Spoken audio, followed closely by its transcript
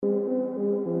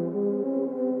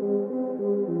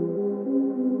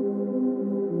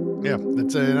Yeah,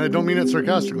 and I don't mean it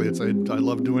sarcastically. I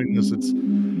love doing this.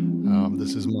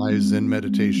 This is my Zen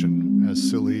meditation, as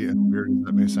silly and weird as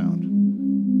that may sound.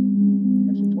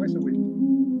 Actually, twice a week.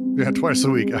 Yeah, twice a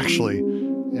week actually,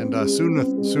 and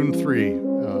soon three.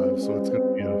 So it's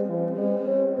gonna be a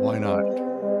why not?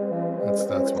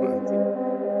 That's what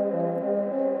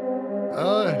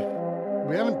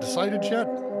we haven't decided yet,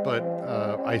 but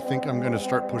I think I'm going to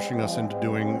start pushing us into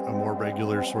doing a more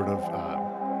regular sort of.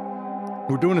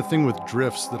 We're doing a thing with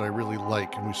drifts that I really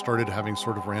like, and we started having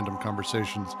sort of random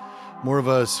conversations, more of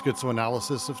a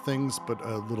schizoanalysis of things, but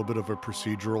a little bit of a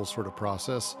procedural sort of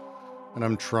process. And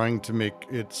I'm trying to make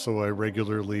it so I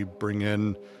regularly bring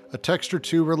in a text or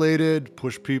two related,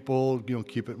 push people,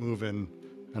 keep it moving.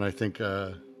 And I think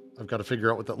I've got to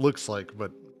figure out what that looks like.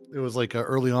 But it was like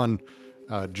early on,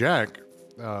 Jack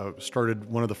started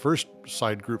one of the first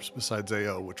side groups besides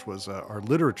AO, which was our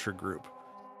literature group.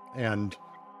 And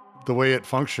the way it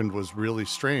functioned was really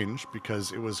strange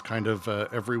because it was kind of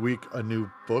every week a new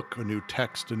book, a new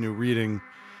text, a new reading,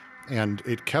 and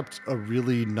it kept a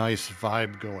really nice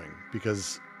vibe going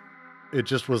because it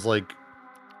just was like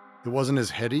it wasn't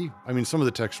as heady. I mean, some of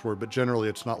the texts were, but generally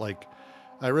it's not like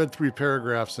I read 3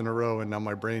 paragraphs in a row and now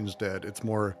my brain's dead. It's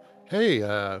more, hey,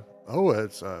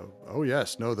 oh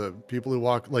yes, no, the people who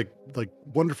walk like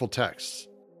wonderful texts.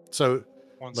 So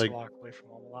Wants to like walk away from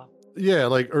home a lot. yeah,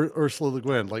 like Ursula Le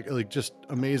Guin, like just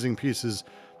amazing pieces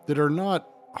that are not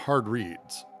hard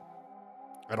reads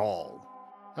at all,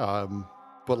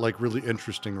 but like really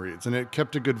interesting reads, and it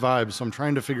kept a good vibe. So I'm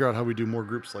trying to figure out how we do more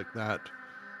groups like that,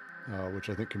 which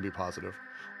I think can be positive.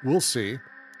 We'll see.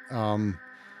 Um,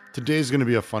 Today's going to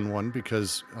be a fun one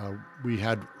because we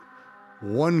had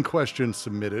one question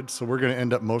submitted, so we're going to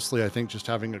end up mostly, I think, just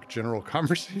having a general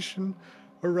conversation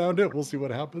around it. We'll see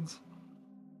what happens.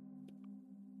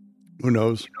 Who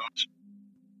knows?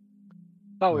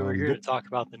 Thought we were here to talk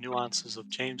about the nuances of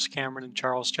James Cameron and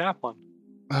Charles Chaplin.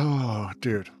 Oh,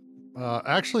 dude.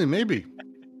 Actually, maybe.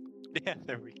 Yeah,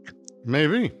 there we go.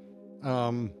 Maybe.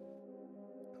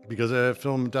 Because a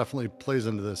film definitely plays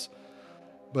into this.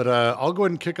 But I'll go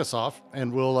ahead and kick us off,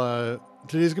 and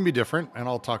today's going to be different, and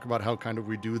I'll talk about how kind of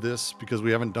we do this because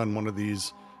we haven't done one of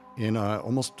these in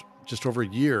almost just over a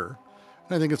year.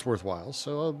 And I think it's worthwhile,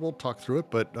 so we'll talk through it.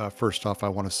 But first off, I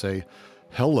want to say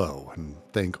hello and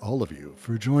thank all of you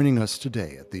for joining us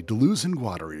today at the Deleuze and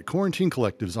Guattari Quarantine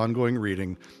Collective's ongoing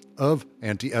reading of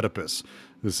Anti-Oedipus.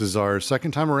 This is our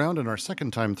second time around and our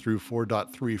second time through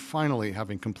 4.3, finally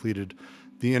having completed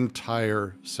the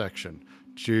entire section.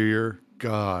 Dear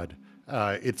God,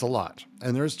 it's a lot.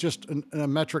 And there's just a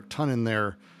metric ton in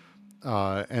there.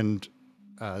 And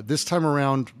this time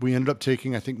around, we ended up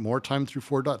taking, I think, more time through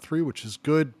 4.3, which is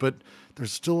good, but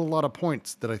there's still a lot of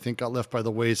points that I think got left by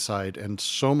the wayside. And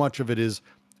so much of it is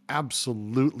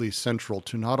absolutely central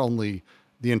to not only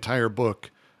the entire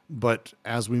book, but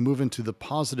as we move into the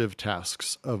positive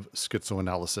tasks of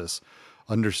schizoanalysis,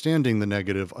 understanding the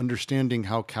negative, understanding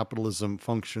how capitalism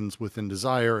functions within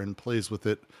desire and plays with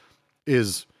it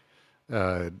is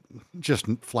just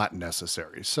flat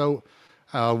necessary. So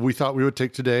we thought we would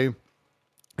take today,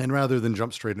 and rather than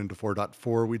jump straight into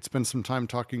 4.4, we'd spend some time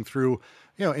talking through,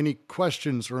 any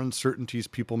questions or uncertainties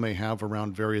people may have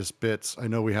around various bits. I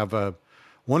know we have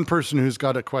one person who's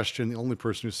got a question, the only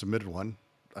person who submitted one.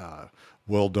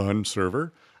 Well done,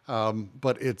 server.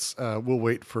 But we'll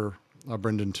wait for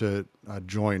Brendan to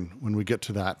join. When we get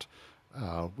to that,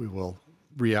 we will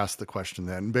re-ask the question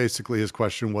then. Basically, his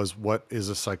question was, what is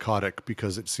a psychotic?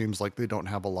 Because it seems like they don't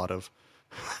have a lot of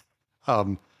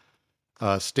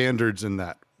standards in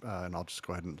that. And I'll just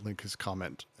go ahead and link his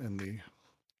comment in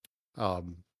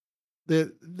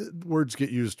the words get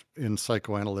used in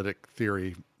psychoanalytic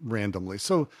theory randomly.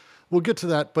 So we'll get to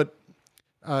that, but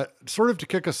sort of to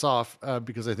kick us off,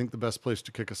 because I think the best place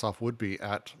to kick us off would be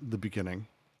at the beginning.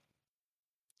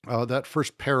 That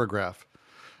first paragraph,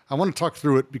 I want to talk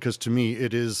through it because to me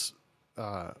it is,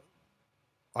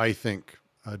 I think,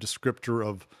 a descriptor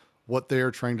of what they are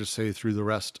trying to say through the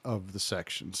rest of the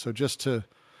section. So just to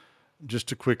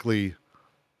quickly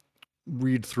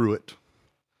read through it.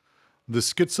 The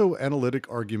schizoanalytic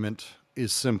argument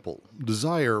is simple.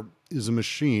 Desire is a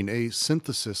machine, a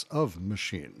synthesis of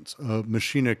machines, a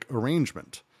machinic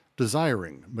arrangement,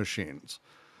 desiring machines.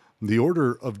 The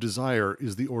order of desire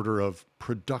is the order of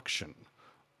production.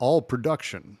 All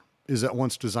production is at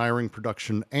once desiring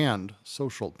production and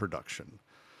social production.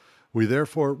 We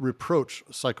therefore reproach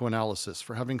psychoanalysis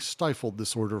for having stifled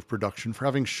this order of production, for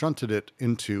having shunted it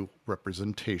into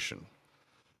representation.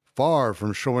 Far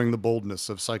from showing the boldness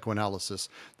of psychoanalysis,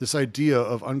 this idea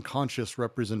of unconscious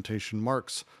representation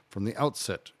marks, from the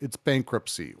outset, its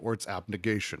bankruptcy or its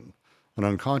abnegation, an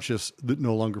unconscious that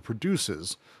no longer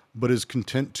produces, but is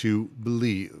content to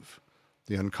believe.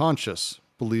 The unconscious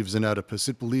believes in Oedipus,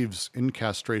 it believes in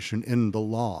castration, in the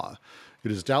law.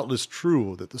 It is doubtless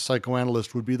true that the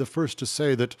psychoanalyst would be the first to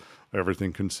say that,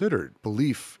 everything considered,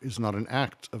 belief is not an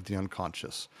act of the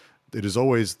unconscious. It is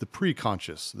always the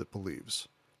preconscious that believes.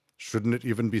 Shouldn't it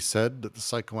even be said that the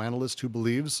psychoanalyst who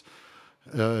believes,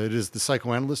 it is the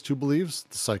psychoanalyst who believes,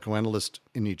 the psychoanalyst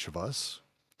in each of us?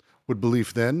 Would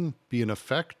belief then be an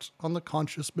effect on the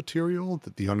conscious material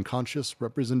that the unconscious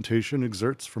representation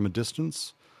exerts from a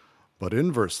distance? But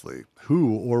inversely,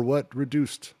 who or what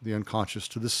reduced the unconscious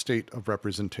to this state of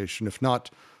representation, if not,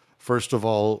 first of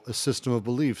all, a system of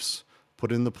beliefs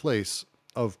put in the place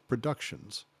of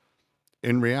productions?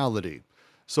 In reality,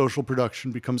 social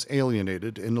production becomes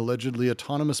alienated in allegedly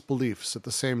autonomous beliefs at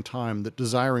the same time that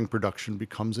desiring production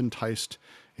becomes enticed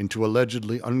into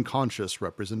allegedly unconscious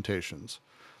representations.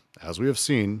 As we have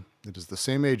seen, it is the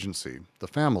same agency, the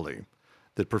family,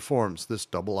 that performs this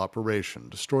double operation,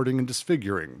 distorting and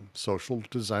disfiguring social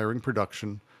desiring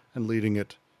production and leading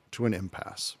it to an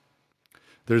impasse.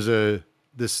 There's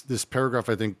this paragraph,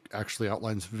 I think, actually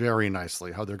outlines very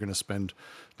nicely how they're going to spend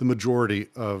the majority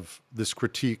of this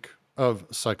critique of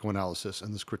psychoanalysis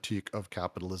and this critique of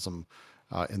capitalism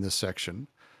in this section,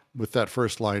 with that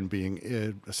first line being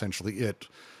essentially it.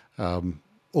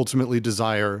 Ultimately,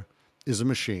 desire is a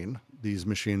machine. These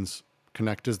machines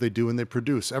connect as they do and they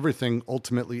produce. Everything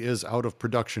ultimately is out of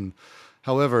production.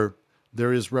 However,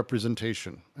 there is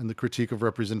representation, and the critique of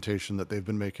representation that they've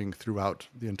been making throughout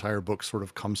the entire book sort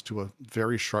of comes to a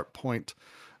very sharp point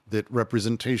that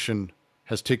representation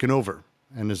has taken over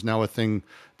and is now a thing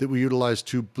that we utilize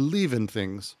to believe in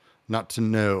things, not to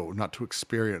know, not to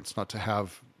experience, not to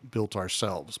have built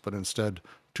ourselves, but instead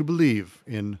to believe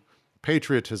in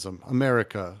patriotism,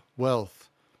 America, wealth,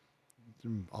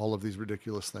 all of these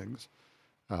ridiculous things.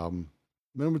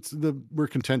 We're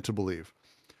content to believe.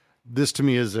 This to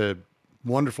me is a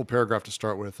wonderful paragraph to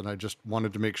start with, and I just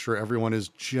wanted to make sure everyone is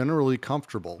generally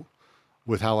comfortable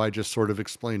with how I just sort of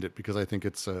explained it, because I think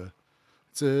it's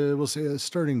we'll say a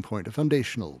starting point, a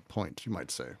foundational point, you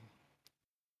might say.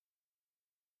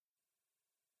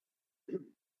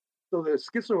 So the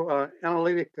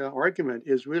schizoanalytic argument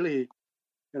is really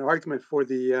an argument for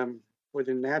the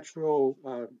natural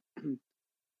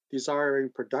desiring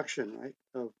production, right,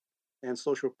 and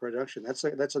social production.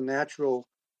 That's a natural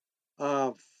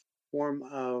form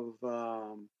of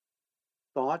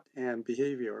thought and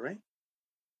behavior, right?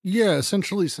 Yeah,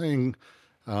 essentially saying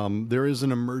there is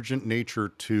an emergent nature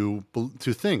to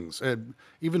things,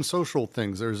 even social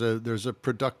things. There's a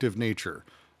productive nature,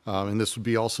 and this would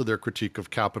be also their critique of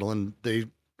capital. And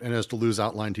as Deleuze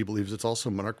outlined, he believes it's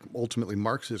also ultimately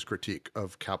Marx's critique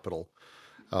of capital,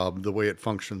 the way it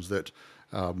functions. That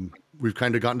we've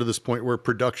kind of gotten to this point where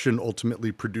production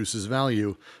ultimately produces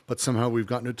value, but somehow we've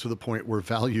gotten it to the point where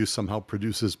value somehow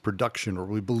produces production, or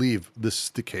we believe this is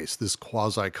the case, this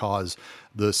quasi-cause,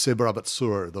 the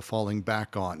sebarabatsur, the falling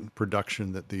back on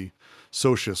production that the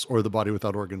socius, or the body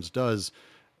without organs, does,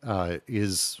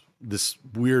 is this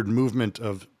weird movement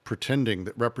of pretending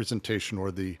that representation,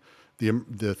 or the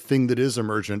thing that is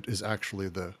emergent, is actually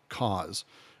the cause.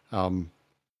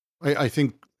 I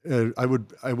think I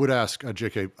would ask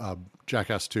JK,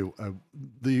 Jackass too.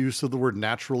 The use of the word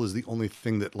natural is the only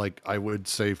thing that, like, I would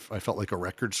say I felt like a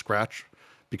record scratch,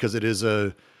 because it's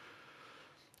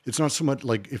not so much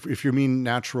like, if you mean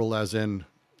natural as in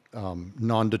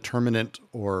non-determinate,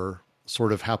 or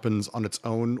sort of happens on its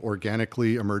own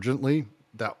organically, emergently,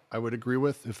 that I would agree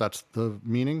with, if that's the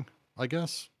meaning, I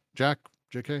guess.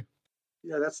 JK?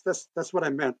 Yeah, that's what I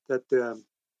meant. That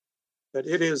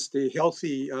it is the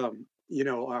healthy, the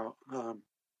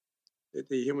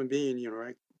human being,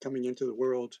 right, coming into the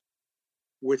world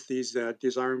with these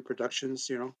desiring productions,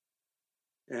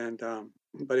 and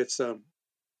but it's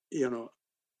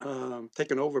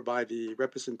taken over by the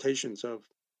representations of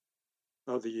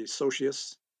the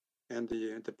socius and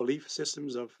the belief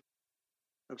systems of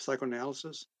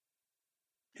psychoanalysis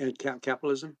and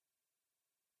capitalism.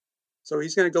 So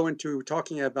he's going to go into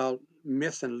talking about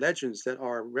myths and legends that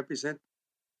represent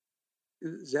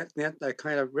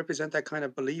that kind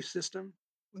of belief system.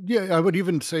 Yeah, I would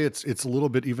even say it's a little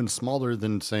bit even smaller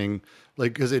than saying,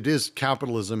 like, because it is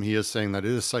capitalism. He is saying that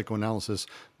it is psychoanalysis,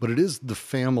 but it is the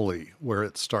family where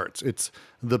it starts. It's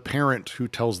the parent who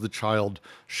tells the child,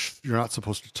 "Shh, you're not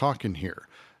supposed to talk in here.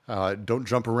 Don't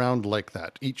jump around like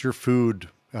that. Eat your food.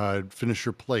 Finish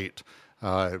your plate.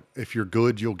 If you're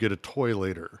good, you'll get a toy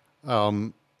later."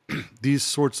 these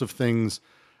sorts of things,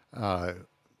 uh,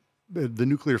 the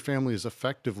nuclear family is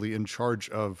effectively in charge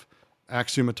of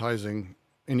axiomatizing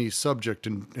any subject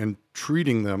and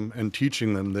treating them and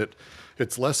teaching them that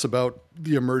it's less about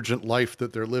the emergent life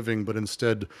that they're living, but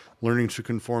instead learning to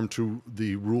conform to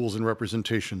the rules and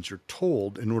representations you're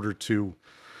told in order to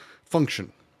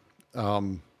function.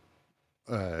 So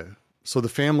the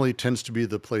family tends to be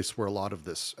the place where a lot of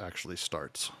this actually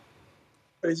starts.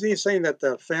 Is he saying that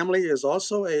the family is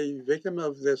also a victim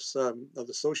of this, of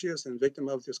the socius and victim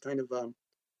of this kind of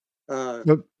uh,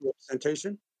 Yep.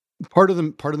 representation? Part of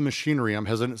the machinery. I'm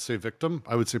hesitant to say victim.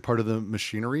 I would say part of the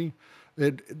machinery.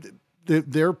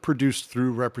 They're produced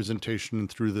through representation and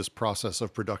through this process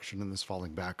of production and this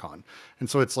falling back on. And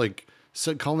so it's like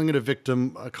calling it a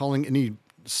victim, calling any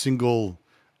single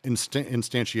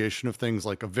instantiation of things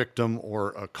like a victim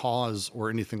or a cause or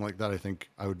anything like that. I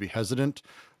think I would be hesitant.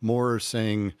 More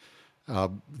saying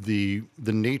the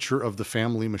nature of the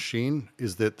family machine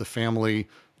is that the family,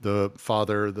 the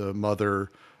father, the mother,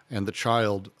 and the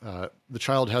child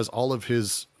has all of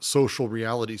his social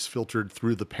realities filtered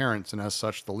through the parents, and as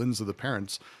such, the lens of the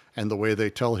parents and the way they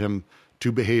tell him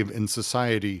to behave in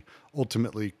society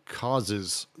ultimately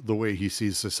causes the way he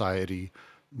sees society,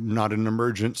 not an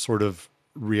emergent sort of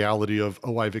reality of,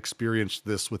 oh, I've experienced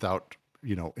this without,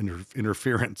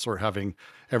 interference or having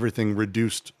everything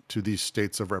reduced to these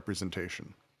states of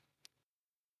representation.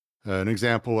 An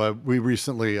example, we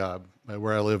recently,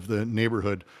 where I live, the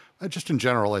neighborhood, just in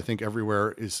general, I think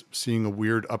everywhere is seeing a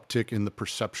weird uptick in the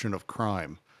perception of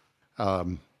crime.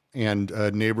 And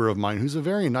a neighbor of mine, who's a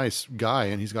very nice guy,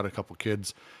 and he's got a couple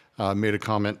kids, made a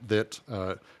comment that,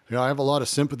 I have a lot of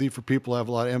sympathy for people, I have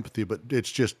a lot of empathy, but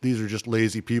it's just, these are just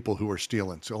lazy people who are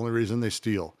stealing. It's the only reason they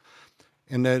steal.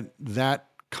 And that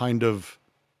kind of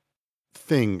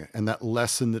thing and that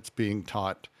lesson that's being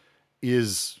taught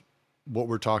is what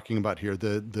we're talking about here.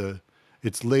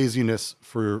 It's laziness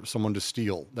for someone to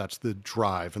steal. That's the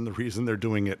drive and the reason they're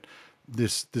doing it.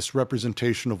 This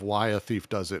representation of why a thief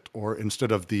does it, or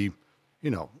instead of the,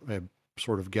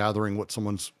 sort of gathering what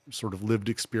someone's sort of lived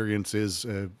experience is,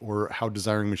 or how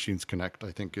desiring machines connect,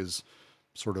 I think is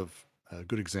sort of a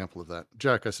good example of that.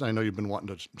 Jack, I know you've been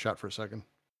wanting to chat for a second.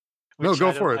 No,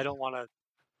 go for it. I don't want to.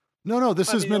 No,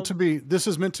 this is meant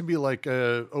to be like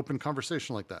a open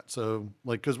conversation like that. So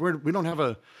like, cause we don't have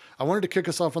I wanted to kick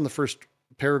us off on the first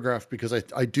paragraph because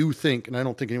I do think, and I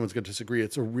don't think anyone's going to disagree,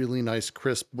 it's a really nice,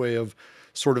 crisp way of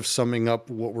sort of summing up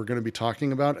what we're going to be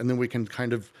talking about. And then we can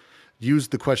kind of use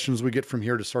the questions we get from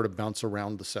here to sort of bounce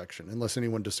around the section. Unless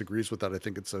anyone disagrees with that, I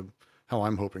think it's how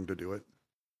I'm hoping to do it.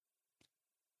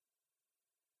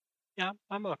 Yeah,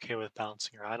 I'm okay with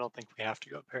bouncing around. I don't think we have to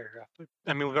go paragraph.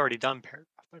 I mean, we've already done paragraph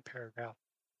by paragraph.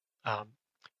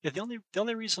 Yeah, the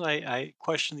only reason I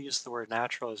question the use of the word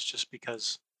natural is just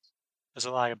because there's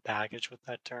a lot of baggage with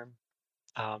that term.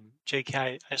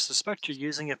 JK, I suspect you're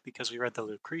using it because we read the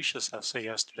Lucretius essay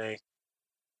yesterday,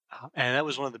 and that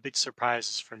was one of the big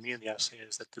surprises for me in the essay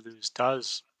is that Deleuze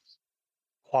does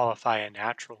qualify a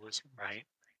naturalism, right?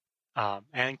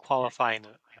 And qualify an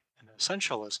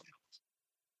essentialism,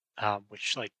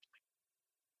 which like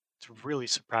it's really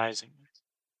surprising.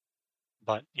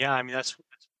 But yeah, I mean that's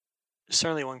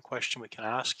certainly one question we can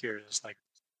ask here is like,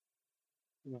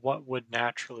 what would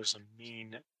naturalism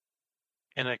mean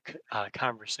in a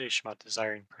conversation about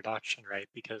desiring production, right?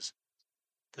 Because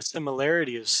the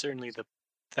similarity is certainly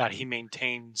that he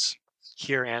maintains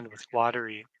here and with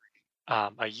Guattari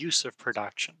a use of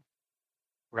production,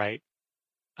 right?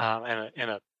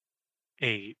 And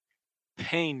a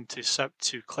pain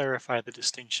to clarify the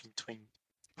distinction between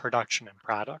production and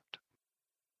product.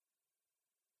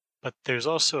 But there's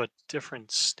also a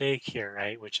different stake here,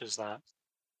 right? Which is that,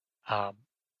 I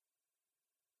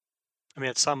mean,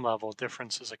 at some level,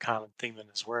 difference is a common theme in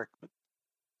his work, but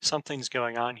something's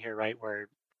going on here, right? Where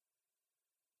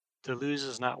Deleuze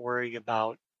is not worried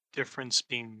about difference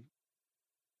being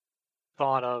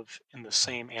thought of in the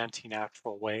same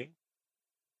anti-natural way,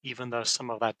 even though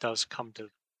some of that does come to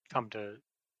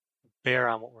bear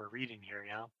on what we're reading here,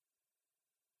 yeah.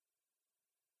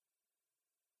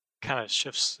 Kind of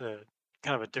shifts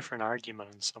kind of a different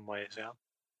argument in some ways, yeah.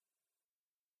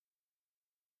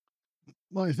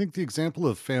 Well, I think the example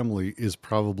of family is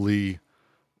probably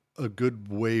a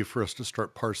good way for us to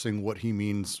start parsing what he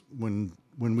means when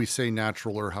we say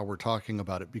natural or how we're talking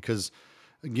about it. Because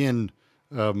again,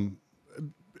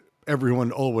 everyone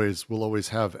will always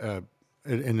have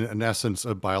in essence,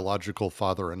 a biological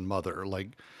father and mother.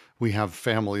 Like we have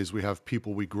families, we have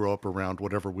people we grow up around,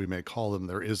 whatever we may call them.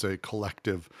 There is a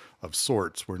collective of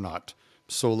sorts. We're not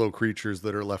solo creatures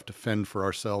that are left to fend for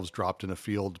ourselves, dropped in a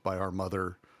field by our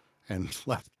mother and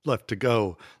left to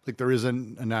go. Like there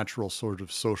isn't a natural sort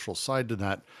of social side to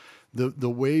that. The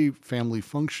way family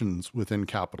functions within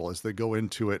Capital as they go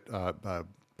into it,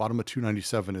 bottom of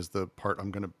 297 is the part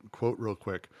I'm going to quote real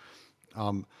quick.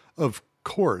 Of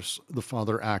course, the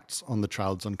father acts on the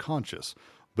child's unconscious,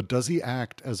 but does he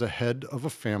act as a head of a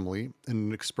family in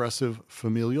an expressive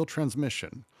familial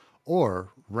transmission, or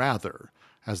rather,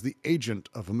 as the agent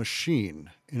of a machine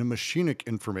in a machinic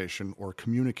information or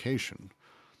communication?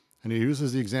 And he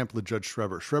uses the example of Judge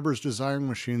Schreber. Schreber's desiring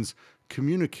machines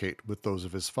communicate with those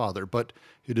of his father, but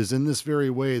it is in this very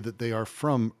way that they are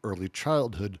from early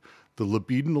childhood the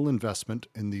libidinal investment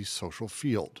in the social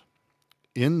field.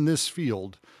 In this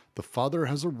field, the father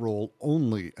has a role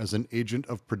only as an agent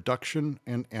of production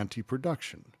and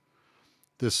anti-production.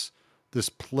 This this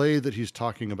play that he's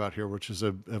talking about here, which is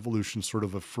an evolution sort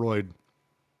of Freud,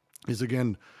 is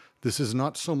again, this is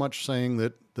not so much saying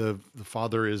that the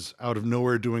father is out of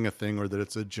nowhere doing a thing or that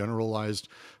it's a generalized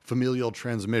familial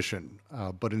transmission,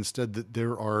 but instead that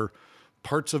there are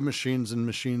parts of machines and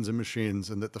machines and machines,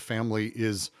 and that the family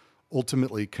is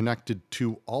ultimately connected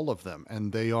to all of them.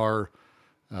 And they are,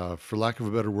 for lack of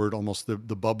a better word, almost the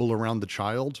bubble around the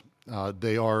child.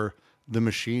 They are the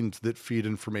machines that feed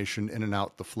information in and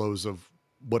out the flows of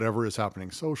whatever is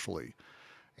happening socially.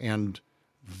 And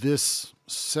this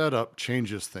setup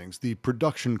changes things. The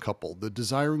production couple, the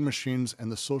desiring machines,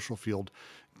 and the social field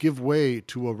give way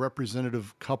to a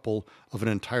representative couple of an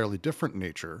entirely different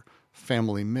nature,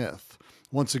 family myth.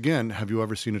 Once again, have you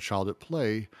ever seen a child at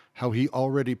play, how he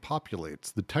already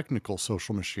populates the technical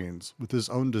social machines with his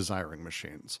own desiring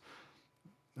machines?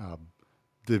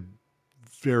 The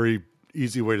very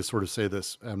easy way to sort of say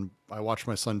this, and I watch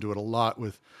my son do it a lot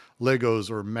with Legos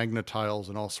or Magnetiles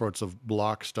and all sorts of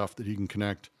block stuff that he can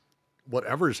connect.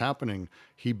 Whatever is happening,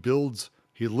 he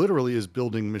literally is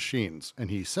building machines. And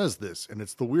he says this, and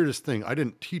it's the weirdest thing. I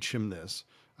didn't teach him this.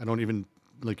 I don't even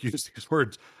use these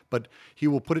words, but he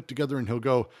will put it together and he'll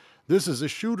go, this is a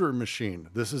shooter machine.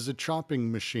 This is a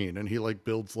chopping machine. And he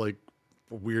builds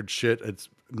weird shit. It's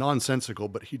nonsensical,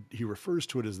 but he refers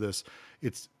to it as this.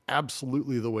 It's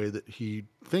absolutely the way that he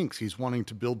thinks. He's wanting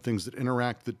to build things that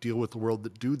interact, that deal with the world,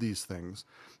 that do these things.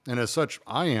 And as such,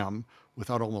 I am,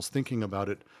 without almost thinking about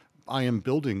it, I am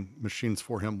building machines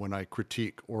for him when I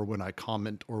critique or when I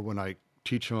comment or when I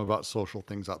teach him about social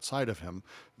things outside of him,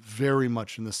 very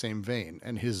much in the same vein.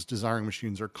 And his desiring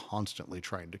machines are constantly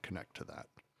trying to connect to that.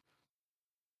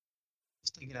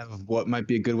 Just thinking of what might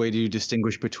be a good way to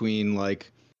distinguish between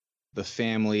the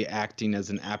family acting as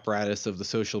an apparatus of the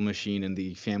social machine and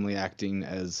the family acting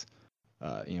as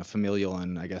familial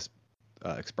and I guess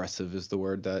expressive is the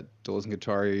word that Deleuze and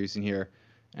Guattari are using here.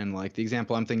 And the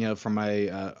example I'm thinking of from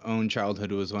my own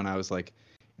childhood was when I was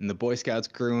in the Boy Scouts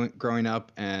growing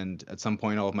up, and at some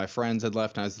point all of my friends had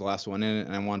left and I was the last one in it,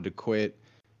 and I wanted to quit,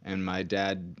 and my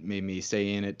dad made me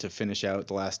stay in it to finish out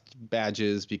the last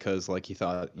badges because he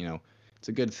thought it's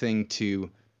a good thing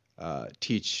to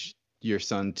teach your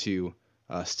son to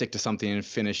stick to something and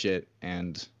finish it.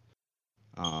 And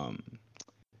so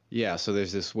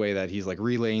there's this way that he's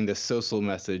relaying this social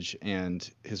message, and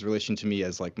his relation to me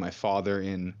as my father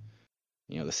in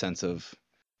the sense of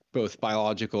both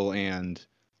biological and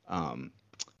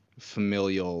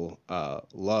familial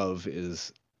love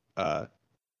is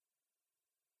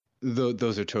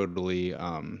those are totally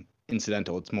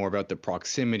incidental. It's more about the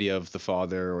proximity of the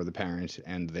father or the parent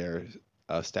and their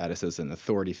status as an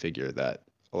authority figure that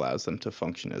allows them to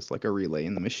function as a relay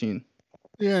in the machine.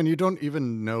 Yeah, and you don't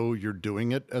even know you're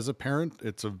doing it as a parent.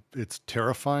 It's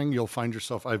terrifying. You'll find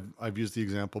yourself. I've used the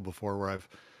example before where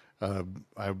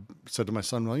I said to my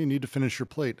son, "Well, you need to finish your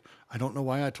plate." I don't know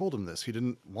why I told him this. He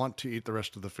didn't want to eat the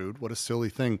rest of the food. What a silly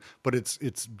thing! But it's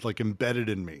embedded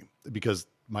in me because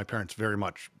my parents very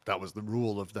much, that was the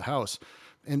rule of the house.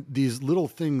 And these little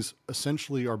things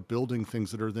essentially are building things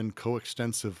that are then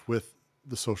coextensive with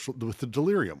the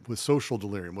delirium, with social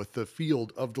delirium, with the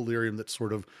field of delirium that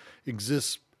sort of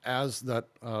exists as that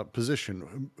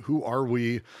position. Who are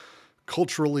we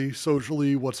culturally,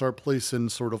 socially? What's our place in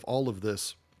sort of all of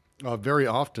this? Very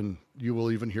often you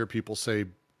will even hear people say,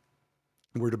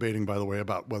 we're debating, by the way,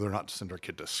 about whether or not to send our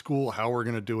kid to school, how we're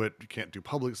going to do it. You can't do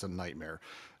public. It's a nightmare.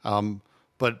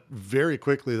 But very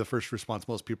quickly, the first response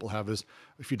most people have is,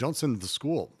 if you don't send them to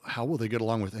school, how will they get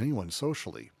along with anyone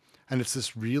socially? And it's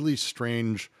this really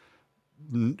strange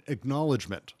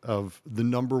acknowledgement of the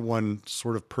number one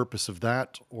sort of purpose of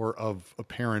that, or of a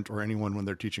parent or anyone when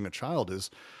they're teaching a child,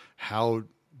 is how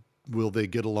will they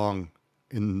get along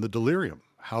in the delirium?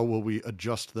 How will we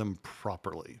adjust them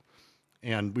properly?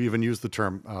 And we even use the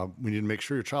term, we need to make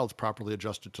sure your child's properly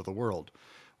adjusted to the world,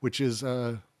 which is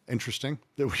interesting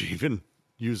that we even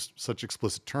use such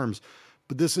explicit terms.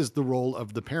 But this is the role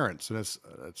of the parents. And it's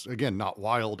again, not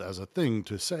wild as a thing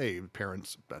to say.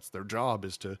 Parents, that's their job,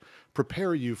 is to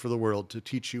prepare you for the world, to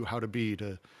teach you how to be,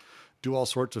 to do all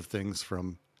sorts of things,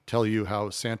 from tell you how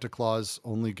Santa Claus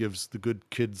only gives the good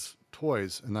kids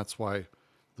toys, and that's why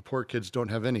the poor kids don't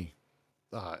have any,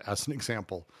 as an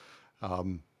example.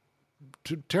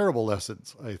 Terrible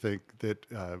lessons, I think, that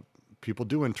people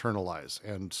do internalize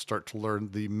and start to learn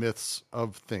the myths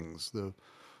of things,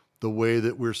 the way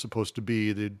that we're supposed to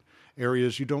be, the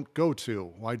areas you don't go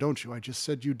to. Why don't you? I just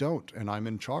said you don't, and I'm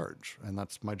in charge, and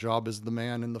that's my job as the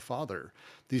man and the father.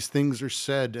 These things are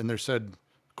said, and they're said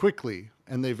quickly,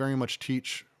 and they very much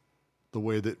teach the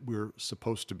way that we're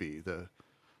supposed to be, the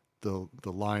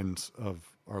lines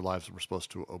of our lives that we're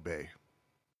supposed to obey.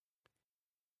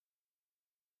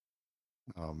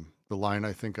 The line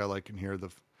I think I like in here,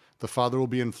 the father will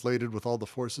be inflated with all the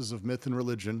forces of myth and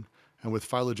religion and with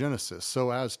phylogenesis,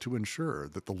 so as to ensure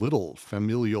that the little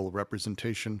familial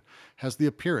representation has the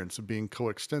appearance of being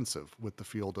coextensive with the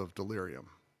field of delirium.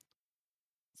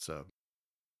 So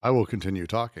I will continue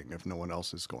talking if no one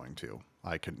else is going to.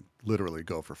 I can literally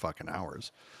go for fucking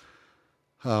hours.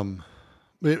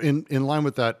 In line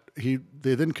with that,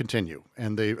 they then continue,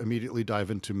 and they immediately dive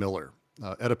into Miller.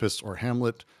 Oedipus, or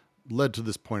Hamlet, led to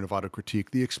this point of autocritique.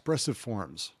 The expressive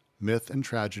forms, myth and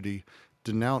tragedy,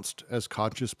 denounced as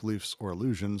conscious beliefs or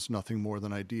illusions, nothing more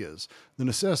than ideas. The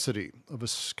necessity of a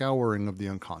scouring of the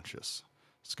unconscious.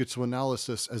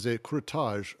 Schizoanalysis as a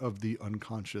curettage of the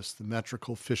unconscious, the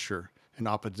metrical fissure in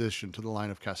opposition to the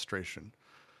line of castration.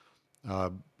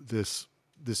 This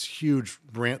huge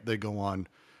rant they go on.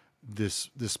 This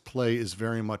play is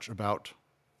very much about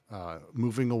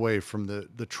moving away from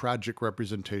the tragic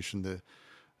representation,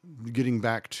 getting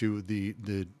back to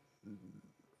the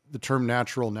term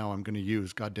natural. Now I'm going to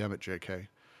use, God damn it, JK,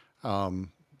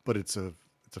 but it's a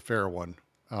fair one.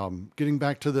 Getting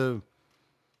back to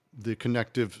the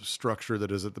connective structure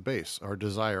that is at the base, our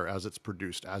desire as it's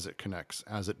produced, as it connects,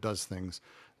 as it does things,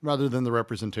 rather than the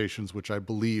representations which I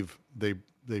believe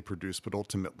they produce, but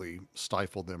ultimately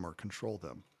stifle them or control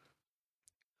them.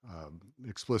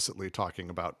 Explicitly talking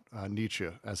about Nietzsche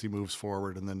as he moves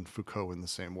forward, and then Foucault in the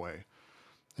same way,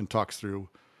 and talks through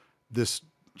this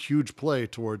huge play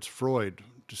towards Freud,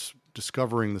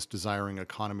 discovering this desiring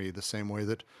economy the same way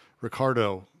that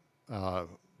Ricardo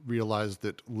realized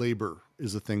that labor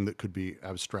is a thing that could be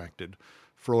abstracted.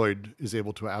 Freud is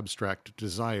able to abstract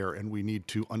desire, and we need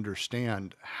to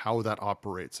understand how that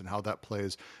operates and how that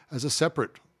plays as a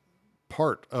separate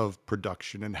part of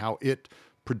production, and how it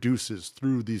produces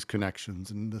through these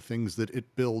connections and the things that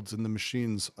it builds in the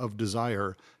machines of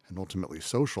desire and ultimately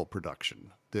social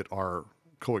production that are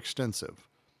coextensive.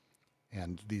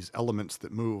 And these elements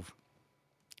that move,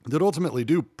 that ultimately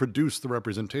do produce the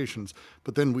representations,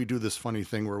 but then we do this funny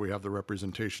thing where we have the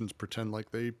representations pretend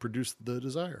like they produce the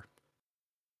desire.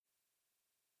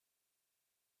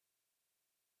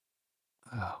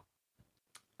 Oh.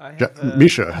 I have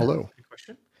Misha, hello. A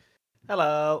question.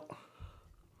 Hello.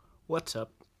 What's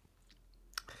up?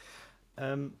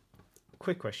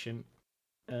 Quick question,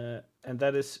 and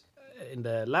that is in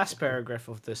the last paragraph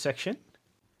of the section.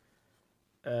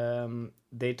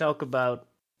 They talk about,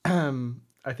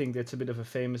 I think that's a bit of a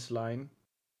famous line.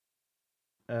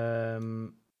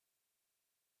 Oh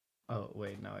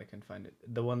wait, now I can find it.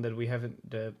 The one that we haven't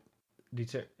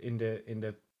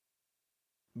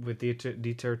with the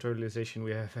deterritorialization,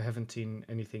 we haven't seen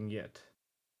anything yet.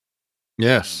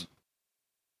 Yes.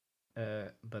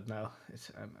 But now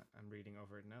I'm reading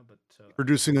over it now. But so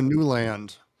producing a new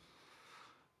land.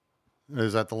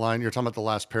 Is that the line you're talking about? The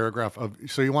last paragraph of.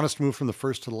 So you want us to move from the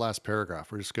first to the last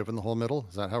paragraph? We're just skipping the whole middle.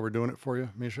 Is that how we're doing it for you,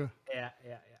 Misha? Yeah.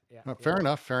 Fair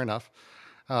enough.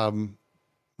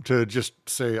 To just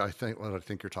say, I think what I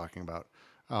think you're talking about.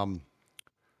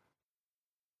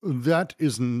 That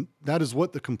is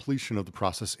what the completion of the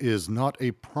process is, not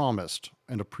a promised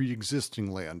and a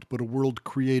pre-existing land, but a world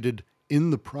created in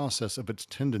the process of its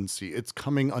tendency, its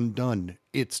coming undone,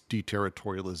 its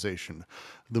deterritorialization.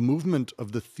 The movement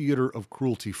of the theater of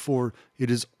cruelty, for it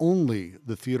is only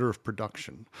the theater of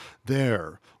production,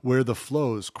 there where the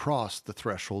flows cross the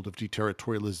threshold of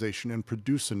deterritorialization and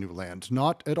produce a new land,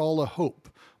 not at all a hope,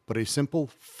 but a simple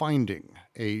finding,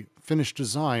 a finished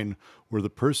design where the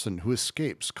person who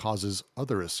escapes causes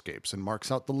other escapes and marks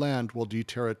out the land while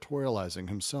deterritorializing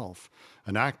himself.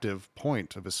 An active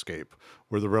point of escape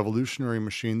where the revolutionary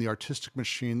machine, the artistic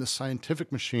machine, the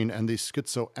scientific machine, and the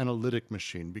schizoanalytic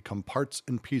machine become parts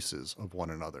and pieces of one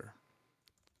another.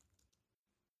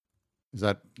 Is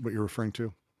that what you're referring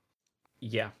to?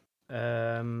 Yeah.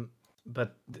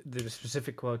 but the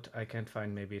specific quote I can't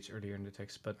find. Maybe it's earlier in the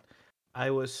text. But I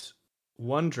was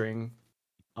wondering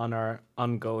on our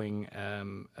ongoing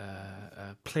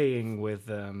playing with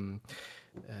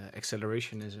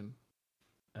accelerationism,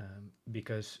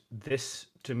 because this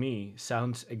to me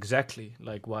sounds exactly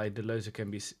like why Deleuze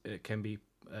can be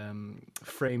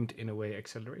framed in a way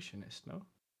accelerationist. No.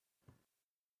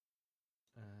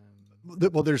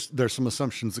 Well, there's some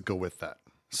assumptions that go with that.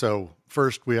 So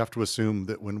first, we have to assume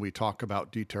that when we talk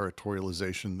about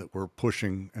deterritorialization, that we're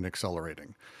pushing and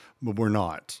accelerating, but we're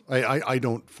not. I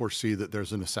don't foresee that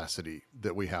there's a necessity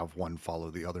that we have one follow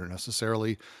the other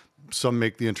necessarily. Some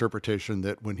make the interpretation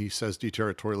that when he says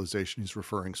deterritorialization, he's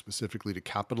referring specifically to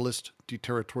capitalist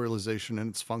deterritorialization and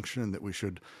its function, and that we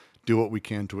should do what we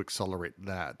can to accelerate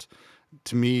that.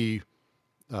 To me,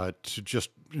 to just,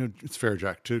 it's fair,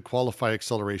 Jack, to qualify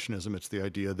accelerationism, it's the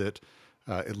idea that,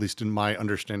 at least in my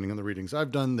understanding of the readings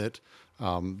I've done, that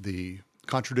the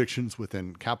contradictions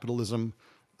within capitalism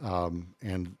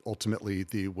and ultimately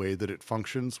the way that it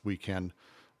functions, we can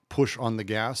push on the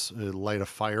gas, light a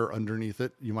fire underneath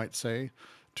it, you might say,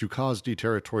 to cause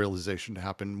deterritorialization to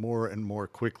happen more and more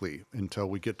quickly until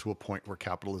we get to a point where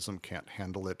capitalism can't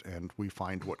handle it and we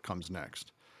find what comes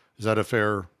next. Is that a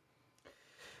fair?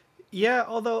 Yeah,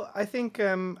 although I think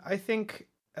actually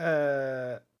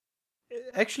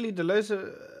Deleuze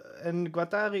and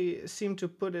Guattari seem to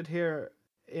put it here,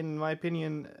 in my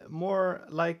opinion, more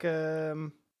like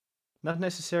not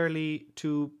necessarily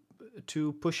to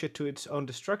push it to its own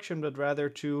destruction, but rather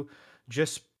to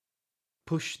just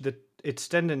push its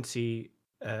tendency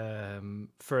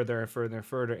further and further and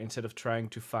further, instead of trying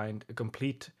to find a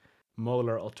complete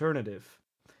molar alternative.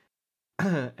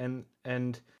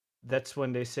 and that's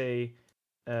when they say,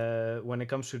 when it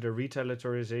comes to the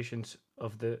retaliatorizations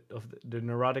of the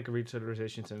neurotic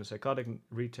retaliatorizations and the psychotic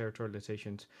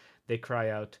reterritorializations, they cry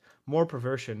out more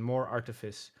perversion, more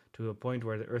artifice, to a point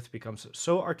where the earth becomes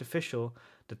so artificial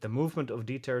that the movement of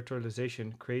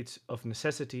deterritorialization creates of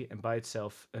necessity and by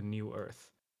itself a new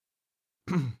earth.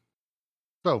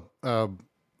 So,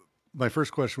 my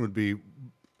first question would be,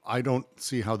 I don't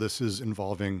see how this is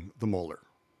involving the molar.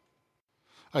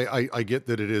 I get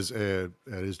that it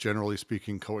is generally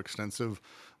speaking coextensive,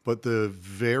 but the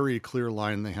very clear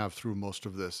line they have through most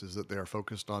of this is that they are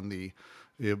focused on the,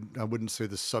 I wouldn't say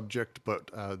the subject,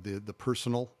 but the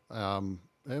personal,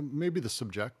 maybe the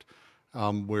subject,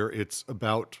 where it's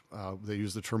about, they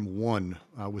use the term one,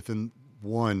 within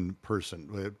one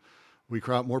person. We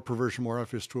cry out more perversion, more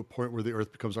artifice, to a point where the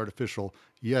earth becomes artificial.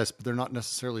 Yes, but they're not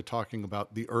necessarily talking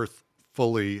about the earth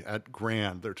fully at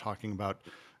grand. They're talking about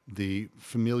the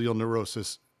familial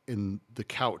neurosis in the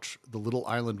couch, the little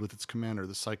island with its commander,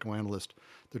 the psychoanalyst.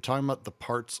 They're talking about the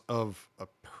parts of a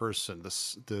person,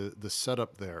 the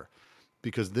setup there,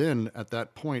 because then at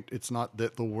that point, it's not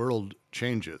that the world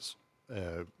changes.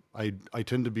 I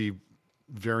tend to be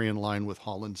very in line with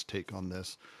Holland's take on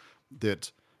this,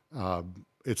 that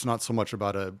it's not so much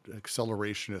about an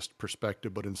accelerationist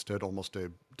perspective, but instead almost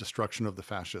a destruction of the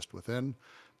fascist within.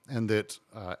 And that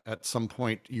at some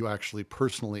point you actually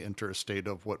personally enter a state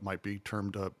of what might be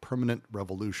termed a permanent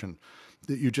revolution,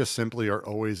 that you just simply are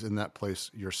always in that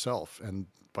place yourself. And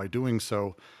by doing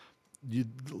so,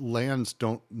 lands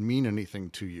don't mean anything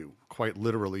to you. Quite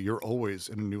literally, you're always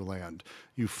in a new land.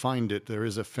 You find it, there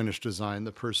is a finished design.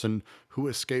 The person who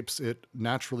escapes it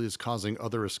naturally is causing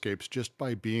other escapes just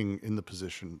by being in the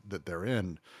position that they're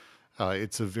in.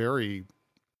 It's a very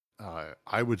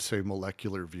I would say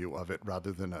molecular view of it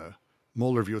rather than a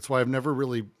molar view. It's why I've never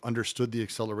really understood the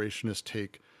accelerationist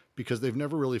take, because they've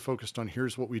never really focused on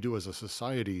here's what we do as a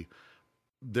society.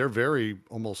 They're very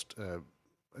almost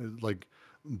like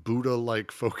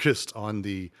Buddha-like focused on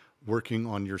the working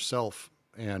on yourself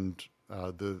and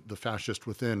the fascist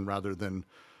within, rather than,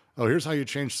 oh, here's how you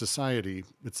change society.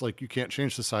 It's like you can't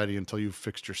change society until you've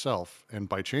fixed yourself. And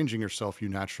by changing yourself, you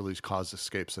naturally cause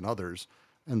escapes in others,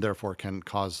 and therefore can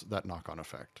cause that knock-on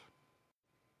effect.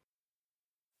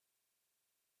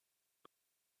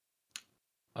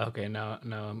 Okay, now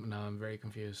I'm very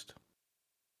confused.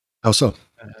 How so?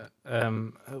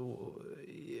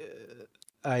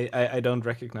 I don't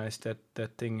recognize that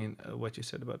thing in what you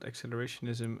said about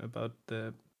accelerationism, about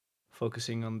the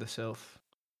focusing on the self.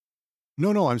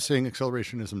 No, I'm saying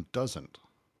accelerationism doesn't.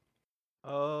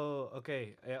 Oh,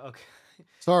 okay. Yeah, okay.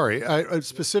 Sorry, I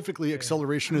specifically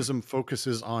accelerationism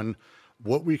focuses on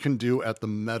what we can do at the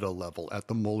meta level, at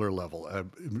the molar level.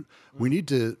 We need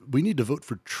to vote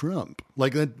for Trump.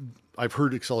 Like that, I've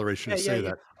heard accelerationists say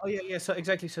that. Oh yeah. So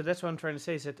exactly. So that's what I'm trying to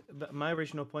say. Is that my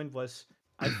original point was,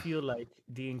 I feel like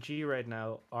D&G right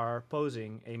now are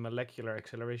posing a molecular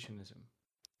accelerationism.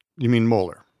 You mean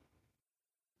molar?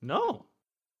 No.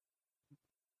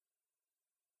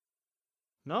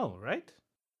 No, right?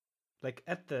 Like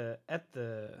at the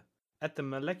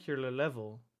molecular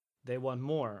level, they want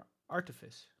more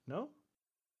artifice. No?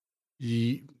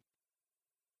 Ye-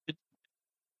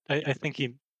 I think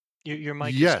your mic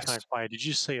is kind yes, of quiet. Did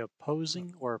you say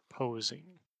opposing or opposing?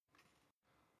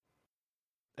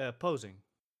 Posing.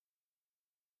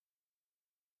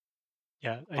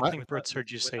 Yeah, I I, think Brits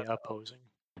heard you say opposing.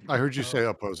 I heard you say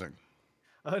opposing.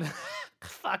 Oh, no.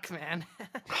 Fuck, man.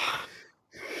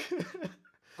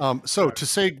 So to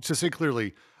say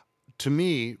clearly, to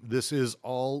me, this is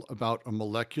all about a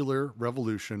molecular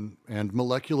revolution and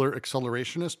molecular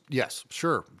accelerationist. Yes,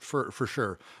 sure, for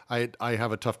sure. I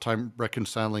have a tough time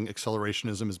reconciling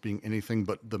accelerationism as being anything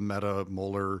but the meta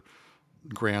molar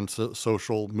grand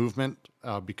social movement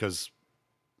because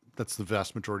that's the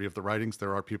vast majority of the writings.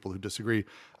 There are people who disagree.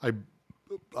 I'm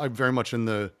very much in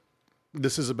the.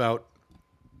 This is about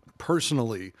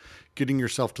personally getting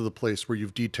yourself to the place where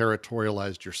you've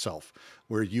deterritorialized yourself,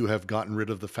 where you have gotten rid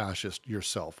of the fascist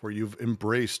yourself, where you've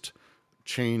embraced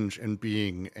change and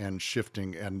being and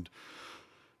shifting, and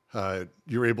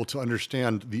you're able to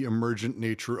understand the emergent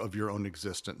nature of your own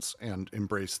existence and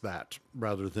embrace that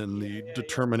rather than the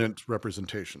determinant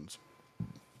representations.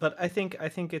 But I think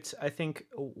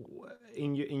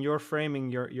in your framing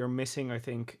you're missing, I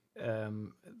think,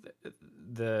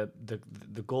 the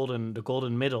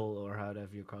golden middle, or however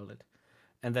you call it,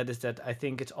 and that is that I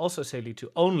think it's also silly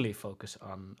to only focus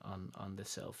on the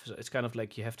self. So it's kind of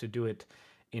like you have to do it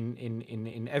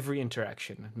in every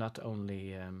interaction, not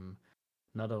only in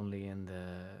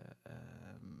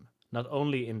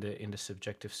the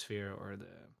subjective sphere or the.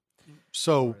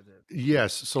 So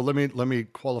yes, so let me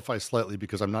qualify slightly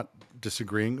because I'm not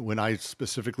disagreeing. When I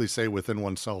specifically say within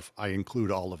oneself, I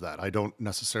include all of that. I don't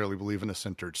necessarily believe in a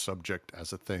centered subject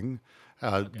as a thing.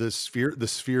 The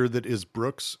sphere that is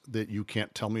Brooks, that you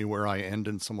can't tell me where I end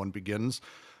and someone begins.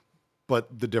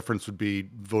 But the difference would be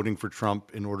voting for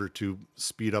Trump in order to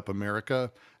speed up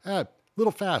America. A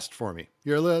little fast for me.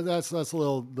 That's a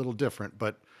little different.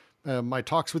 But my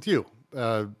talks with you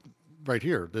right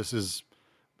here. This is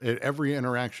every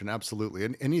interaction, absolutely.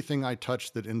 And anything I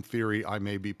touch that in theory I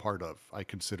may be part of, I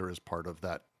consider as part of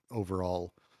that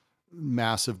overall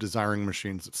massive desiring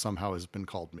machines that somehow has been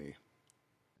called me.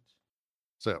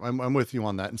 So I'm with you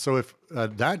on that. And so if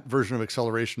that version of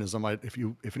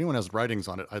accelerationism, if anyone has writings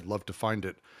on it, I'd love to find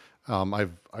it.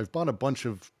 I've bought a bunch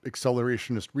of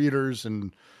accelerationist readers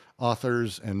and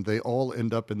authors, and they all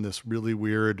end up in this really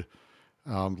weird.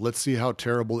 Let's see how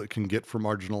terrible it can get for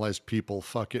marginalized people.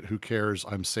 Fuck it, who cares?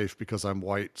 I'm safe because I'm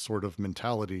white, sort of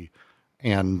mentality,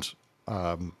 and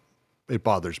it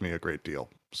bothers me a great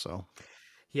deal. So.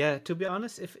 Yeah, to be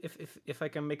honest, if I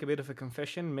can make a bit of a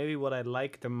confession, maybe what I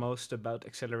like the most about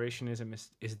accelerationism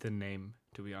is the name.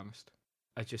 To be honest,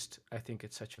 I think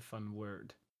it's such a fun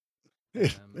word.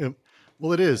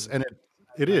 Well, it is, and it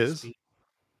like is. speed.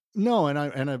 No,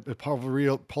 Paul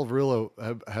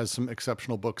Virillo has some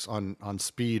exceptional books on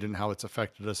speed and how it's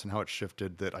affected us and how it's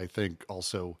shifted that I think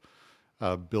also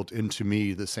built into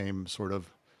me the same sort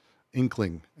of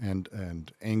inkling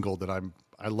and angle that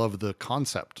I love the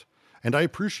concept and I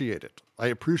appreciate it. I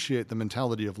appreciate the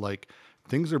mentality of like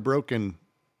things are broken.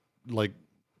 Like,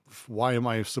 why am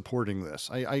I supporting this?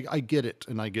 I get it,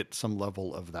 and I get some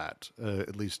level of that,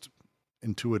 at least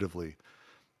intuitively,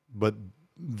 but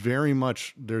very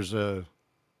much it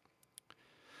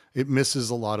misses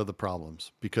a lot of the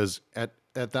problems because at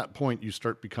that point you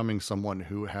start becoming someone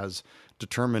who has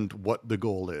determined what the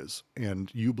goal is and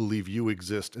you believe you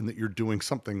exist and that you're doing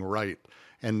something right.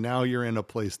 And now you're in a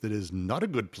place that is not a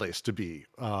good place to be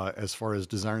as far as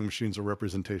desiring machines or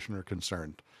representation are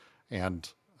concerned.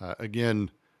 And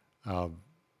again,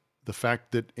 the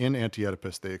fact that in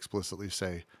Anti-Oedipus they explicitly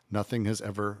say nothing has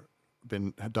ever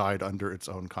died under its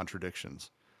own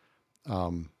contradictions.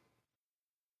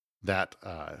 That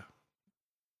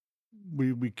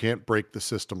we can't break the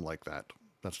system like that.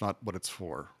 That's not what it's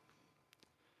for.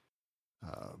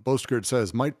 Bostgard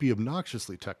says might be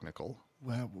obnoxiously technical.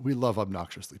 Well, we love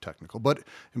obnoxiously technical, but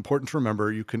important to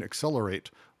remember you can accelerate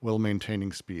while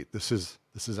maintaining speed. This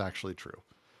is actually true.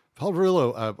 Paul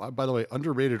Virillo, by the way,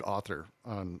 underrated author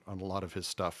on a lot of his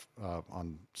stuff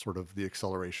on sort of the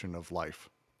acceleration of life.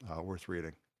 Worth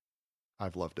reading.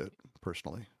 I've loved it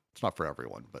personally. It's not for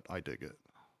everyone, but I dig it.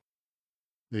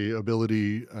 The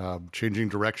ability changing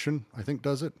direction, I think,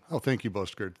 does it. Oh, thank you,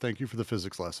 Bostgard. Thank you for the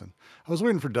physics lesson. I was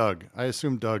waiting for Doug. I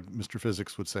assumed Doug, Mr.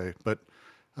 Physics, would say, but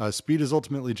speed is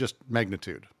ultimately just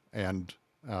magnitude. And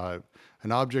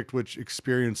an object which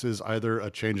experiences either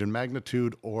a change in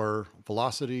magnitude or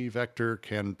velocity vector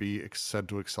can be said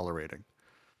to accelerating.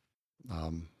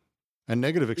 And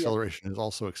negative acceleration is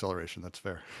also acceleration. That's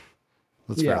fair.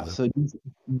 That's Yeah, fair. so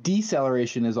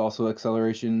deceleration is also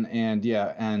acceleration, and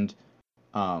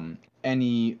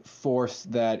any force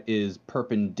that is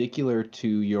perpendicular to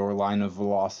your line of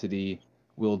velocity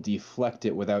will deflect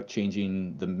it without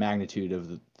changing the magnitude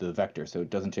of the vector, so it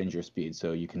doesn't change your speed.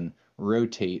 So you can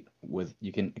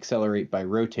accelerate by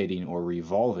rotating or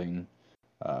revolving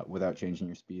without changing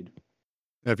your speed.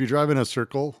 Now, if you drive in a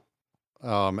circle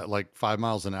at like 5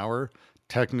 miles an hour,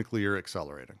 technically you're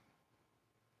accelerating.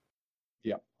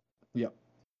 Yep.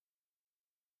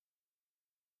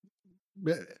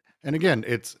 And again,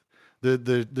 it's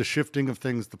the shifting of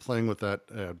things, the playing with that.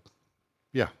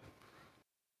 Yeah.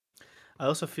 I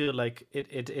also feel like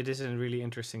it is a really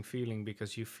interesting feeling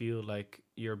because you feel like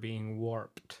you're being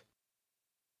warped,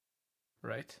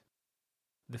 right?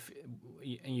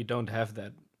 And you don't have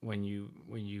that when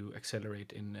you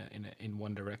accelerate in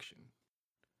one direction.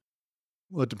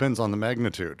 Well, it depends on the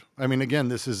magnitude. I mean, again,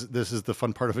 this is the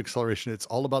fun part of acceleration. It's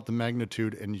all about the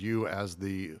magnitude and you as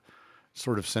the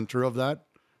sort of center of that.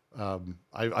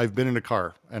 I've been in a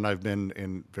car and I've been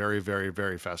in very, very,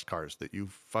 very fast cars that you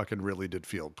fucking really did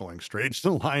feel going straight to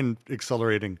the line,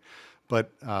 accelerating,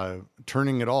 but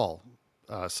turning it all,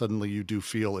 suddenly you do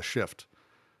feel a shift.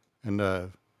 And I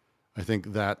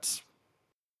think that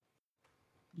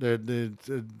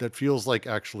feels like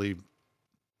actually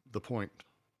the point.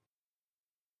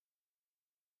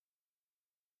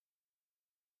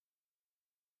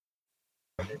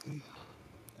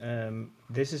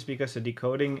 This is because the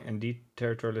decoding and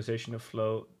deterritorialization of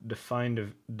flow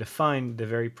define the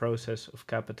very process of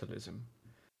capitalism.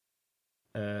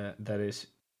 That is,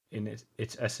 in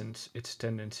its essence, its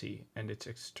tendency, and its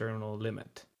external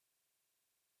limit.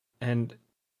 And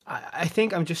I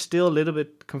think I'm just still a little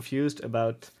bit confused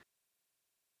about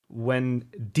when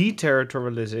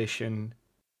deterritorialization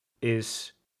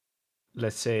is,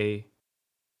 let's say,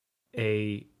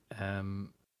 a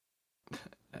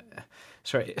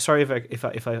sorry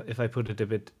if I put it a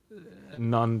bit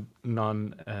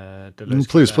Deleuze.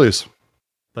 Please.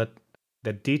 But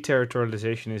that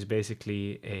deterritorialization is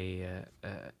basically a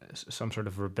some sort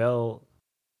of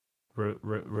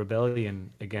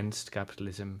rebellion against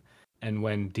capitalism, and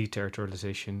when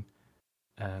deterritorialization,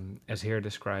 as here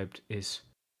described, is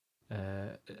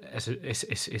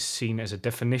seen as a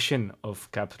definition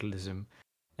of capitalism.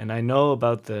 And I know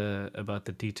about the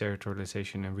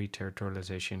deterritorialization and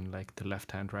reterritorialization, like the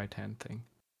left hand, right hand thing,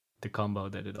 the combo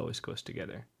that it always goes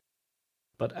together.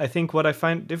 But I think what I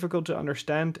find difficult to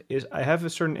understand is I have a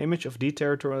certain image of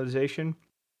deterritorialization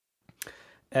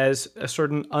as a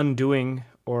certain undoing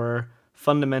or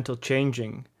fundamental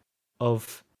changing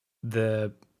of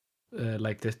the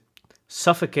like the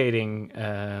suffocating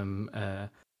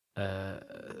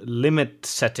limit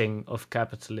setting of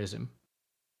capitalism.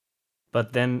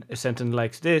 But then a sentence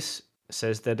like this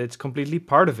says that it's completely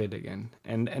part of it again,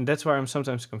 and that's why I'm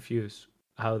sometimes confused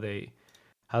how they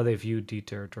view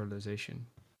deterritorialization.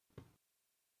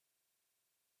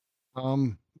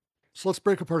 So let's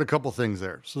break apart a couple things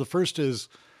there. So the first is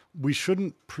we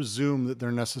shouldn't presume that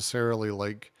they're necessarily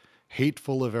like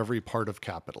hateful of every part of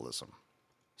capitalism.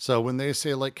 So when they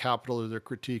say like capital or they're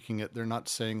critiquing it, they're not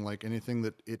saying like anything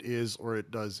that it is or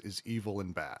it does is evil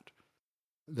and bad.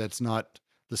 That's not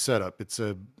the setup. It's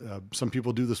some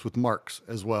people do this with Marx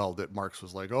as well, that Marx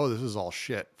was like, oh, this is all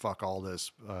shit. Fuck all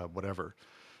this, whatever.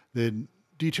 The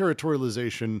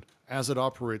deterritorialization as it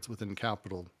operates within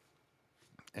capital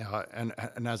and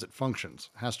as it functions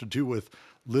has to do with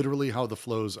literally how the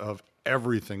flows of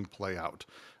everything play out.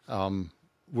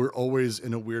 We're always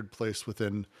in a weird place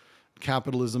within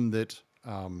capitalism that,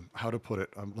 how to put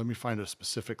it, let me find a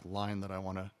specific line that I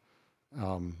want to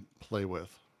play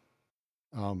with.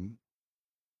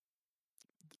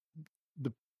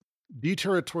 The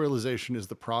deterritorialization is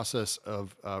the process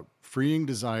of freeing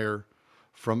desire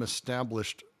from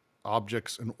established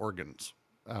objects and organs.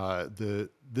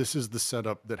 This is the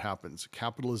setup that happens.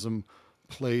 Capitalism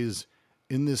plays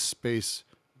in this space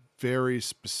very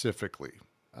specifically.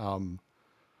 One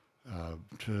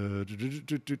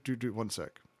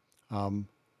sec. I'm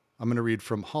going to read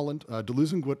from Holland.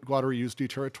 Deleuze and Guattari used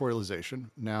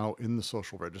deterritorialization, now in the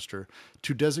Social Register,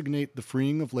 to designate the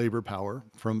freeing of labor power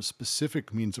from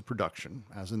specific means of production,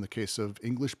 as in the case of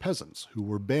English peasants who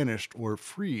were banished or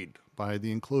freed by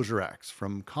the Enclosure Acts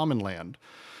from common land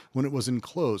when it was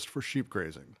enclosed for sheep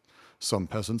grazing. Some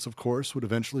peasants, of course, would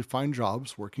eventually find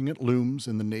jobs working at looms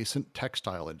in the nascent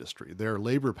textile industry, their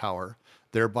labor power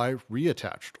thereby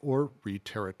reattached or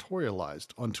reterritorialized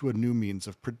onto a new means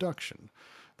of production.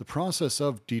 The process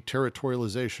of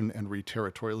deterritorialization and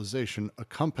reterritorialization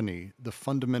accompany the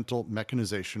fundamental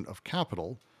mechanization of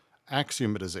capital,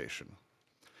 axiomatization.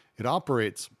 It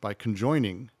operates by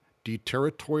conjoining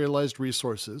deterritorialized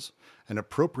resources and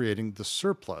appropriating the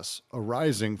surplus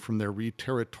arising from their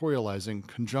reterritorializing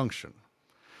conjunction.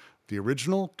 The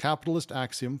original capitalist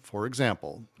axiom, for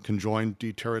example, conjoined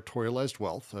deterritorialized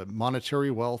wealth,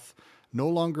 monetary wealth no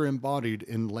longer embodied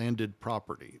in landed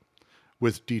property,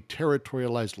 with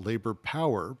deterritorialized labor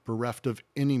power bereft of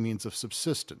any means of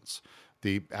subsistence.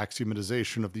 The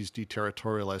axiomatization of these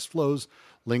deterritorialized flows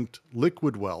linked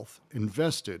liquid wealth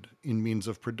invested in means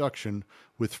of production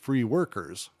with free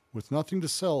workers with nothing to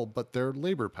sell but their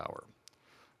labor power.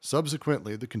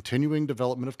 Subsequently, the continuing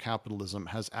development of capitalism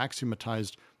has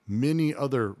axiomatized many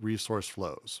other resource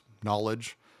flows: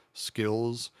 knowledge,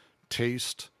 skills,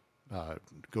 taste,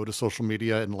 go to social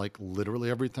media and like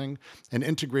literally everything, and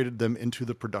integrated them into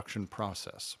the production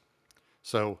process.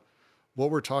 So what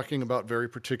we're talking about very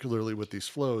particularly with these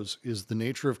flows is the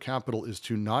nature of capital is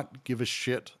to not give a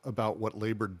shit about what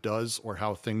labor does or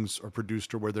how things are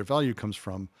produced or where their value comes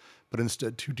from, but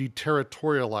instead to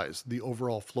deterritorialize the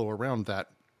overall flow around that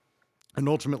and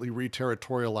ultimately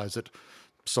reterritorialize it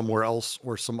somewhere else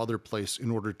or some other place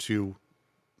in order to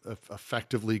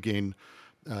effectively gain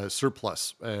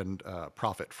surplus and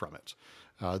profit from it.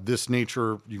 This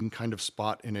nature you can kind of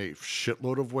spot in a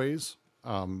shitload of ways.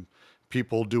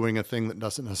 People doing a thing that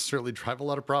doesn't necessarily drive a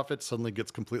lot of profit suddenly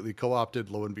gets completely co-opted.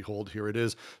 Lo and behold, here it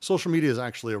is. Social media is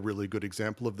actually a really good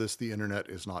example of this. The internet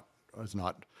is not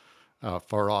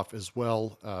far off as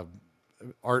well.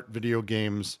 Art, video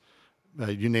games,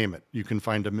 you name it. You can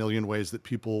find a million ways that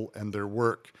people and their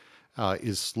work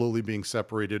is slowly being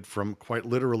separated from quite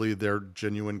literally their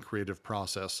genuine creative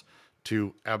process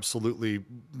to absolutely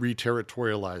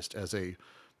reterritorialized as a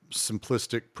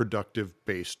simplistic,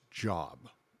 productive-based job.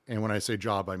 And when I say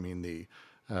job, I mean the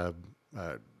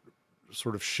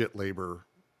sort of shit labor,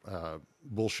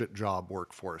 bullshit job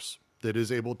workforce that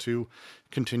is able to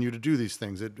continue to do these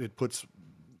things. It puts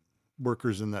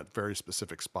workers in that very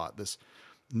specific spot. This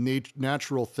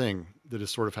natural thing that is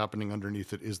sort of happening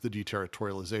underneath it is the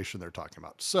deterritorialization they're talking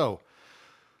about. So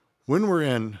when we're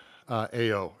in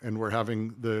AO and we're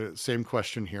having the same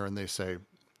question here, and they say,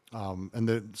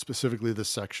 specifically this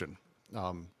section,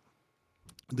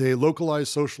 they localize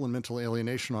social and mental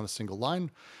alienation on a single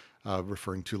line,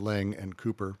 referring to Lang and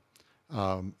Cooper,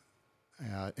 and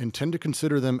tend to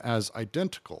consider them as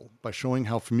identical by showing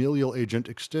how familial agent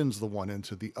extends the one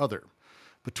into the other.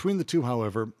 Between the two,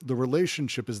 however, the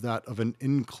relationship is that of an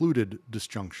included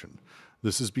disjunction.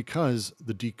 This is because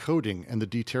the decoding and the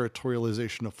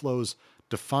deterritorialization of flows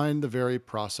define the very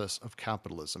process of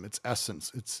capitalism, its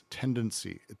essence, its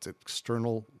tendency, its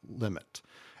external limit.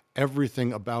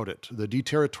 Everything about it, the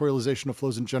deterritorialization of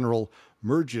flows in general,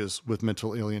 merges with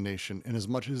mental alienation in as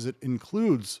much as it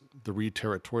includes the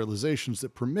reterritorializations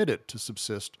that permit it to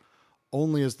subsist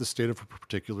only as the state of a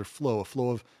particular flow, a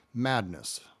flow of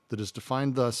madness that is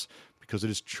defined thus because it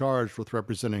is charged with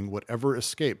representing whatever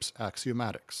escapes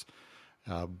axiomatics.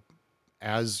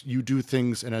 As you do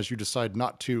things and as you decide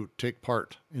not to take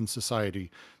part in society,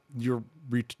 you're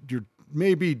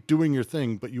maybe doing your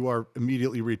thing, but you are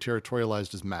immediately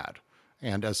reterritorialized as mad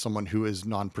and as someone who is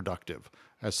non-productive,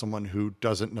 as someone who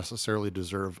doesn't necessarily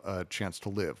deserve a chance to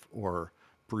live or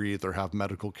breathe or have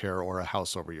medical care or a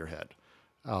house over your head.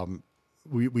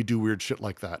 We do weird shit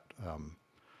like that.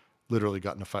 Literally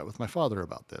got in a fight with my father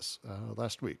about this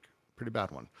last week. Pretty bad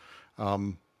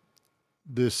one.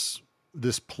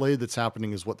 This play that's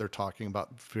happening is what they're talking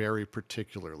about very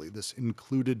particularly, this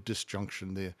included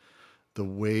disjunction, the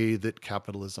way that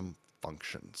capitalism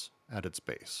functions at its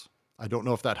base. I don't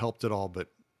know if that helped at all, but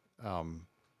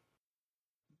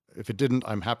if it didn't,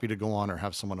 I'm happy to go on or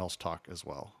have someone else talk as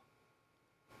well.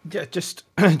 Yeah, just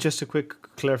a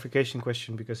quick clarification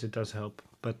question because it does help.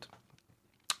 But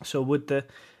so would the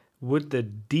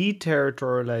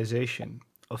deterritorialization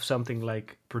of something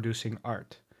like producing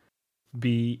art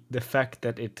be the fact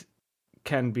that it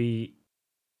can be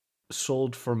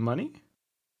sold for money?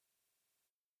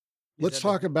 Let's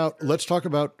talk about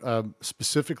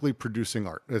specifically producing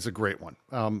art. It's a great one.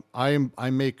 A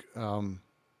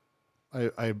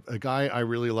guy I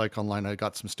really like online. I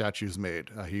got some statues made.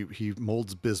 He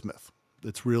molds bismuth.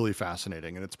 It's really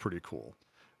fascinating and it's pretty cool.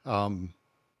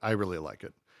 I really like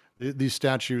it. These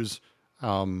statues.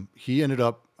 He ended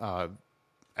up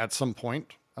at some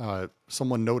point.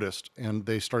 Someone noticed and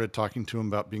they started talking to him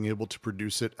about being able to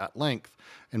produce it at length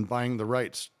and buying the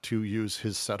rights to use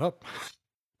his setup.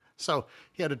 So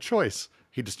he had a choice.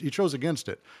 He chose against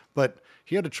it, but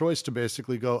he had a choice to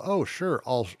basically go, oh, sure,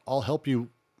 I'll help you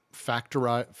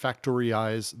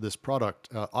factorize this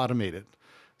product, automate it,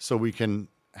 so we can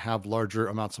have larger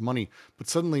amounts of money. But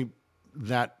suddenly,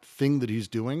 that thing that he's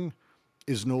doing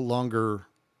is no longer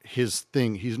his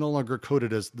thing. He's no longer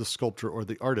coded as the sculptor or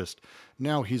the artist.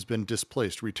 Now he's been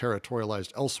displaced,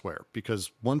 reterritorialized elsewhere,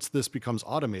 because once this becomes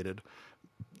automated,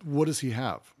 what does he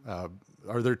have?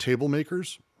 Are there table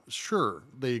makers? Sure,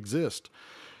 they exist.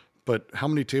 But how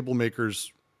many table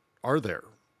makers are there?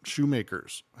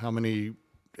 Shoemakers? How many,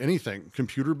 anything?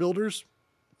 Computer builders?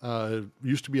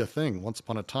 Used to be a thing once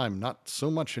upon a time, not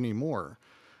so much anymore.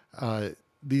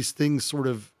 These things sort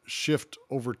of shift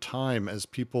over time as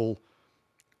people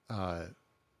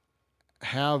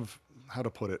have, how to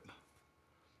put it,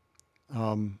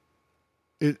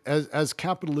 as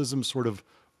capitalism sort of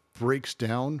breaks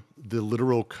down the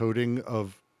literal coding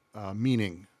of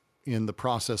meaning in the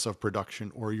process of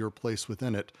production or your place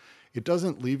within it, it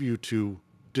doesn't leave you to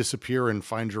disappear and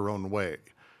find your own way.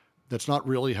 That's not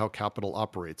really how capital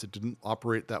operates. It didn't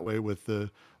operate that way with the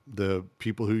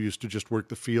people who used to just work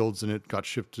the fields, and it got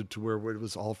shifted to where it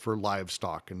was all for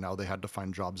livestock, and now they had to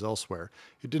find jobs elsewhere.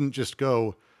 It didn't just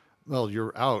go, well,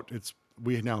 you're out.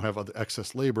 We now have other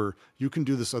excess labor. You can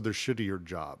do this other shittier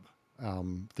job.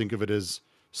 Think of it as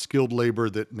skilled labor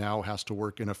that now has to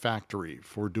work in a factory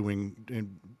for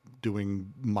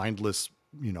doing mindless,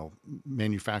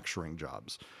 manufacturing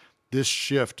jobs. This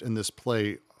shift and this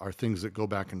play are things that go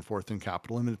back and forth in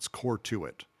capital, and it's core to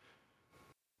it.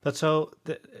 But so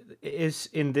is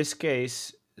in this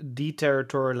case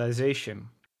deterritorialization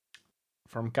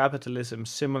from capitalism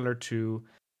similar to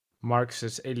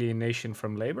Marx's alienation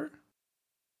from labor?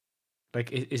 Like,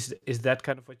 is that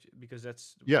kind of what? Because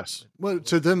that's yes. Well,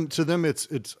 to them, it's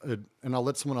and I'll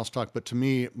let someone else talk. But to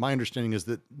me, my understanding is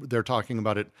that they're talking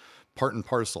about it part and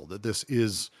parcel. That this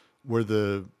is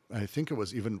where I think it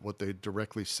was even what they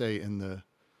directly say in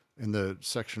the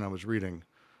section I was reading,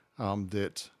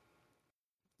 that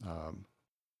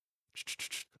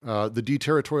the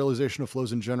deterritorialization of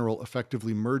flows in general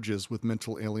effectively merges with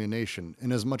mental alienation,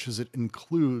 in as much as it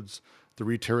includes the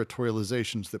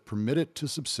reterritorializations that permit it to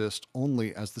subsist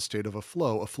only as the state of a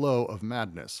flow of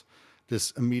madness.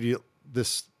 This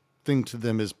thing to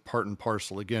them is part and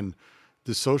parcel. Again,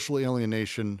 the social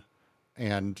alienation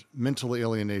and mental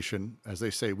alienation, as they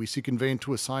say, we seek in vain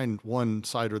to assign one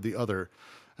side or the other,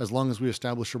 as long as we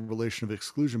establish a relation of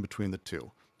exclusion between the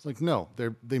two. It's like, no,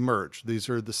 they merge. These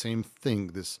are the same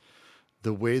thing.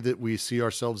 The way that we see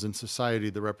ourselves in society,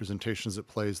 the representations it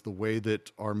plays, the way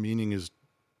that our meaning is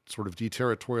sort of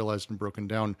deterritorialized and broken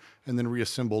down and then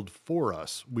reassembled for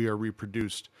us. We are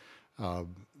reproduced.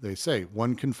 They say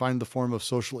one can find the form of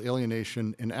social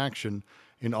alienation in action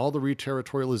in all the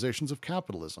reterritorializations of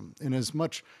capitalism, in as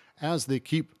much as they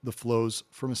keep the flows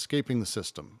from escaping the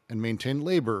system and maintain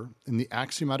labor in the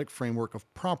axiomatic framework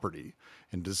of property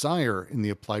and desire in the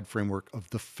applied framework of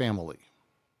the family.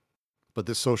 But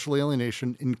this social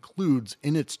alienation includes,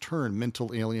 in its turn,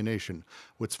 mental alienation,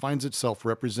 which finds itself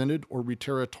represented or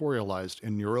reterritorialized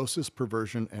in neurosis,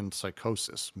 perversion, and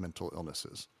psychosis, mental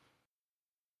illnesses.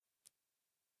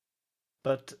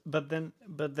 But then,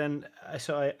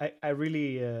 so I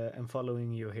really am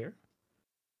following you here.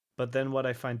 But then what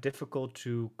I find difficult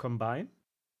to combine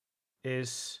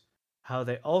is how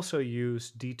they also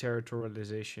use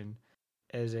deterritorialization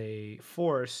as a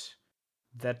force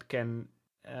that can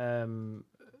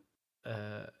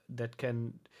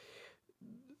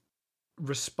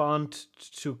respond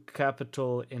to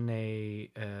capital in a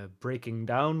breaking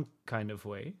down kind of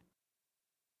way.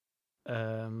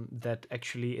 That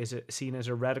actually is seen as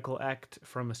a radical act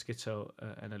from a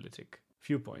schizoanalytic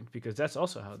viewpoint, because that's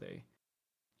also how they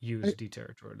use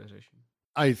deterritorialization.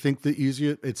 I think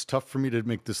it's tough for me to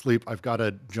make this leap. I've got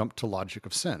to jump to logic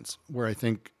of sense, where I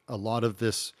think a lot of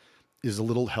this is a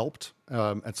little helped.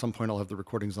 At some point, I'll have the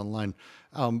recordings online.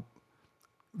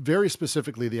 Very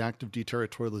specifically, the act of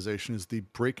deterritorialization is the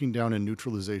breaking down and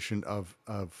neutralization of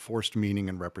forced meaning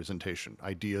and representation,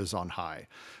 ideas on high.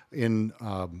 In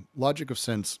logic of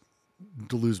sense,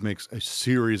 Deleuze makes a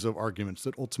series of arguments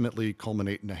that ultimately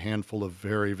culminate in a handful of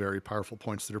very, very powerful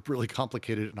points that are really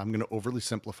complicated, and I'm going to overly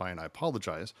simplify, and I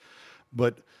apologize.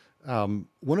 But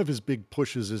one of his big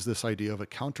pushes is this idea of a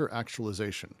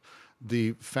counter-actualization.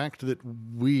 The fact that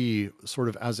we sort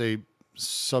of as a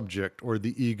subject or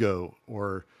the ego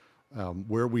or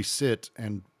where we sit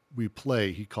and we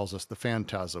play, he calls us the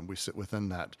phantasm, we sit within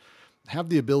that, have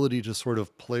the ability to sort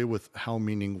of play with how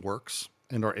meaning works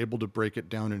and are able to break it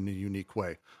down in a unique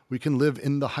way. We can live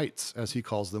in the heights, as he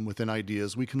calls them, within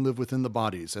ideas. We can live within the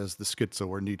bodies, as the schizo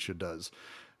or Nietzsche does.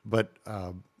 But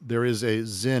there is a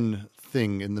Zen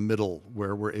thing in the middle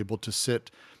where we're able to sit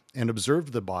and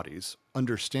observe the bodies,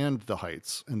 understand the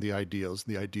heights and the ideals,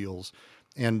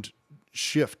 and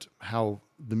shift how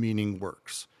the meaning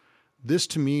works. This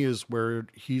to me is where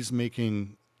he's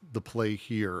making the play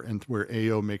here and where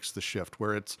AO makes the shift,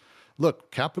 where it's,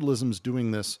 look, capitalism's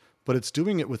doing this, but it's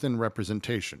doing it within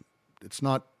representation. It's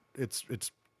not, it's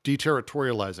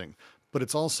deterritorializing, but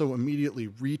it's also immediately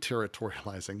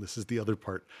re-territorializing. This is the other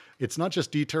part. It's not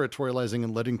just deterritorializing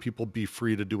and letting people be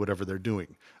free to do whatever they're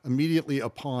doing. Immediately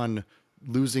upon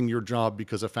losing your job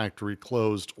because a factory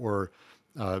closed, or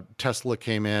Tesla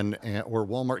came in, or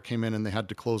Walmart came in and they had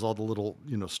to close all the little,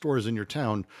 stores in your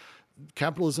town,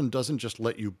 capitalism doesn't just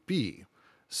let you be.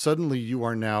 Suddenly you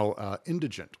are now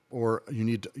indigent, or you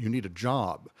need a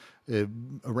job.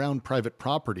 Around private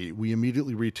property, we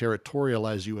immediately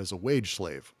re-territorialize you as a wage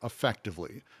slave,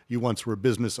 effectively. You once were a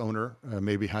business owner,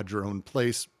 maybe had your own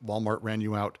place, Walmart ran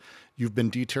you out. You've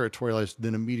been deterritorialized,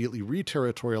 then immediately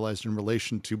re-territorialized in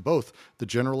relation to both the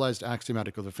generalized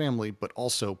axiomatic of the family, but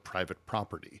also private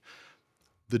property.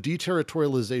 The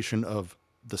deterritorialization of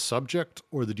the subject,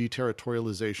 or the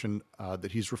deterritorialization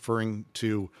that he's referring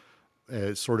to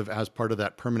sort of as part of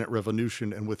that permanent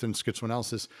revolution and within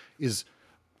schizoanalysis,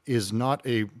 is not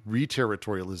a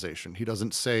re-territorialization. He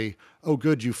doesn't say, oh,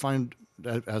 good, you find,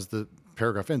 as the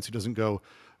paragraph ends, he doesn't go,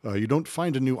 you don't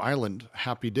find a new island,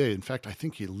 happy day. In fact, I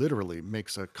think he literally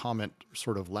makes a comment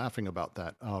sort of laughing about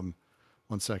that. 1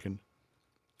 second.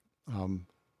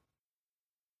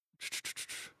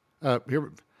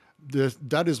 Here,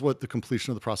 that is what the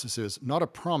completion of the process is. Not a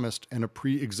promised and a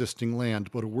pre-existing land,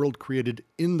 but a world created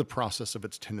in the process of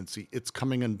its tendency, its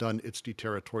coming undone, its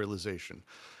deterritorialization.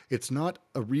 It's not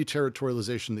a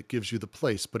re-territorialization that gives you the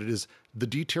place, but it is the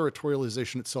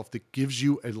deterritorialization itself that gives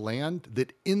you a land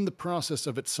that in the process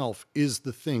of itself is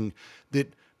the thing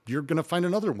that you're going to find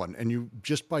another one. And you,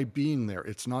 just by being there,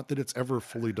 it's not that it's ever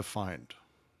fully defined.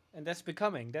 And that's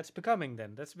becoming then.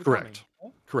 That's becoming. Correct. Huh?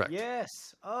 Correct.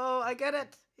 Yes. Oh, I get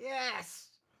it. Yes.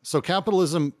 So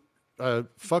capitalism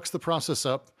fucks the process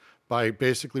up by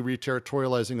basically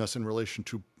re-territorializing us in relation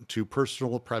to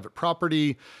personal private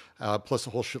property, plus a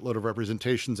whole shitload of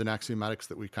representations and axiomatics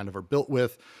that we kind of are built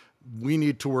with. We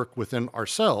need to work within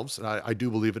ourselves. I do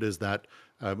believe it is that,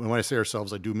 and when I say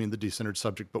ourselves, I do mean the decentered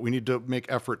subject, but we need to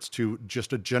make efforts to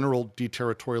just a general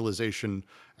deterritorialization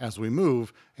as we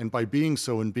move. And by being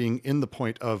so and being in the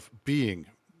point of being,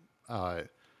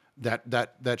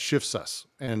 that shifts us,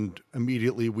 and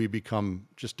immediately we become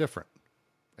just different.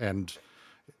 And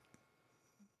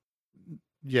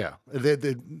yeah,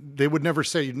 they would never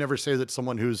say, you'd never say that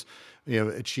someone who's,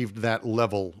 achieved that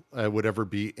level would ever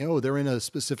be, they're in a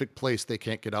specific place they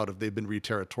can't get out of, they've been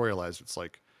re-territorialized. It's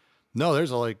like, no,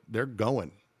 they're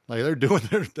going,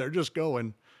 they're just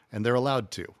going, and they're allowed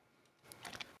to.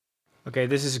 Okay,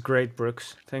 this is great,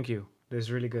 Brooks. Thank you. This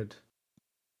is really good.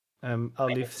 I'll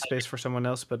leave space for someone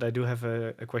else, but I do have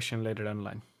a question later down the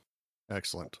line.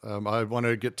 Excellent. I want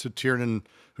to get to Tiernan,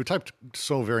 who typed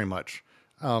so very much.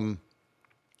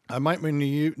 I might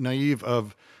be naive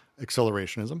of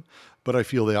accelerationism, but I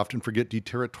feel they often forget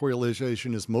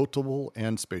deterritorialization is multiple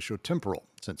and spatiotemporal.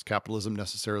 Since capitalism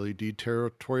necessarily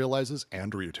deterritorializes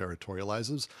and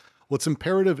re-territorializes, what's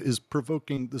imperative is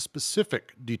provoking the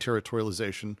specific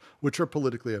deterritorialization, which are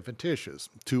politically advantageous.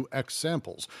 2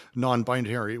 examples.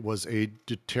 Non-binary was a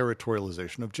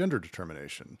deterritorialization of gender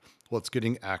determination. Well, it's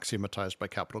getting axiomatized by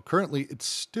capital. Currently, it's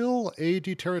still a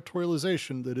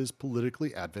deterritorialization that is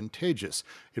politically advantageous.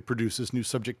 It produces new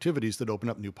subjectivities that open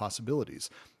up new possibilities.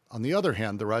 On the other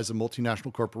hand, the rise of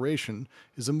multinational corporation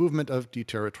is a movement of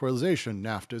deterritorialization.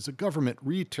 NAFTA is a government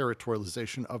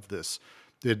re-territorialization of this.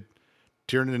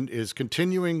 Tiernan is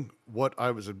continuing what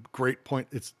I was a great point.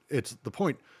 It's the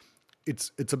point.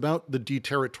 It's about the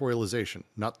deterritorialization,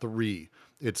 not the re.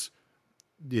 It's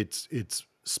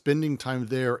spending time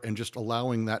there and just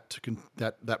allowing that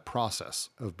that process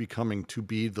of becoming to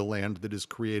be the land that is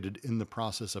created in the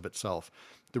process of itself.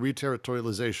 The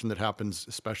re-territorialization that happens,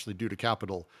 especially due to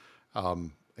capital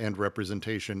and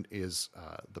representation, is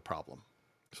the problem.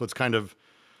 So it's kind of,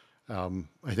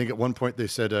 I think at one point they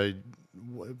said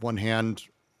one hand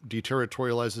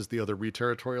deterritorializes, the other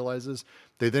re-territorializes.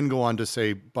 They then go on to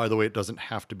say, by the way, it doesn't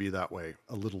have to be that way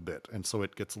a little bit. And so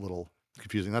it gets a little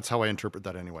confusing. That's how I interpret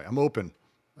that anyway. I'm open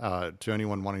to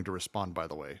anyone wanting to respond, by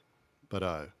the way.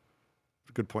 But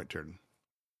good point, Tiernan.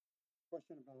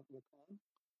 Question about Lacan.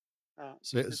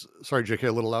 Sorry, JK,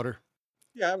 a little louder.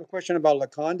 Yeah, I have a question about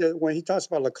Lacan. When he talks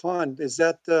about Lacan,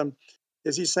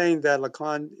 is he saying that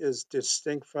Lacan is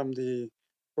distinct from the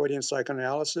Freudian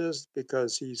psychoanalysis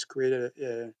because he's created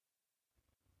a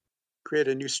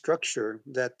new structure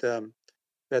that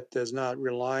does not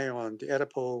rely on the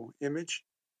Oedipal image?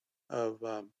 of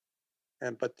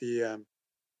and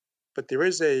but there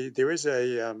is a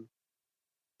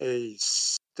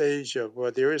stage of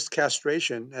where there is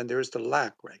castration and there is the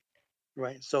lack,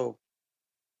 right. So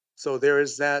there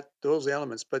is those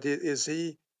elements. But is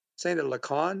he saying that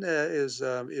Lacan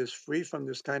is free from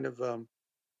this kind of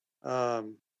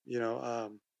um, you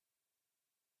know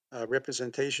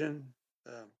representation?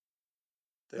 Um,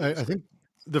 that I he's think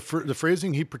the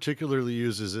phrasing he particularly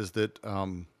uses is that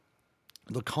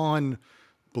Lacan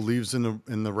believes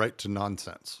in the right to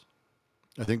nonsense.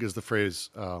 I think is the phrase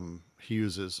he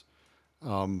uses,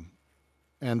 and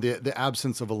the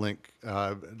absence of a link.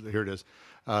 Here it is.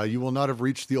 You will not have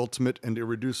reached the ultimate and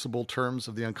irreducible terms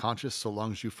of the unconscious so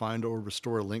long as you find or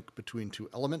restore a link between two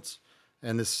elements.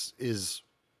 And this is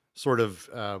sort of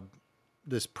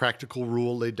this practical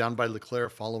rule laid down by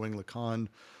Leclerc following Lacan.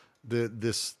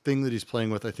 This thing that he's playing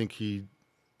with, I think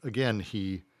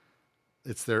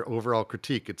it's their overall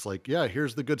critique. It's like, yeah,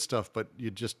 here's the good stuff, but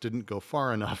you just didn't go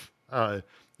far enough.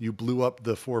 You blew up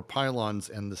the 4 pylons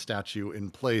and the statue in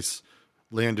place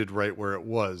landed right where it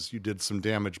was. You did some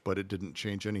damage, but it didn't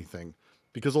change anything.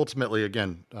 Because ultimately,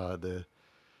 again, the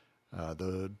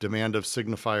demand of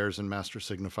signifiers and master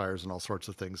signifiers and all sorts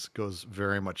of things goes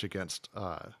very much against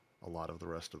a lot of the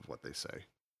rest of what they say.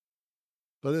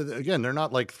 But again, they're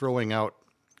not like throwing out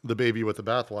the baby with the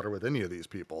bathwater with any of these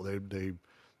people. They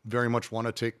very much want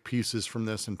to take pieces from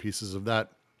this and pieces of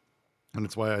that. And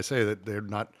it's why I say that they're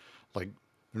not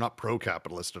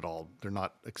pro-capitalist at all. They're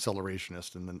not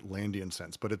accelerationist in the Landian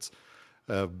sense, but it's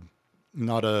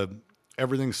not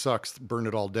everything sucks, burn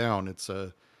it all down. It's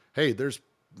hey, there's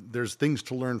things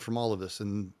to learn from all of this.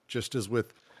 And just as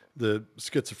with the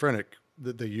schizophrenic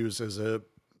that they use as a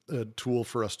tool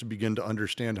for us to begin to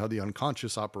understand how the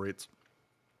unconscious operates,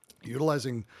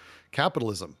 utilizing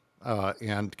capitalism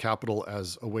and capital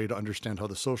as a way to understand how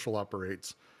the social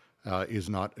operates is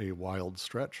not a wild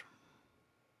stretch.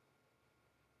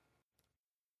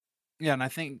 Yeah, and I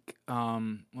think,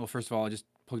 well, first of all, I just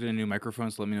plugged in a new microphone,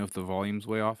 so let me know if the volume's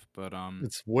way off. But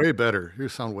It's way better. You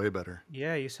sound way better.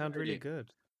 Yeah, you sound really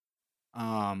good.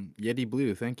 Yeti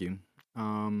Blue, thank you.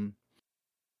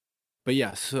 But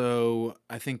yeah, so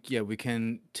I think we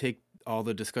can take all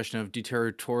the discussion of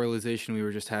deterritorialization we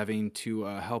were just having to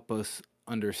help us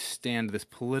understand this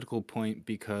political point,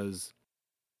 because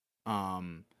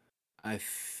I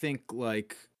think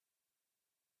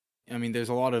there's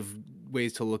a lot of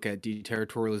ways to look at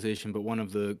deterritorialization, but one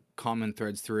of the common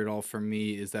threads through it all for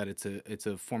me is that it's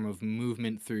a form of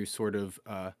movement through sort of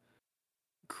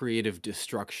creative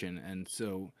destruction. And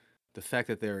so the fact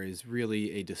that there is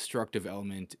really a destructive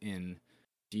element in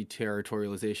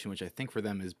deterritorialization, which I think for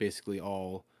them is basically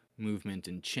all movement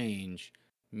and change,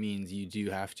 means you do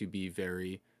have to be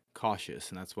very cautious.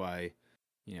 And that's why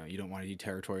you don't want to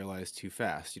deterritorialize too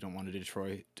fast. You don't want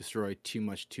to destroy too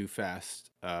much too fast.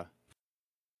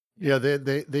 Yeah,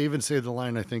 they even say the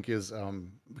line, I think, is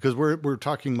because we're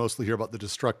talking mostly here about the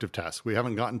destructive tasks. We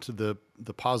haven't gotten to the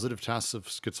positive tasks of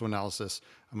schizoanalysis.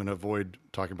 I'm going to avoid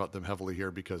talking about them heavily here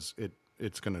because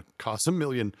it's going to cost a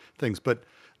million things. But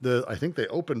I think they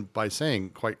open by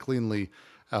saying quite cleanly,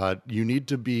 you need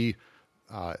to be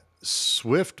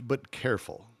swift but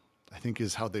careful, I think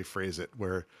is how they phrase it,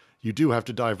 where you do have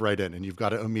to dive right in and you've got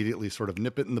to immediately sort of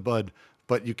nip it in the bud,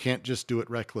 but you can't just do it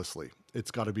recklessly.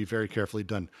 It's got to be very carefully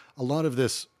done. A lot of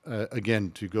this, again,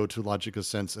 to go to Logic of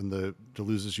Sense and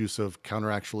Deleuze's use of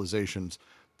counteractualizations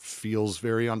feels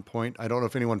very on point. I don't know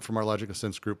if anyone from our Logic of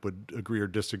Sense group would agree or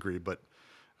disagree, but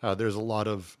there's a lot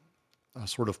of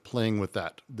sort of playing with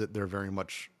that they're very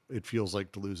much, it feels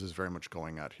like Deleuze is very much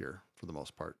going at here for the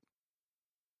most part.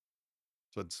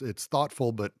 So it's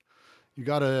thoughtful, but you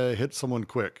got to hit someone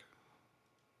quick.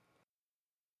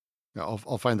 Yeah,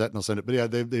 I'll find that and I'll send it. But yeah,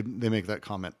 they make that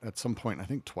comment at some point, I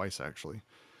think twice actually.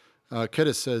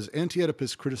 Kedis says,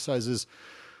 Anti-Oedipus criticizes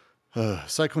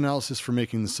psychoanalysis for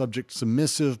making the subject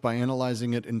submissive by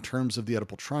analyzing it in terms of the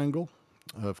Oedipal triangle.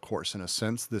 Of course, in a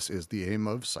sense, this is the aim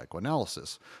of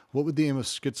psychoanalysis. What would the aim of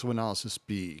schizoanalysis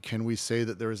be? Can we say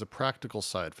that there is a practical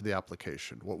side for the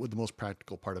application? What would the most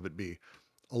practical part of it be?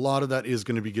 A lot of that is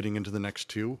going to be getting into the next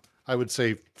two. I would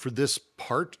say for this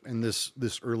part and this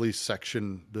early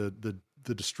section, the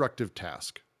destructive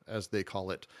task, as they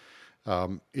call it,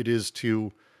 it is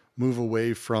to move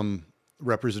away from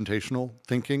representational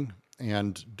thinking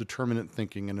and determinant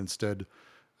thinking, and instead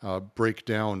break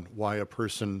down why a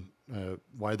person,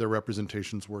 why their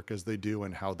representations work as they do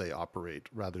and how they operate,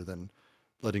 rather than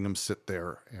letting them sit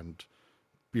there and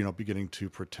beginning to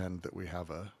pretend that we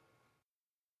have a.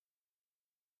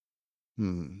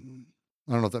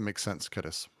 I don't know if that makes sense,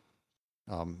 Kedis.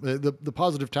 The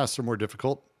positive tasks are more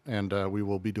difficult. and we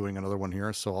will be doing another one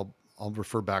here. So I'll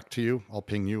refer back to you. I'll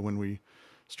ping you when we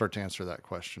start to answer that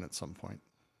question at some point.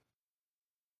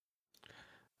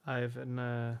 I have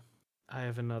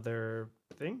another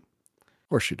thing. Of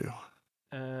course you do.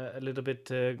 A little bit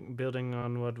building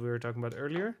on what we were talking about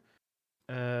earlier.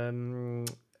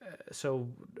 So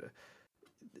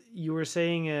you were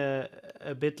saying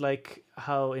a bit like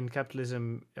how in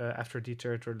capitalism, after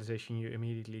deterritorialization, you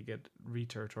immediately get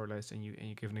reterritorialized, and you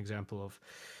give an example of,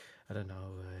 I don't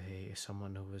know,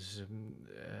 someone who was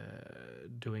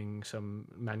doing some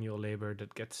manual labor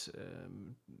that gets,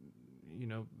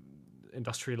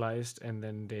 industrialized, and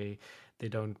then they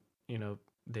don't,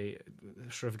 they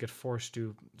sort of get forced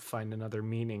to find another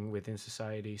meaning within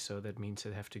society. So that means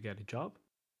they have to get a job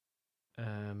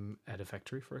at a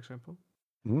factory, for example.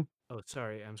 Mhm. Oh,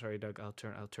 sorry. I'm sorry, Doug. I'll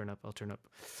turn up.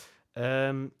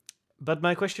 But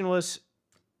my question was,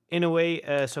 in a way,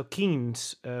 so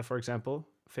Keynes, for example,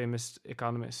 famous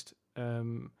economist,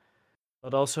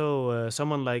 but also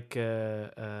someone like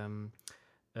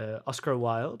Oscar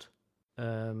Wilde,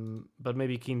 but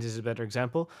maybe Keynes is a better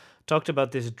example, talked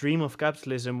about this dream of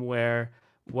capitalism where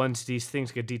once these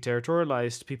things get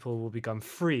deterritorialized, people will become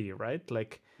free, right?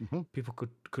 Like Mhm. people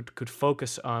could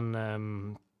focus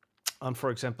on,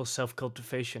 for example,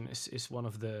 self-cultivation is one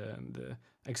of the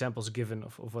examples given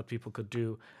of what people could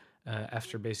do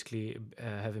after basically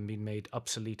having been made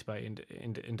obsolete by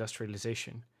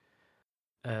industrialization.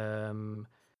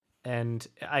 And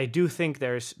I do think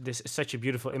there's this such a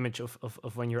beautiful image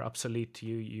of when you're obsolete,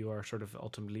 you are sort of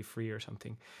ultimately free or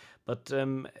something. But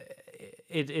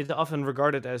it often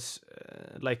regarded as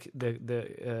like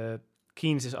the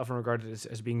Keynes is often regarded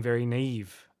as being very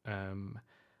naive on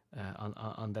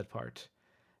that part.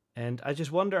 And I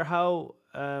just wonder how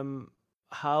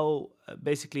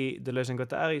basically Deleuze and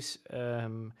Guattari's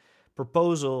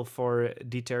proposal for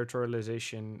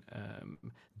deterritorialization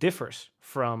differs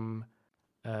from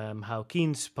how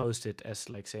Keynes posed it, as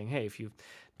like saying, hey, if you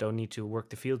don't need to work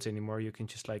the fields anymore, you can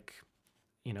just like,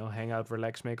 hang out,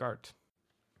 relax, make art.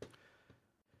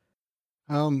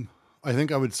 I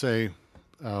think I would say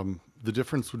the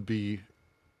difference would be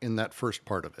in that first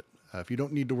part of it. If you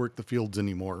don't need to work the fields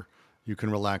anymore, you can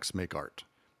relax, make art.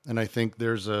 And I think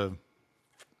there's a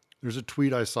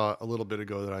tweet I saw a little bit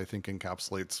ago that I think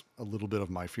encapsulates a little bit of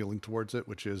my feeling towards it,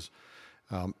 which is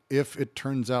if it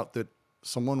turns out that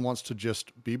someone wants to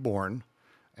just be born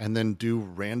and then do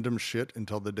random shit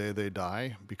until the day they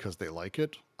die because they like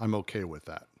it, I'm okay with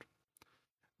that.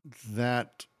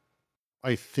 That,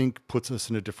 I think, puts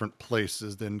us in a different place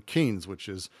than Keynes, which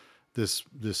is this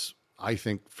I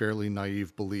think fairly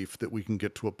naive belief that we can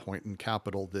get to a point in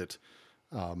capital that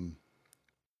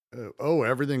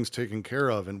everything's taken care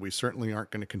of and we certainly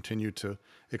aren't going to continue to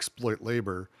exploit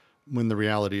labor, when the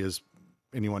reality is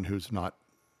anyone who's not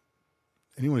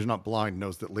blind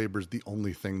knows that labor is the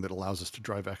only thing that allows us to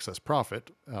drive excess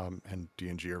profit, and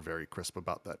D&G are very crisp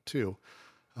about that too.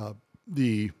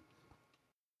 The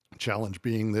challenge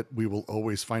being that we will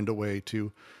always find a way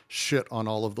to shit on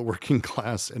all of the working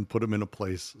class and put them in a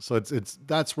place. So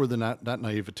that's where that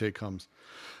naivete comes.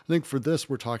 I think for this,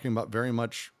 we're talking about very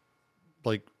much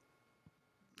like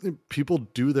people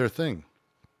do their thing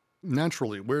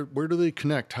naturally. Where do they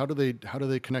connect? How do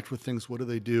they connect with things? What do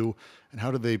they do? And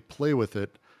how do they play with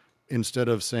it? Instead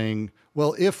of saying,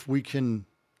 well, if we can,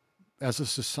 as a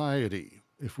society,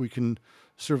 if we can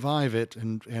survive it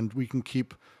and we can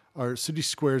keep our city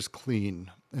squares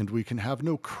clean and we can have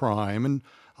no crime and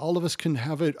all of us can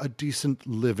have a decent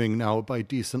living. Now, by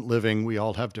decent living, we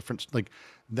all have different, like,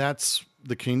 that's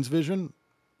the Keynes vision.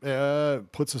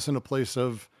 Puts us in a place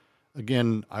of,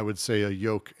 again, I would say a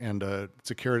yoke and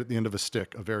it's a carrot at the end of a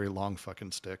stick, a very long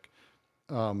fucking stick.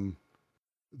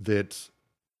 That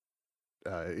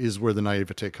is where the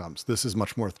naivete comes. This is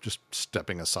much more just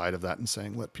stepping aside of that and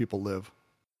saying, let people live.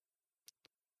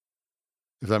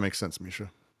 If that makes sense,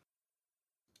 Misha.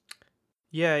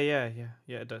 Yeah,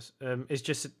 it does. It's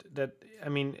just that, I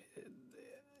mean,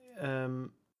 in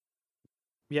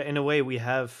a way we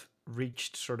have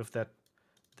reached sort of that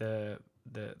the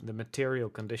material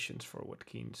conditions for what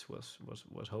Keynes was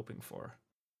hoping for.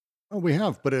 Oh, we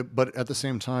have, but at the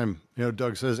same time,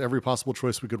 Doug says every possible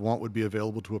choice we could want would be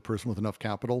available to a person with enough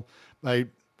capital. I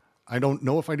don't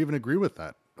know if I'd even agree with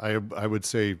that. I would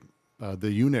say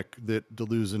the eunuch that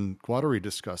Deleuze and Guattari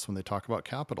discuss when they talk about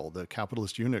capital, the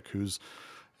capitalist eunuch who's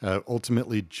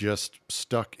ultimately just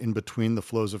stuck in between the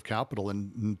flows of capital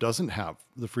and doesn't have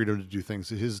the freedom to do things.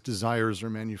 His desires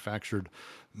are manufactured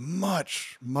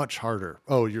much, much harder.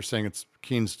 Oh, you're saying it's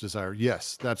Keynes' desire.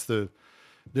 Yes, that's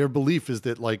their belief is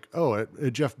that, like,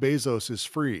 Jeff Bezos is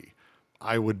free.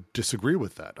 I would disagree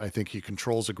with that. I think he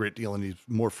controls a great deal and he's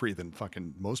more free than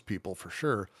fucking most people for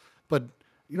sure. But,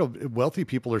 you know, wealthy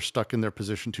people are stuck in their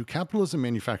position too. Capitalism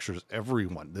manufactures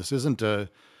everyone. This isn't a,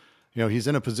 you know, he's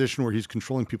in a position where he's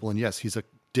controlling people, and yes, he's a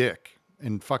dick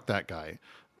and fuck that guy.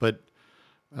 But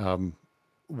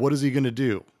what is he going to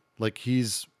do? Like,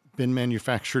 he's been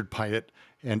manufactured by it,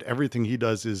 and everything he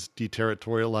does is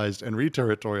deterritorialized and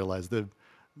reterritorialized.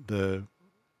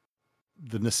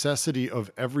 The necessity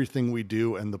of everything we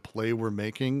do and the play we're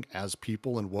making as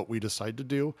people and what we decide to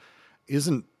do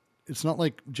isn't, it's not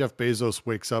like Jeff Bezos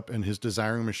wakes up and his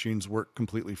desiring machines work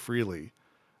completely freely.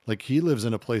 Like, he lives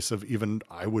in a place of even,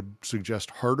 I would suggest,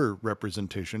 harder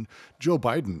representation. Joe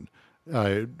Biden,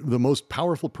 the most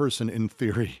powerful person in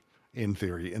theory in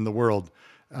the world,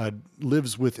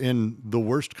 lives within the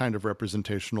worst kind of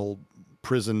representational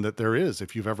prison that there is.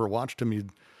 If you've ever watched him,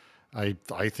 I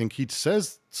think he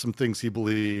says some things he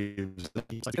believes,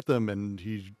 he get them, and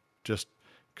he just,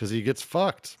 because he gets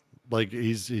fucked. Like,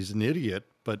 he's an idiot,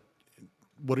 but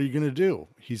what are you going to do?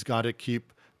 He's got to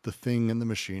keep the thing in the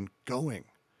machine going.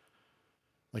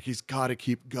 Like, he's got to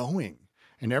keep going,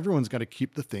 and everyone's got to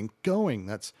keep the thing going.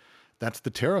 That's the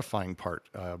terrifying part.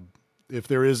 If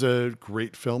there is a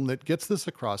great film that gets this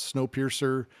across,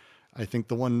 Snowpiercer, I think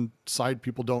the one side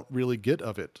people don't really get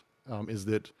of it is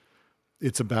that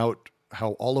it's about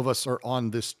how all of us are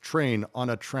on this train on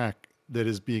a track that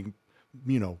is being,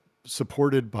 you know,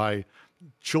 supported by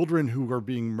children who are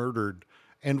being murdered.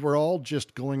 And we're all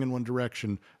just going in one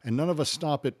direction, and none of us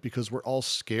stop it because we're all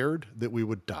scared that we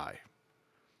would die.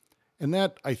 And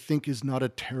that, I think, is not a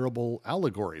terrible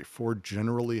allegory for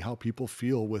generally how people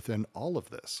feel within all of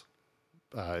this.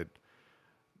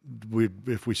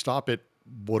 If we stop it,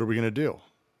 what are we going to do?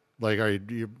 Like,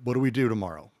 what do we do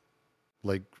tomorrow?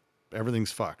 Like,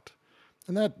 everything's fucked.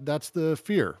 And that's the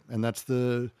fear. And that's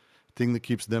the thing that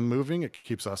keeps them moving. It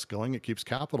keeps us going. It keeps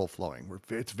capital flowing.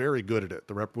 It's very good at it.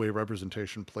 The way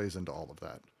representation plays into all of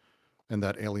that. And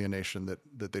that alienation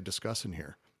that they discuss in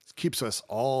here. It keeps us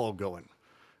all going.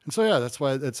 And so, yeah, that's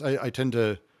why I tend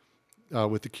to,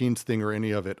 with the Keynes thing or any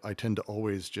of it, I tend to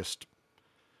always just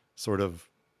sort of,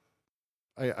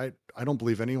 I don't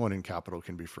believe anyone in capital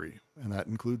can be free. And that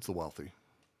includes the wealthy.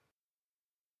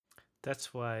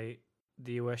 That's why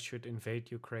the US should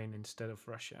invade Ukraine instead of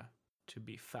Russia, to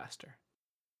be faster.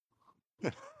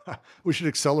 We should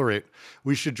accelerate.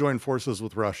 We should join forces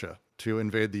with Russia to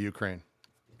invade the Ukraine.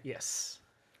 Yes.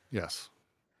 Yes.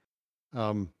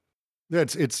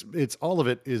 It's all of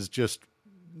it is just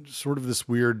sort of this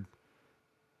weird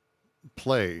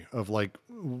play of, like,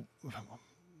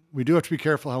 we do have to be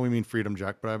careful how we mean freedom,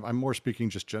 Jack, but I'm more speaking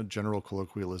just general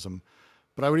colloquialism.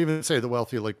 But I would even say the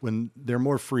wealthy, like, when they're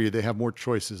more free, they have more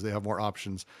choices, they have more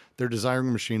options. Their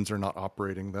desiring machines are not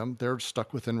operating them. They're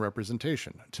stuck within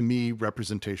representation. To me,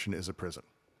 representation is a prison.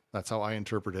 That's how I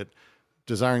interpret it.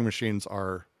 Desiring machines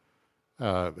are,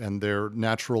 and their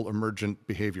natural emergent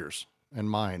behaviors and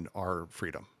mine are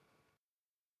freedom.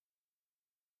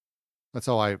 That's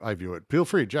how I view it. Feel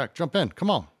free, Jack, jump in. Come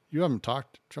on. You haven't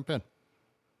talked. Jump in.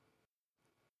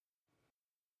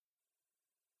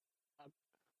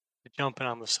 Jumping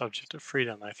on the subject of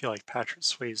freedom, I feel like Patrick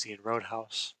Swayze in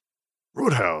Roadhouse.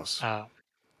 Roadhouse.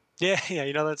 Yeah,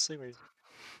 you know that scene where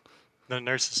the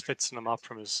nurse is fixing him up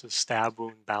from his stab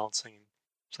wound, bouncing.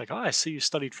 It's like, oh, I see you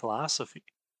studied philosophy.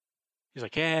 He's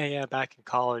like, yeah, back in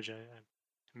college, I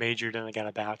majored and I got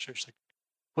a bachelor's. Like,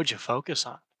 what'd you focus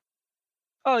on?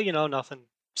 Oh, you know, nothing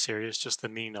serious, just the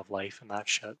meaning of life and that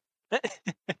shit. One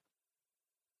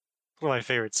of my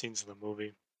favorite scenes in the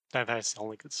movie. That's the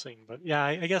only good scene, but yeah,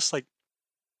 I guess, like,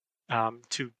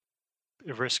 to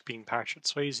risk being Patrick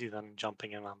Swayze, then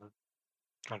jumping in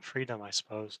on freedom, I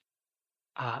suppose.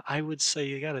 I would say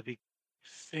you got to be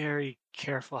very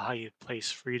careful how you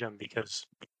place freedom, because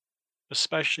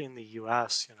especially in the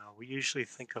U.S., you know, we usually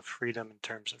think of freedom in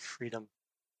terms of freedom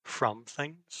from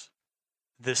things.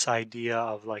 This idea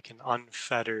of, like, an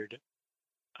unfettered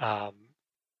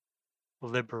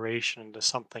liberation into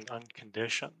something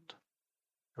unconditioned.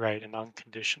 Right, an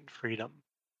unconditioned freedom.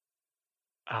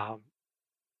 And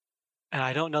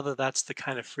I don't know that that's the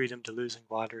kind of freedom Deleuze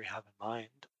Guattari have in mind.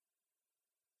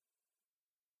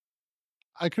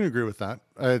 I can agree with that.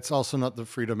 It's also not the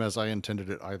freedom as I intended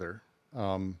it either.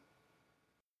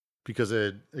 Because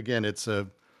it's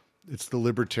the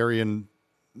libertarian,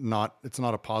 it's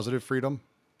not a positive freedom,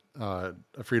 a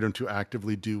freedom to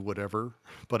actively do whatever,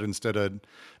 but instead of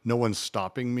no one's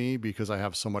stopping me because I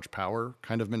have so much power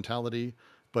kind of mentality.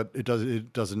 But it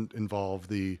doesn't involve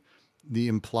the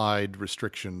implied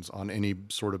restrictions on any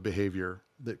sort of behavior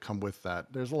that come with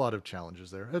that. There's a lot of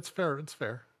challenges there. It's fair.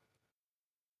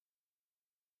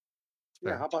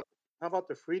 Yeah, Fair. how about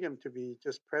the freedom to be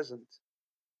just present,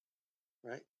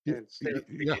 right? Y- And instead of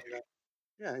yeah,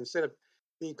 yeah, instead of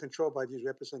being controlled by these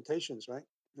representations, right?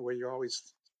 Where you're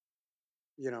always,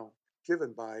 you know,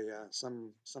 driven by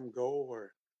some goal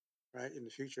or right in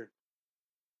the future.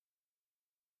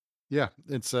 yeah.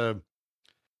 It's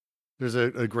there's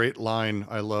a great line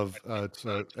I love. It's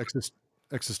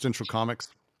existential comics.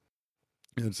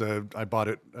 It's I bought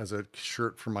it as a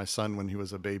shirt for my son when he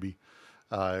was a baby.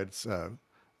 It's an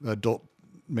adult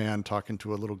man talking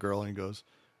to a little girl, and he goes,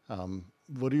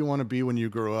 "What do you want to be when you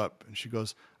grow up?" And she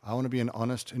goes, "I want to be an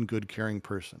honest and good, caring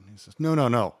person." He says, "No, no,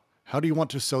 no. How do you want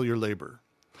to sell your labor?"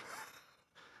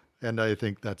 And I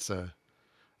think that's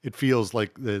it feels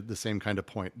like the same kind of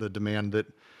point, the demand that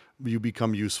you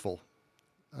become useful.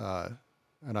 Uh,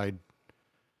 and I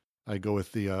go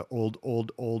with the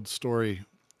old story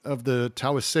of the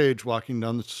Taoist sage walking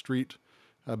down the street.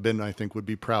 Ben, I think, would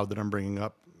be proud that I'm bringing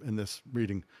up in this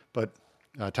reading. But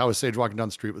Taoist sage walking down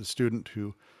the street with a student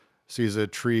who sees a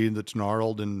tree that's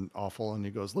gnarled and awful, and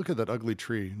he goes, "Look at that ugly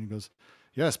tree." And he goes,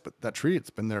 "Yes, but that tree, it's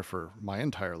been there for my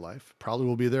entire life. Probably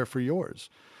will be there for yours."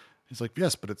 He's like,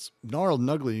 "Yes, but it's gnarled and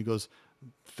ugly." He goes,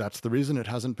 "That's the reason it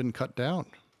hasn't been cut down."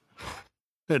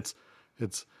 it's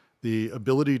it's the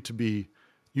ability to be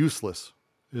useless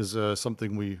is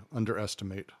something we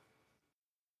underestimate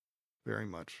very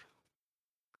much.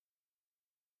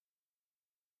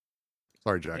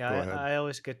 Sorry, Jack. Go Yeah, ahead. I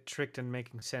always get tricked in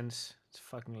making sense. It's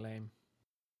fucking lame.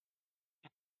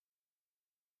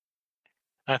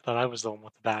 I thought I was the one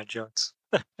with the bad jokes.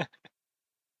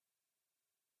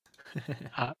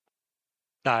 Uh,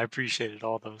 no, I appreciated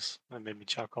all those. That made me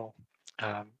chuckle.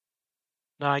 Um,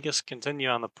 no, I guess continue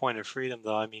on the point of freedom,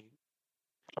 though. I mean,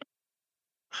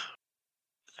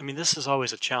 this is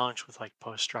always a challenge with like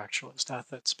post-structuralist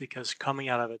ethics because coming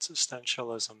out of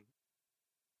existentialism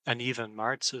and even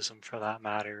Marxism, for that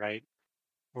matter, right?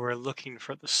 We're looking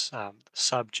for the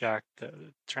subject,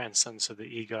 the transcendence of the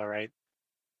ego, right?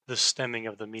 The stemming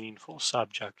of the meaningful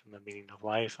subject and the meaning of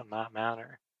life in that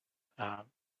manner, uh,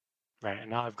 right? And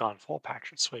now I've gone full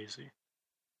Patrick Swayze.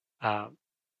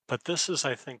 But this is,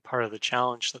 I think, part of the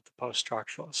challenge that the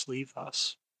post-structuralists leave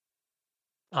us.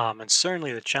 And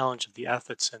certainly the challenge of the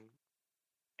ethics in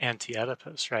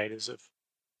anti-Oedipus, right, is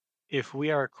if we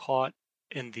are caught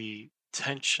in the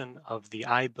tension of the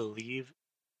I believe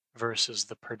versus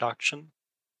the production,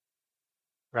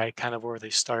 right, kind of where they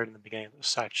started in the beginning of the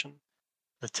section,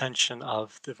 the tension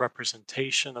of the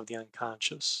representation of the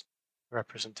unconscious, the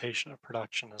representation of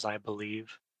production as I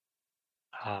believe,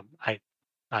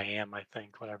 I am, I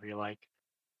think, whatever you like,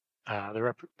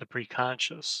 the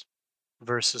preconscious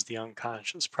versus the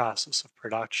unconscious process of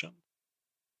production,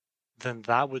 then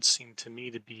that would seem to me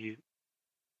to be,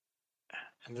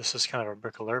 and this is kind of a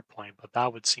brick alert point, but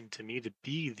that would seem to me to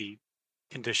be the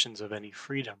conditions of any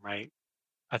freedom, right?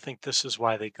 I think this is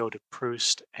why they go to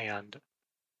Proust and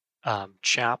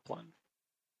Chaplin,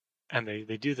 and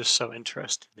they do this so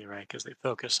interestingly, right? Because they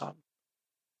focus on,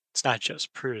 it's not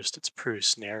just Proust, it's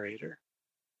Proust's narrator,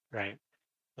 right?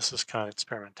 This is kind of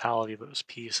experimentality of those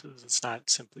pieces. It's not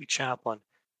simply Chaplin,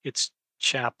 it's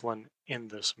Chaplin in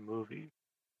this movie,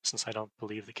 since I don't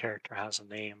believe the character has a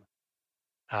name.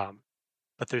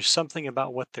 But there's something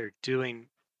about what they're doing,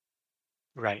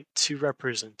 right, to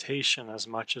representation as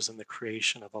much as in the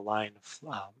creation of a line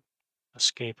of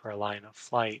escape or a line of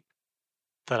flight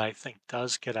that I think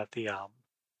does get at the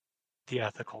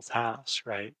ethical task,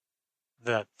 right?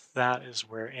 That is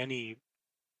where any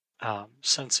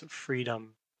sense of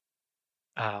freedom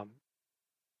um,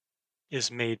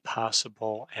 is made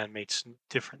possible and makes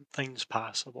different things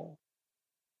possible.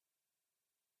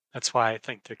 That's why I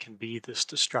think there can be this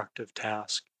destructive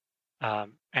task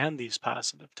and these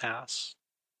positive tasks.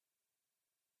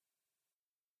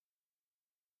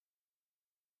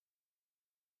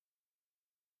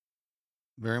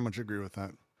 Very much agree with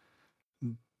that.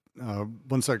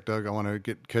 One sec, Doug. I want to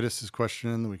get Kedis' question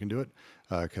in, then we can do it.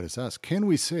 Kedis asks, can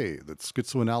we say that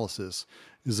schizoanalysis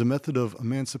is a method of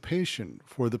emancipation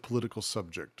for the political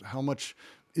subject? How much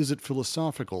is it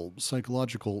philosophical,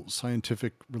 psychological,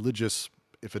 scientific, religious,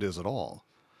 if it is at all?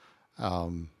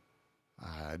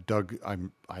 Doug,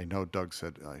 I know Doug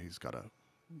said he's got a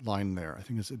line there. I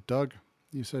think, is it Doug?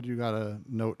 You said you got a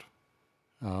note,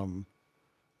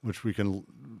 which we can,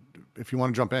 if you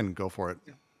want to jump in, go for it.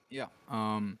 Yeah.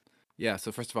 Yeah.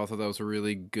 So first of all, I thought that was a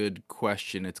really good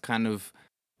question. It's kind of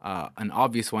an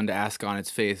obvious one to ask on its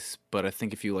face, but I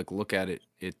think if you like look at it,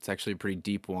 it's actually a pretty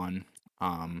deep one.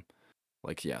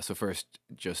 So first,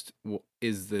 just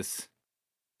is this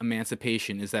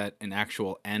emancipation? Is that an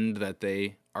actual end that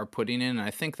they are putting in? And I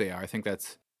think they are. I think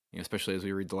that's especially as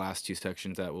we read the last two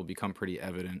sections, that will become pretty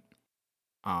evident.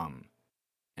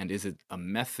 And is it a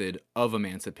method of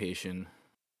emancipation?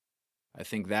 I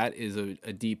think that is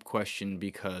a deep question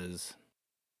because,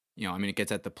 it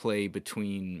gets at the play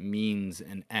between means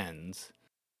and ends.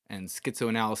 And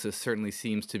schizoanalysis certainly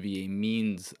seems to be a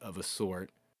means of a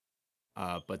sort,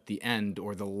 but the end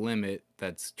or the limit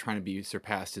that's trying to be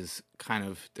surpassed is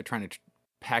they're trying to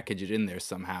package it in there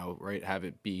somehow, right? Have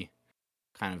it be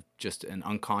kind of just an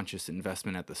unconscious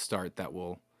investment at the start that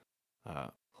will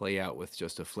play out with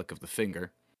just a flick of the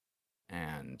finger.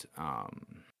 And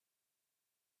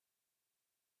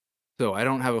so I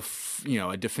don't have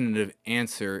a definitive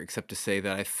answer except to say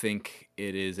that I think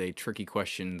it is a tricky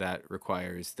question that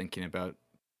requires thinking about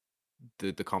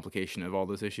the complication of all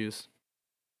those issues.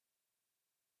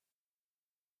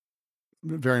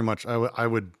 Very much.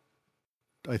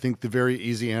 I think the very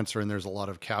easy answer, and there's a lot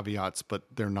of caveats, but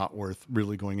they're not worth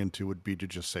really going into, would be to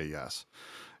just say yes.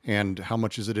 And how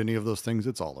much is it any of those things?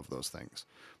 It's all of those things.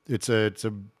 It's a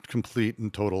complete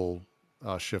and total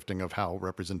shifting of how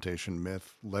representation,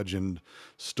 myth, legend,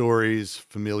 stories,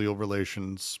 familial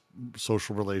relations,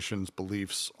 social relations,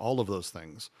 beliefs, all of those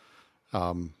things.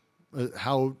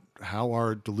 How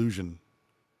our delusion,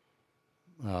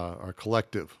 our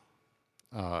collective,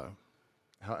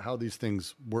 how these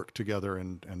things work together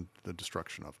and the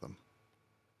destruction of them.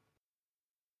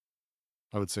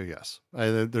 I would say yes.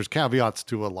 There's caveats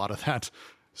to a lot of that,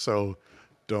 so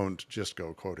don't just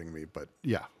go quoting me. But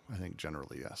yeah, I think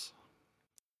generally yes.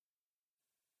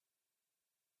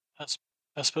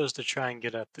 I suppose to try and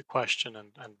get at the question and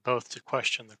both to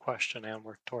question the question and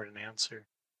work toward an answer.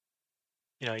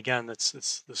 Again, it's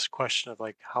this question of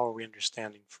like, how are we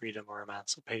understanding freedom or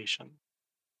emancipation?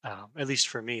 At least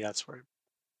for me, that's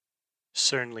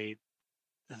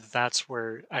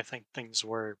where I think things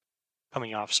were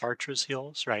coming off Sartre's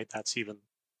heels, right? That's even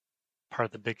part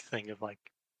of the big thing of like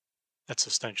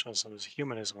existentialism as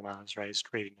humanism is, right?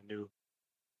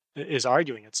 Is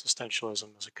arguing existentialism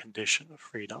as a condition of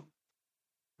freedom,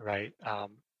 right?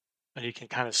 And you can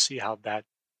kind of see how that,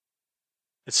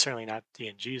 it's certainly not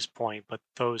D&G's point, but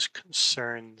those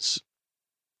concerns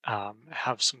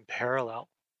have some parallel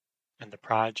in the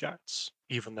projects,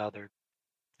 even though they're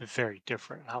very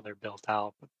different in how they're built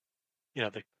out. But,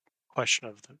 the question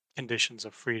of the conditions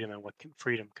of freedom and what can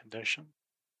freedom condition.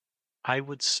 I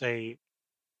would say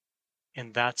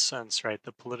in that sense, right,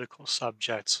 the political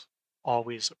subject's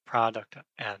always a product,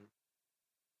 and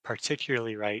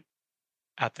particularly, right,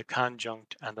 at the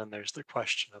conjunct, and then there's the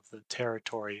question of the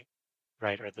territory,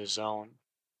 right, or the zone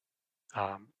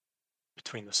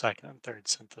between the second and third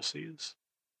syntheses.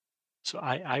 So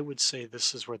I would say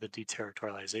this is where the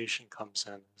deterritorialization comes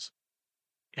in.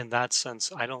 In that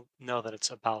sense, I don't know that it's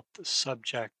about the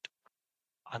subject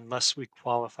unless we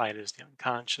qualify it as the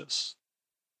unconscious,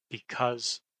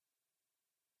 because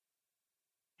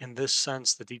in this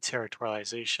sense, the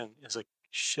deterritorialization is a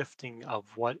shifting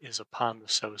of what is upon the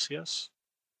socius,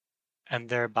 and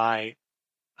thereby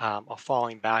a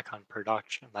falling back on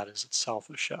production that is itself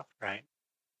a shift, right?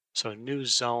 So new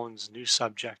zones, new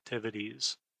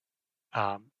subjectivities,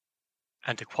 and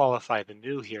to qualify the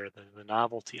new here, the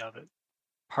novelty of it,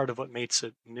 part of what makes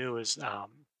it new is,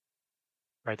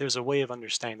 right, there's a way of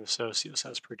understanding the socius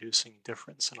as producing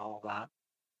difference and all that.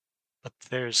 But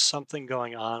there's something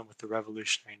going on with the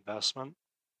revolutionary investment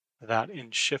that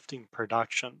in shifting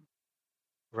production,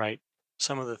 right,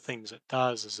 some of the things it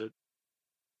does is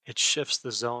it shifts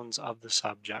the zones of the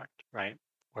subject, right,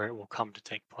 where it will come to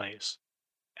take place.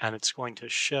 And it's going to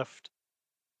shift,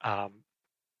 and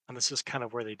this is kind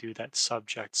of where they do that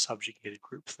subject-subjugated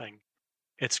group thing.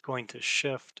 It's going to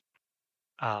shift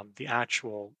the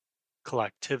actual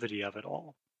collectivity of it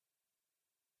all,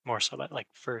 more so that like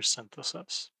first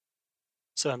synthesis.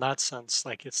 So in that sense,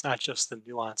 like it's not just the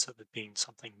nuance of it being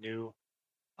something new,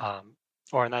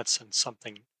 or in that sense,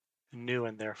 something new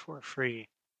and therefore free.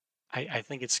 I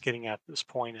think it's getting at this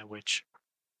point at which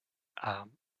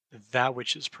that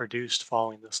which is produced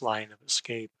following this line of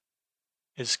escape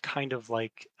is kind of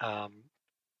like,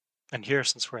 and here,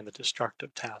 since we're in the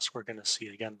destructive task, we're going to see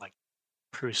again like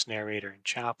Proust narrator and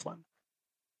Chaplin.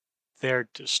 They're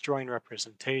destroying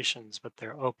representations, but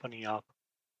they're opening up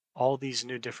all these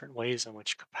new different ways in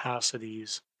which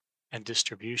capacities and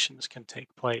distributions can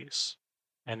take place,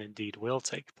 and indeed will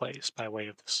take place by way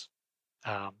of this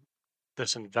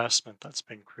this investment that's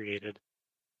been created.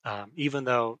 Even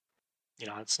though,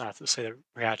 it's not to say that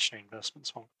reactionary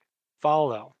investments won't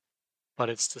follow, but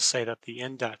it's to say that the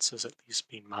index is at least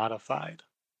being modified.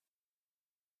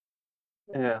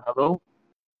 Hello?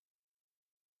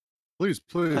 Please.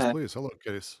 Uh, Hello,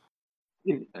 Case.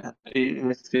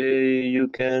 If you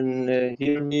can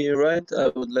hear me right, I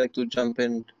would like to jump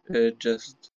in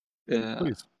just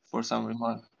Please. for some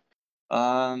remarks.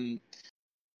 I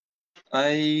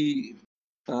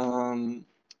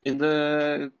in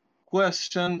the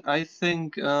question, I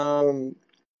think when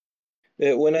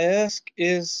I ask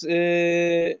is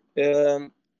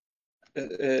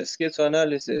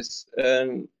schizoanalysis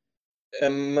an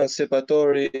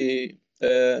emancipatory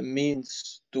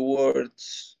means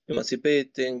towards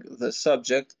emancipating the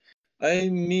subject, I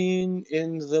mean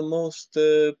in the most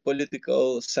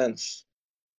political sense.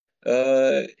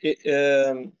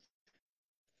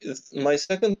 My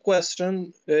second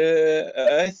question,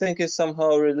 I think, is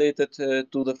somehow related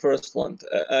to the first one.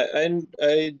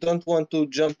 I don't want to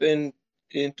jump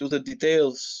into the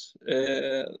details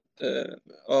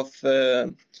of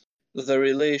the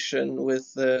relation with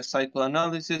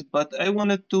psychoanalysis, but I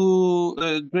wanted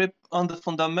to grip on the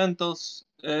fundamentals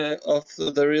of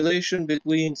the relation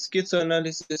between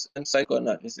schizoanalysis and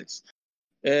psychoanalysis.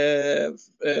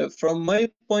 From my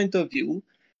point of view,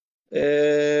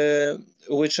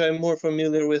 which I'm more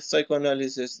familiar with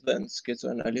psychoanalysis than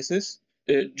schizoanalysis,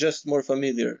 just more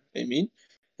familiar, I mean.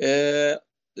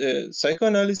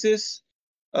 Psychoanalysis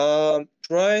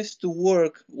tries to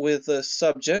work with a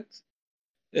subject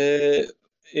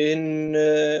in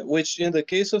which, in the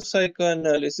case of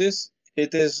psychoanalysis,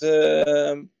 it is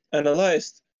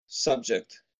analyzed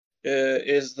subject,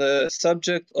 is the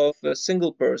subject of a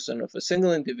single person, of a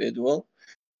single individual,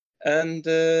 and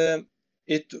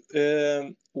it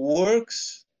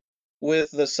works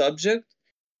with the subject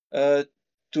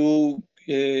to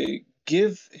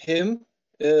give him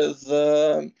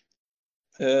the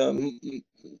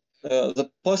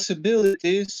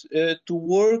possibilities to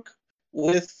work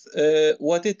with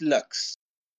what it lacks.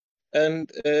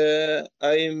 And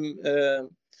I'm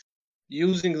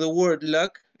using the word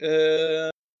lack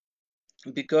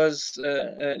because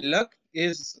lack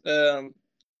is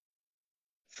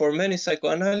for many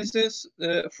psychoanalysts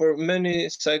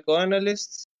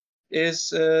is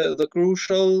the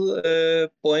crucial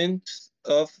point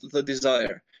of the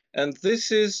desire. And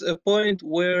this is a point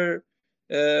where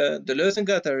Deleuze and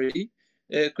Guattari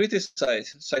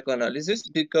criticize psychoanalysis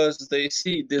because they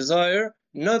see desire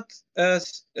not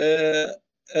as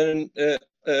an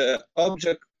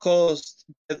object caused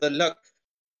by the lack,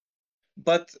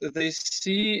 but they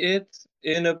see it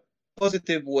in a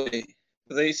positive way.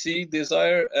 They see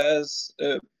desire as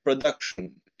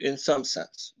production in some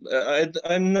sense.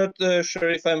 I'm not sure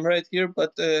if I'm right here,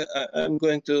 but I'm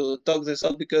going to talk this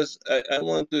out because I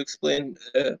want to explain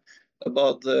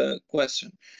about the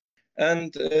question.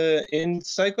 And in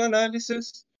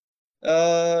psychoanalysis,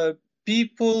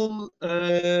 people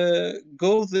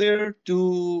go there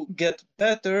to get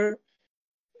better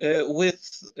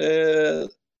with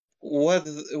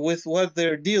what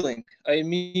they're dealing. I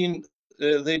mean,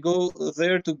 they go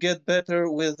there to get better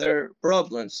with their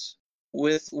problems,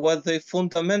 with what they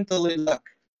fundamentally lack.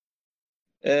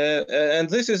 And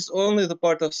this is only the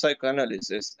part of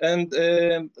psychoanalysis. And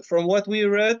from what we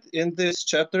read in this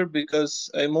chapter, because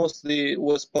I mostly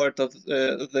was part of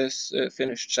this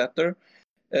finished chapter,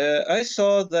 I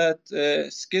saw that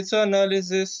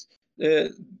schizoanalysis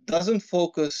doesn't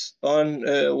focus on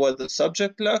what the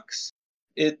subject lacks.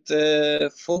 It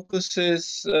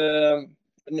focuses, I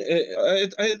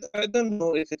don't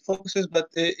know if it focuses, but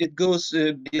it goes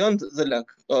beyond the lack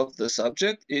of the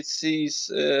subject. It sees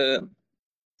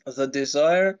the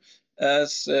desire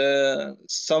as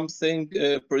something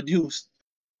produced.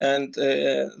 And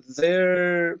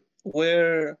there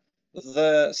where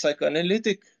the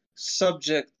psychoanalytic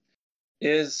subject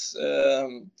is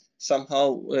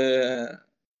somehow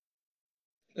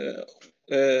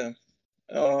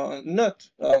not.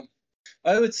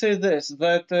 I would say this,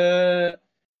 that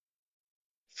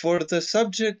for the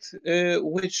subject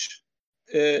which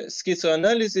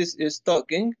schizoanalysis is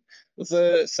talking,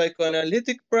 the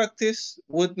psychoanalytic practice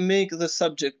would make the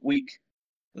subject weak.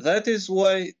 That is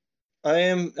why I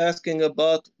am asking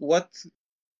about what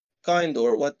kind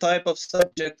or what type of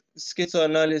subject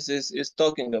schizoanalysis is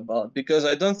talking about, because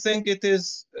I don't think it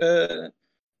is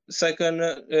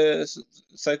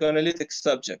psychoanalytic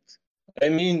subject. I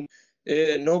mean,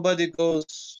 nobody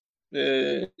goes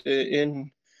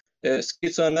in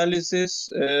schizoanalysis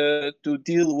to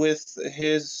deal with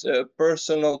his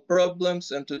personal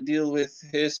problems and to deal with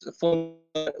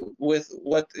with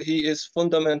what he is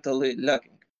fundamentally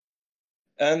lacking.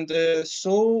 And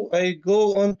so I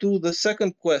go on to the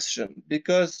second question,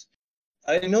 because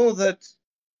I know that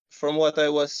from what I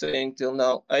was saying till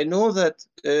now, I know that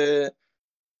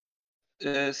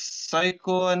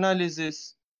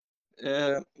psychoanalysis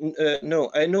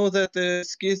no, I know that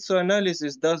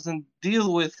schizoanalysis doesn't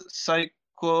deal with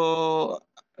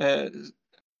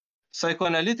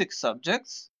psychoanalytic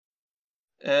subjects,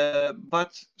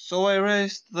 but so I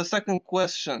raised the second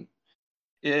question.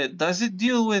 Does it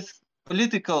deal with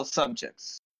political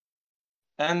subjects?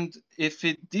 And if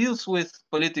it deals with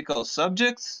political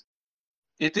subjects,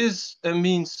 it is a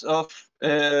means of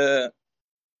it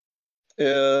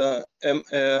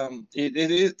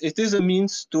is a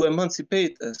means to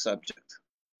emancipate a subject.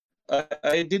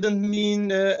 I didn't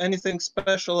mean anything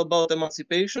special about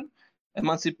emancipation.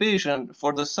 Emancipation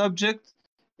for the subject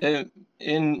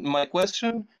in my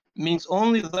question means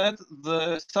only that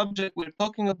the subject we're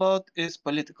talking about is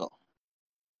political.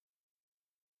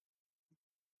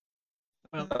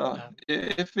 Well,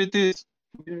 if it is,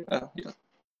 yeah.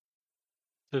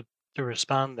 To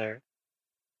respond there,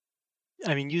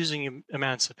 I mean, using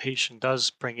emancipation does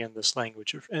bring in this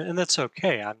language, and that's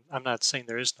okay. I'm not saying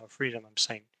there is no freedom. I'm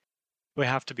saying we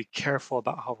have to be careful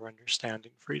about how we're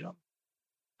understanding freedom.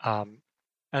 And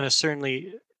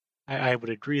certainly, I would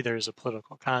agree there's a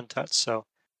political context. So,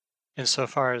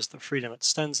 insofar as the freedom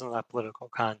extends in that political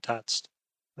context,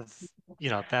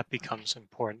 that becomes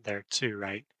important there too,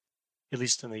 right? At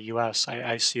least in the U.S.,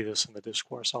 I see this in the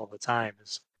discourse all the time.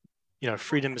 Is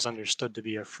freedom is understood to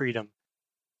be a freedom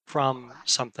from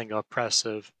something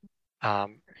oppressive,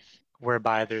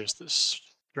 whereby there's this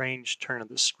strange turn of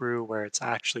the screw where it's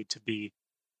actually to be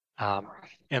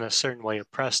in a certain way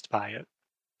oppressed by it.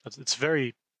 It's a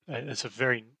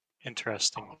very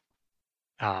interesting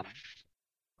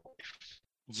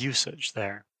usage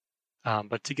there.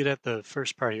 But to get at the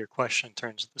first part of your question in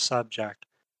terms of the subject,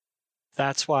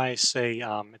 that's why I say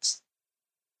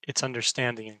it's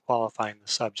understanding and qualifying the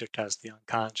subject as the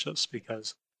unconscious,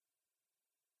 because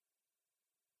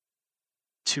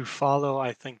to follow,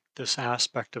 I think, this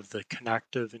aspect of the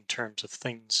connective in terms of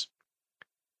things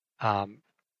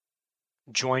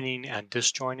joining and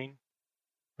disjoining,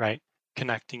 right?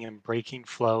 Connecting and breaking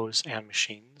flows and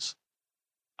machines.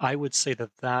 I would say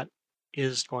that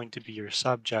is going to be your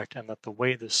subject, and that the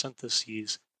way the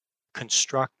syntheses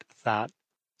construct that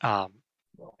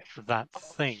that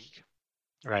thing,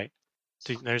 right?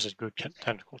 There's a good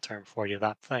technical term for you,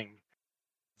 that thing.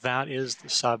 That is the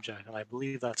subject, and I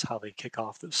believe that's how they kick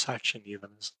off this section, even,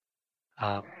 is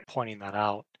pointing that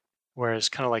out. Whereas,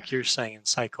 kind of like you're saying in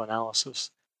psychoanalysis,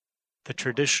 the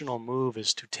traditional move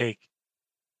is to take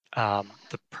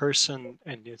the person,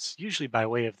 and it's usually by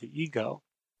way of the ego,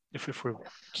 if we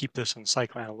keep this in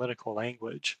psychoanalytical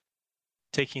language,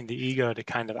 taking the ego to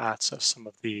kind of access some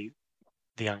of the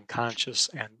unconscious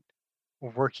and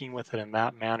working with it in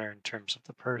that manner in terms of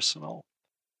the personal.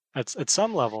 At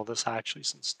some level, this actually,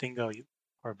 since Dingo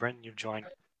or Brenton you've joined,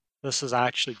 this is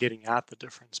actually getting at the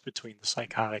difference between the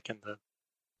psychotic and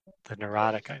the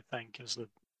neurotic, I think, is the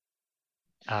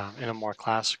in a more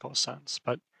classical sense.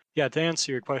 But yeah, to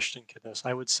answer your question, Kadis,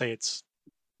 I would say it's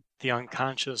the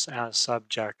unconscious as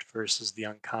subject versus the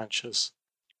unconscious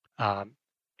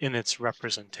in its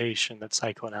representation that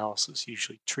psychoanalysis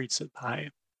usually treats it by.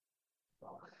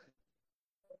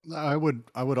 I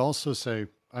would also say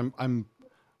I'm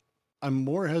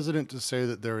more hesitant to say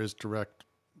that there is direct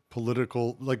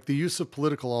political, like the use of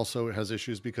political also has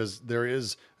issues, because there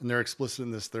is, and they're explicit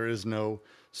in this, there is no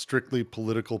strictly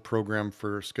political program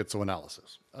for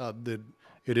schizoanalysis.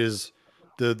 It is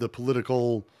the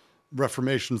political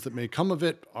reformations that may come of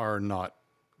it are not,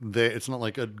 it's not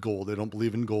like a goal. They don't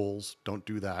believe in goals. Don't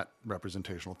do that.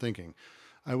 Representational thinking.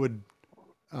 I would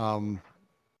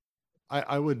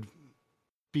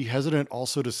be hesitant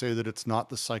also to say that it's not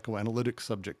the psychoanalytic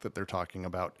subject that they're talking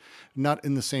about, not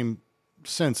in the same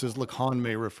sense as Lacan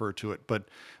may refer to it. But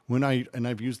when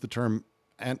I've used the term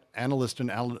analyst and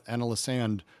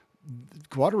analysand,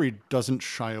 Guattari doesn't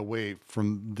shy away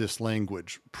from this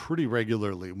language pretty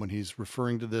regularly when he's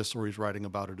referring to this or he's writing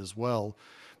about it as well.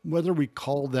 Whether we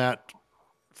call that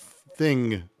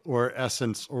thing or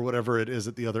essence or whatever it is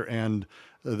at the other end,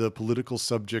 the political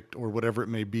subject or whatever it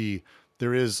may be,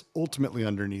 there is ultimately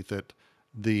underneath it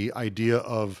the idea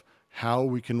of how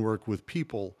we can work with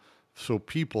people. So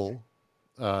people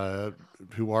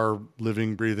who are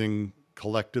living, breathing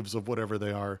collectives of whatever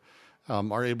they are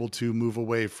able to move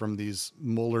away from these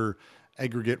molar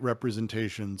aggregate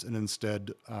representations and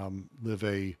instead live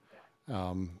a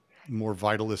more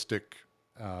vitalistic,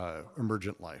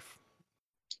 emergent life.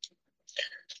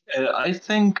 I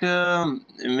think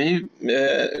maybe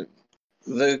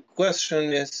the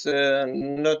question is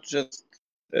not just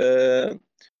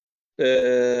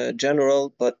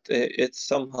general, but it's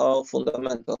somehow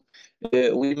fundamental.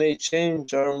 we may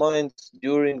change our minds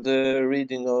during the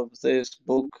reading of this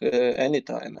book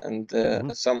anytime, and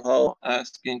somehow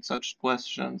asking such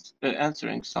questions,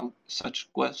 answering some such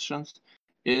questions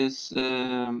is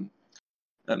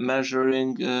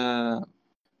measuring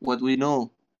what we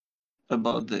know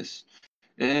about this.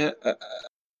 I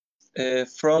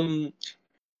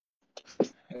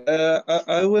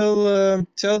will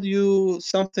tell you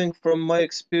something from my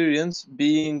experience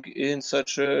being in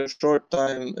such a short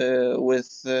time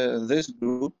with this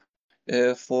group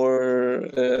for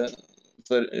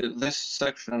this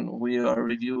section we are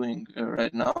reviewing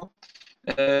right now.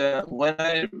 When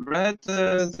I read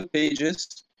the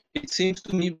pages, it seems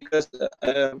to me because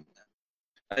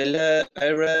I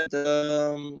read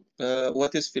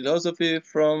What is Philosophy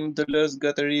from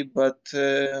Deleuze-Guattari, but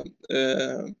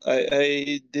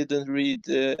I didn't read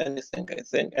anything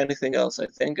else, I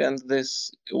think, and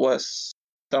this was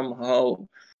somehow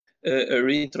a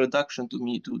reintroduction to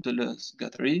me to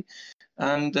Deleuze-Guattari.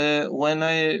 And when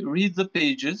I read the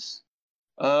pages,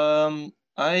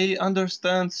 I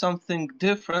understand something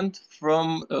different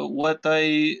from what I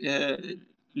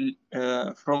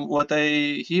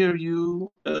hear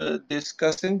you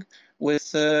discussing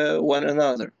with one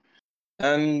another.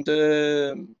 And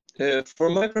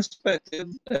from my perspective,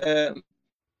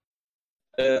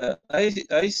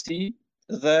 I see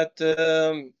that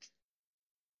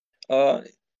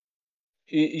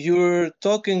you're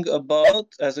talking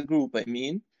about, as a group, I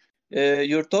mean,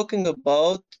 you're talking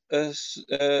about a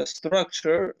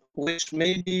structure which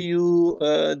maybe you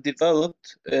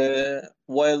developed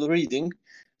while reading,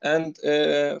 and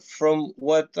from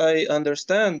what I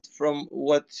understand from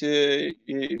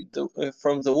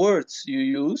from the words you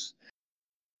use,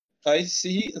 I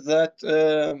see that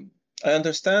I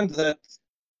understand that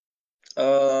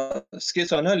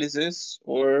schizoanalysis,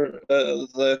 or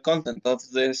the content of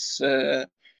this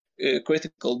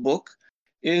critical book,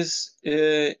 is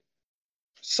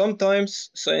sometimes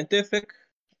scientific,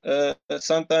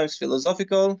 sometimes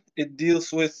philosophical. It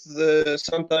deals with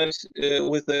sometimes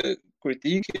with a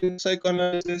critique in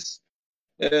psychoanalysis.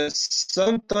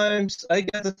 Sometimes I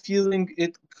get the feeling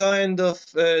it kind of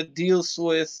deals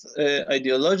with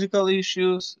ideological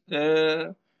issues.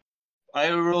 I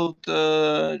wrote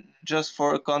just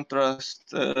for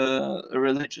contrast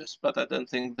religious, but I don't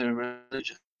think they're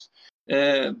religious.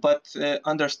 But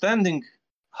understanding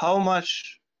how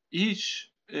much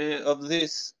each of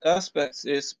these aspects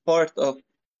is part of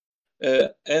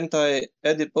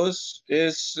anti-Oedipus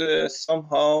is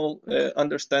somehow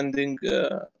understanding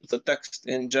the text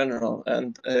in general.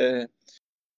 And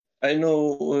I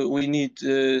know we need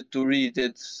to read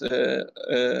it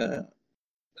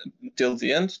till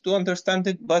the end to understand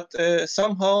it, but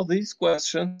somehow these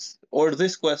questions, or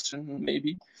this question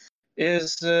maybe,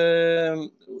 is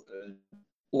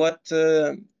what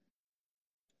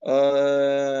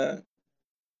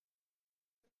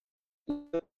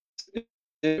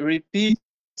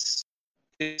repeats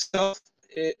itself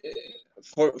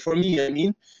for me, I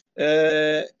mean,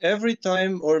 every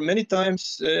time or many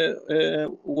times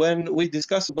when we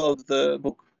discuss about the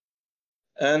book.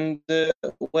 And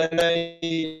when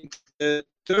I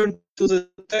turn to the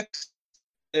text,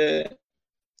 I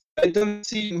don't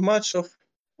see much of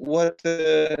what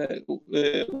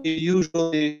we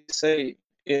usually say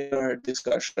in our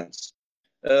discussions.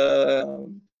 I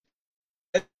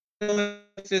don't know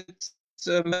if it's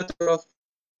a matter of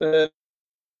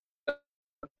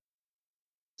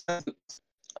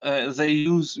they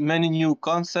use many new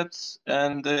concepts,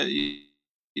 and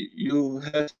you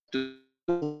have to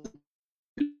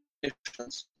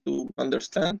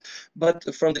understand. But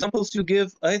from the examples you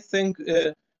give, I think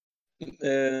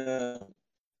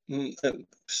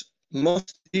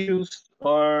most issues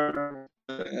are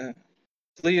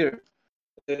clear.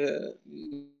 I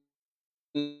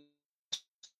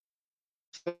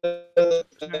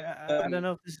don't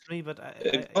know if this is me, but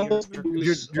Examples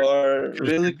are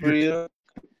really clear.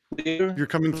 You're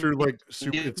coming through like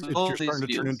super. all You're starting to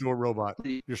these turn fields. into a robot.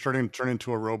 You're starting to turn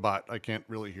into a robot. I can't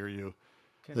really hear you.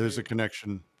 There's a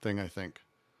connection thing, I think.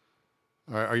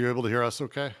 Are you able to hear us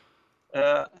okay?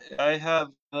 I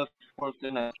have a poor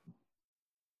connection.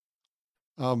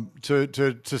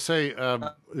 To say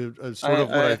sort of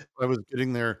what I was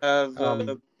getting there. Have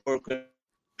a poor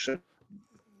connection.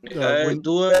 When,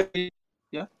 do I?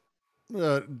 Yeah.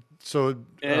 So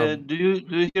do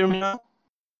you hear me now?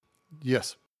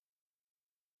 yes.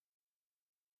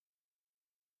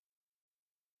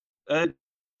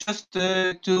 Just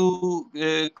to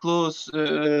close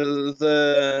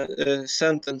the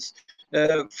sentence,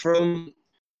 from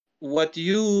what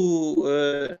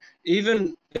you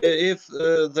even if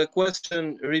the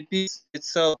question repeats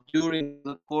itself during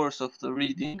the course of the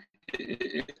reading,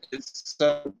 it's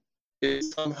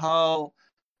somehow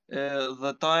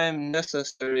the time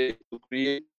necessary to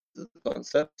create the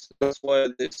concept. That's why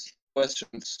this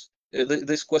question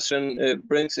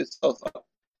brings itself up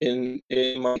in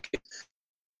my case.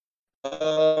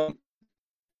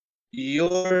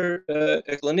 Your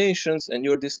explanations and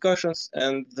your discussions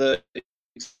and the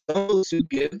examples you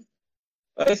give,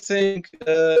 I think,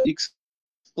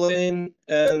 explain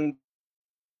and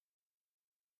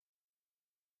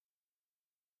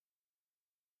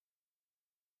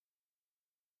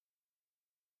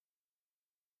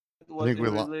I think we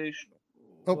lost.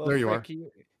 Oh, Well, there you Frick, are.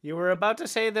 you were about to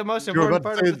say the most You were important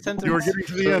about part to of the say sentence. you were getting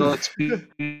to the end.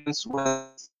 experience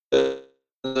with the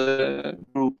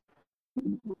group.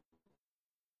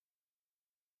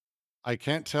 I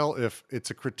can't tell if it's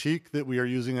a critique that we are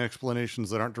using explanations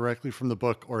that aren't directly from the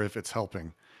book or if it's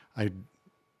helping. Am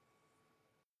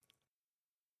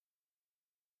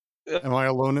I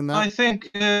alone in that? I think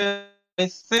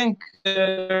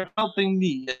helping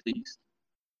me at least.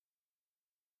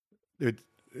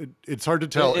 It's hard to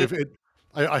tell if it.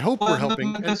 I hope we're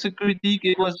helping. As a critique,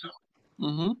 it was.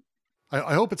 Mm-hmm.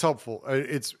 I hope it's helpful.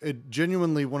 It's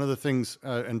genuinely one of the things,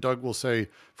 and Doug will say,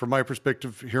 from my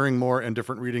perspective, hearing more and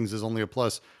different readings is only a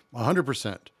plus.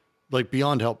 100%, like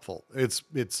beyond helpful. It's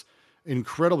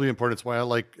incredibly important. It's why I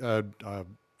like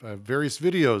various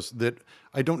videos that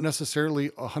I don't necessarily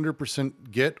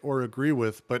 100% get or agree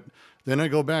with, but then I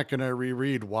go back and I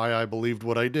reread why I believed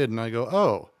what I did, and I go,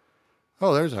 oh,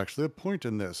 there's actually a point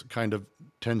in this. It kind of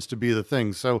tends to be the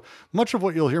thing. So much of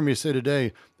what you'll hear me say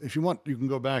today, if you want, you can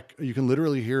go back. You can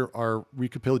literally hear our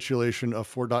recapitulation of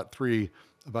 4.3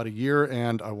 about a year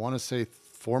and I want to say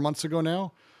 4 months ago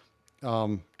now.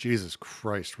 Jesus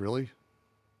Christ, really?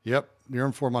 Yep,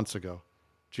 near 4 months ago.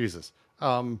 Jesus.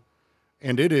 And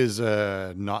it is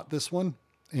not this one.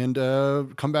 And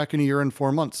come back in a year and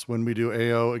 4 months when we do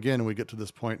AO again and we get to this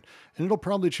point. And it'll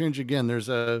probably change again. There's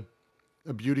a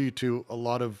beauty to a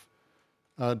lot of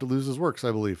Deleuze's works,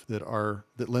 I believe, that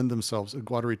lend themselves,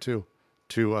 Guattari too,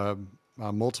 to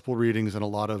multiple readings and a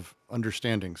lot of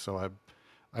understanding. So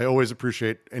I always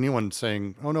appreciate anyone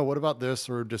saying, "Oh no, what about this?"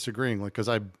 or disagreeing, like because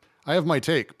I have my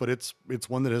take, but it's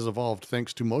one that has evolved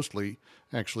thanks to mostly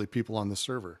actually people on the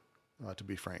server, to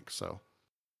be frank. So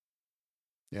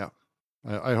yeah,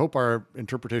 I hope our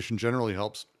interpretation generally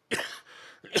helps.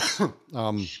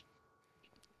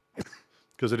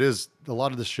 Because it is a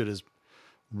lot of this shit is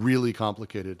really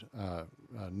complicated,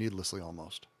 needlessly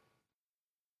almost.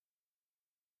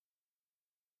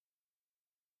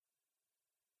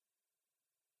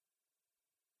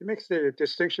 It makes the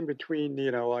distinction between,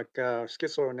 like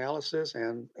schizoanalysis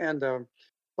and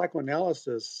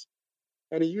psychoanalysis,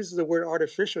 and he uses the word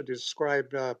artificial to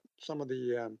describe some of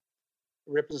the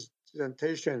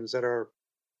representations that are,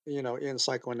 in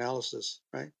psychoanalysis,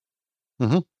 right?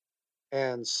 Mm-hmm.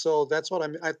 And so that's what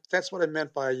that's what I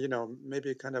meant by,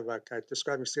 maybe kind of like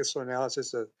describing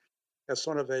schizoanalysis as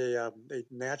sort of a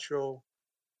natural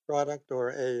product or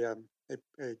a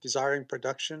desiring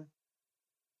production.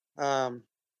 But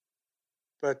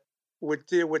would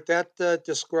that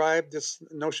describe this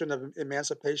notion of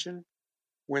emancipation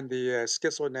when the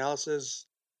schizoanalysis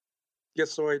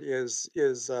schizoid is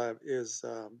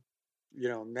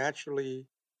naturally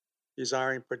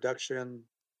desiring production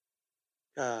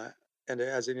and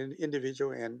as an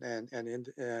individual and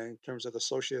in terms of the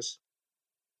socius.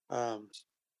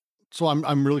 So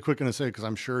I'm really quick going to say, because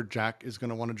I'm sure Jack is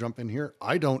going to want to jump in here.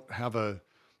 I don't have a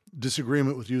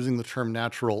disagreement with using the term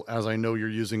natural, as I know you're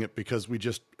using it, because we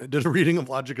just did a reading of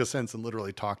Logic of Sense and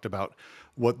literally talked about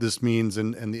what this means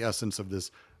and the essence of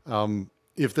this.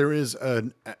 If there is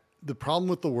the problem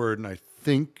with the word, and I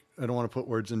think I don't want to put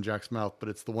words in Jack's mouth, but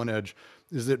it's the one edge,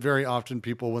 is that very often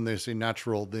people, when they say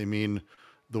natural, they mean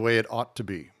the way it ought to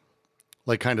be,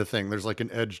 like kind of thing. There's like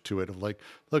an edge to it of like,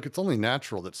 look, it's only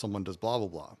natural that someone does blah, blah,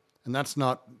 blah. And that's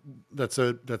a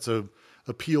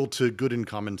appeal to good and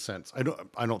common sense. I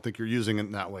don't think you're using it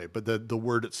in that way, but the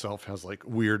word itself has like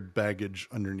weird baggage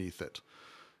underneath it.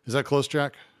 Is that close,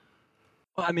 Jack?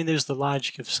 Well, I mean, there's the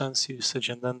logic of sense usage,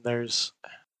 and then it's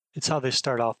how they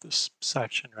start off this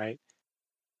section, right?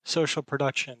 Social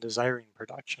production, desiring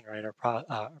production, right,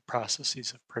 are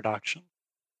processes of production.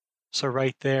 So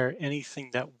right there,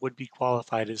 anything that would be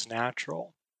qualified as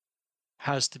natural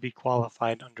has to be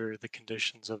qualified under the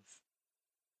conditions of,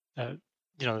 the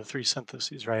three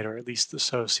syntheses, right, or at least the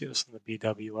socius and the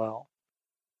BWL.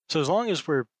 So as long as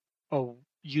we're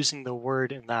using the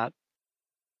word in that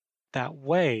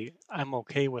way, I'm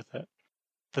okay with it.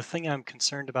 the thing I'm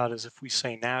concerned about is if we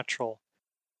say natural,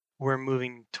 we're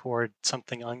moving toward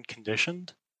something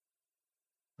unconditioned,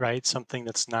 right? Something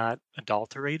that's not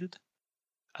adulterated.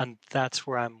 And that's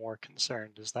where I'm more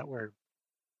concerned, is that we're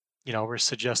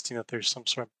suggesting that there's some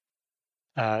sort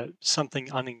of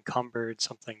something unencumbered,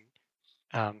 something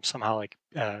somehow like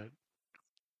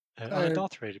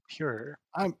unadulterated, pure.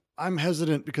 I'm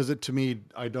hesitant because to me,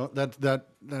 I don't, that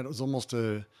was almost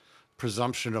a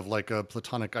presumption of like a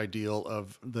Platonic ideal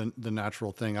of the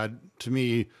natural thing. To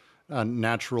me,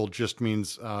 natural just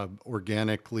means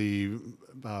organically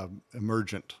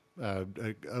emergent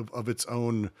of its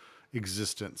own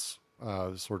existence,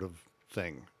 sort of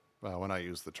thing. When I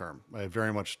use the term,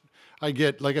 I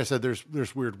get, like I said,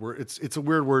 there's weird word. It's a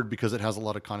weird word because it has a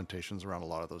lot of connotations around a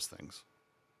lot of those things.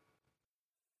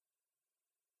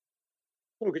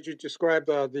 So could you describe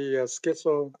the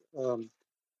schizo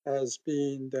as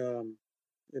being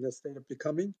in a state of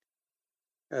becoming,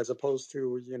 as opposed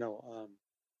to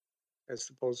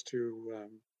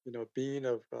being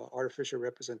of artificial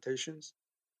representations?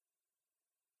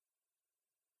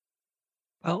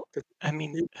 Well, 'Cause I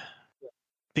mean, he,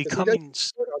 because he does use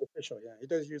becoming's the word artificial. Yeah, he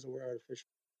does use the word artificial.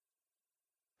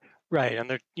 right, and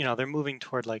they're moving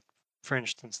toward, like, for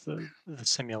instance, the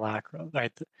simulacra,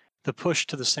 right? The push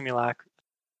to the simulacra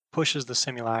pushes the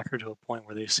simulacra to a point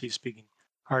where they cease speaking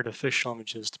artificial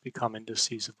images to become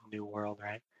indices of the new world,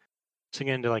 right? So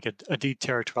again, to like a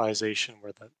deterritorialization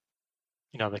where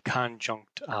the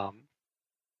conjunct.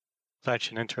 It's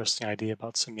actually an interesting idea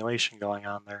about simulation going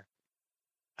on there.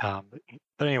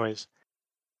 But anyways,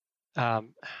 I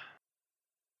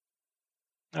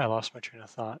lost my train of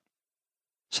thought.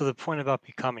 So the point about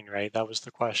becoming, right? That was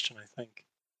the question, I think.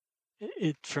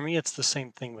 For me, it's the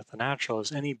same thing with the natural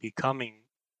as any becoming,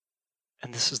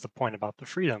 and this is the point about the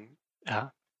freedom.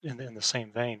 In the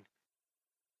same vein,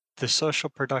 the social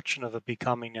production of a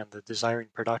becoming and the desiring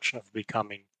production of a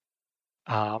becoming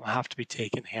have to be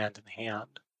taken hand in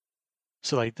hand.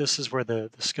 So like this is where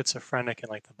the schizophrenic and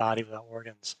like the body without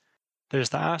organs, there's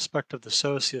the aspect of the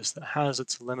socius that has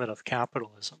its limit of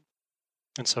capitalism,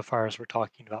 insofar as we're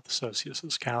talking about the socius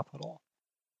as capital.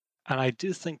 And I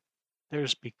do think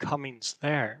there's becomings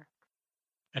there,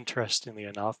 interestingly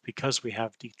enough, because we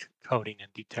have decoding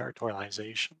and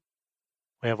deterritorialization.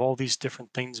 We have all these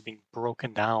different things being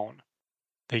broken down.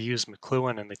 They use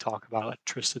McLuhan and they talk about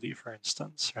electricity, for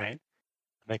instance, right? And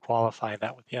they qualify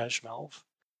that with Yashmelv.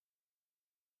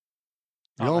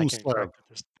 I'm not getting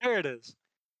corrected. There it is.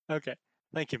 Okay,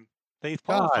 thank you. They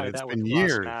qualify that with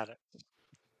plasmatics.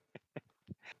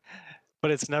 But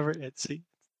it's never, see,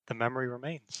 the memory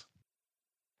remains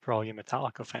for all you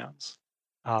Metallica fans.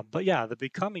 But yeah, the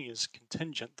becoming is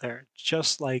contingent there,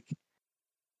 just like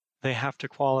they have to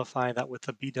qualify that with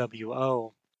the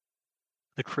BWO,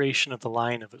 the creation of the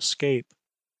line of escape.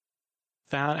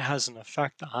 That has an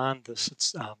effect on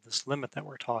this limit that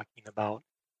we're talking about.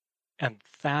 And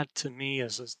that to me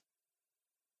is it's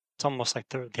almost like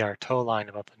the Artaud line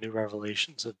about the new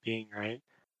revelations of being, right?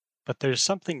 But there's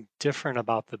something different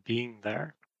about the being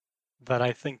there that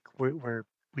I think we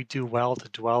do well to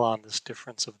dwell on this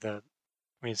difference of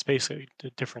it's basically the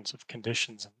difference of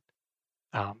conditions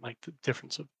and like the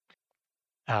difference of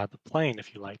the plane,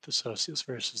 if you like, the socius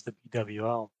versus the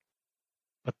BWO.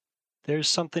 But there's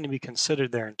something to be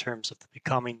considered there in terms of the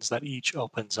becomings that each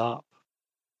opens up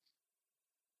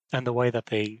and the way that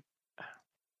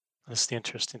that's the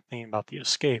interesting thing about the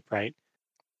escape, right?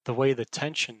 The way the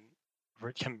tension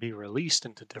can be released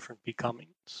into different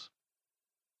becomings.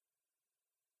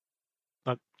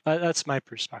 But that's my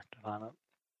perspective on it.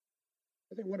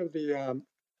 I think one of the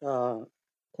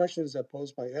questions that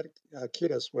posed by Ed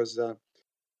Kiedis was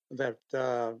that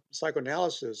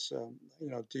psychoanalysis,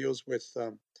 deals with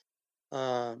the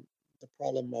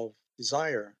problem of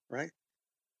desire, right?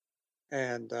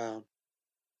 And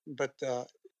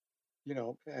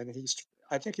and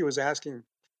I think he was asking,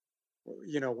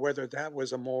 whether that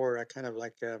was a more kind of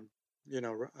like,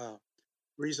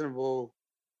 reasonable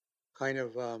kind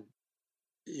of,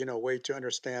 way to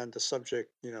understand the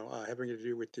subject, having to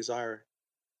do with desire,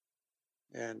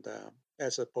 and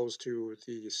as opposed to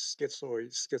the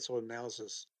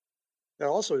schizoanalysis. That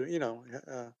also,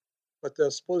 but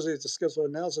supposedly the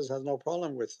schizoanalysis has no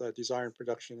problem with desire and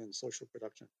production and social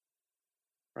production,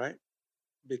 right?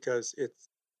 Because it's,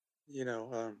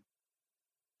 and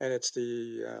it's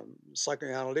the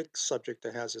psychoanalytic subject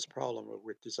that has this problem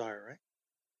with desire, right?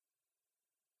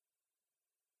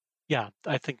 Yeah,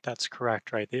 I think that's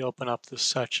correct, right? They open up this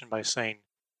section by saying,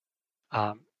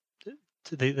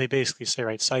 they basically say,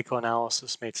 right,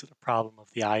 psychoanalysis makes it a problem of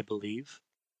the I believe.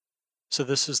 So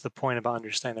this is the point about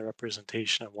understanding the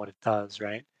representation of what it does,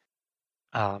 right?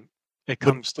 It But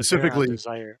comes to bear on specifically,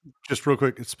 desire. just real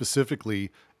quick, it's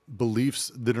specifically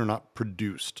beliefs that are not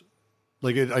produced.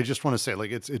 Like I just want to say,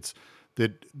 like it's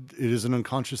that it is an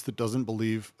unconscious that doesn't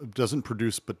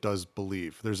produce, but does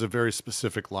believe. There's a very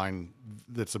specific line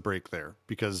that's a break there,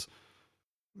 because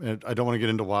and I don't want to get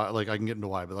into why. Like I can get into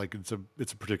why, but like it's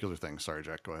a particular thing. Sorry,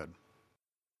 Jack. Go ahead.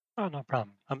 Oh, no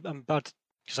problem. I'm about to,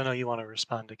 because I know you want to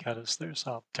respond to Kedis there,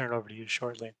 so I'll turn it over to you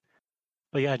shortly.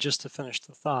 But yeah, just to finish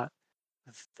the thought,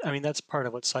 I mean, that's part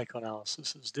of what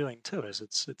psychoanalysis is doing too, is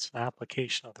it's an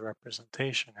application of the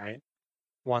representation, right?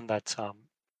 One that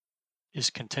is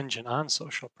contingent on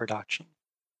social production.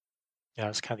 Yeah,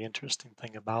 that's kind of the interesting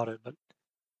thing about it. But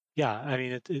yeah, I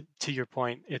mean, to your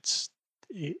point, it's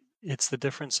the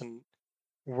difference in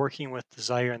working with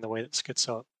desire in the way that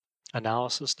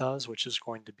schizoanalysis does, which is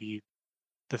going to be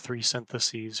the three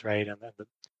syntheses, right? And then the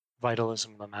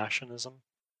vitalism and the machinism,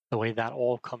 the way that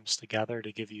all comes together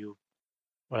to give you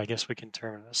what I guess we can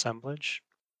term an assemblage,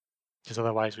 because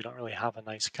otherwise we don't really have a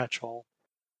nice catch-all,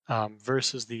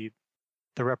 versus the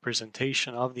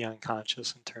representation of the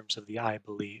unconscious in terms of the I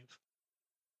believe,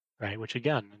 right? Which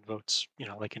again invokes,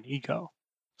 like an ego.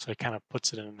 So it kind of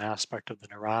puts it in an aspect of the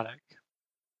neurotic.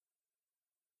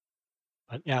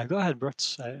 But yeah, go ahead,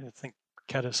 Brooks. I think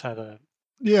Kedis had a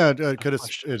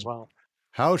question as well.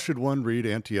 How should one read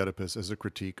Anti-Oedipus as a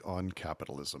critique on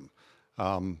capitalism?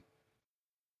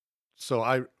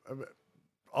 So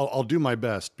I'll do my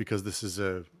best, because this is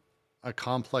a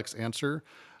complex answer.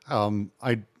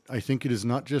 I think it is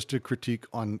not just a critique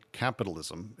on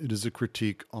capitalism. It is a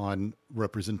critique on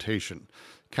representation.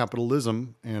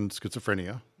 Capitalism and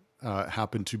schizophrenia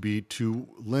happen to be two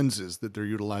lenses that they're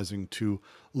utilizing to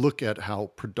look at how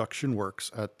production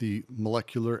works at the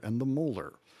molecular and the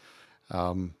molar.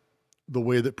 The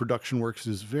way that production works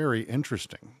is very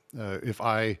interesting.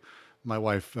 My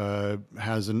wife we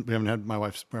haven't had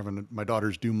my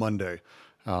daughter's due Monday.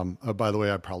 By the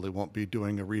way, I probably won't be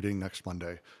doing a reading next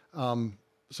Monday.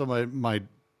 So my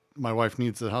wife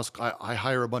needs the house. I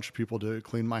hire a bunch of people to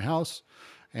clean my house,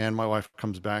 and my wife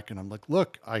comes back and I'm like,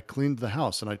 look, I cleaned the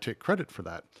house, and I take credit for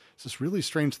that. It's this really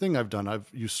strange thing I've done. I've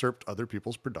usurped other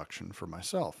people's production for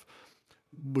myself.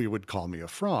 We would call me a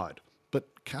fraud.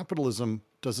 But capitalism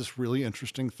does this really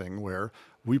interesting thing where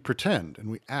we pretend and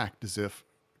we act as if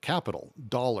capital,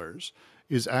 dollars,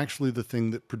 is actually the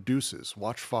thing that produces.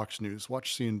 Watch Fox News,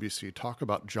 watch CNBC, talk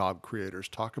about job creators,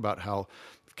 talk about how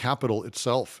capital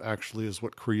itself actually is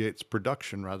what creates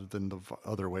production rather than the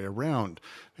other way around.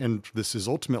 And this is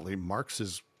ultimately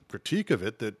Marx's critique of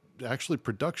it, that actually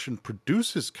production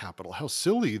produces capital. How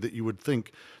silly that you would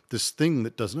think this thing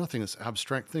that does nothing, this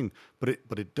abstract thing, but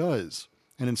it does.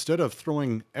 And instead of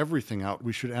throwing everything out,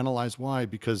 we should analyze why,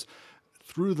 because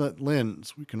through that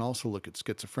lens, we can also look at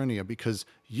schizophrenia, because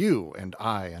you and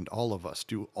I and all of us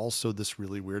do also this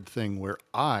really weird thing where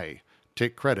I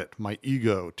take credit. My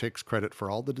ego takes credit for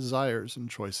all the desires and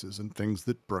choices and things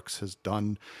that Brooks has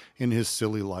done in his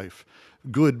silly life.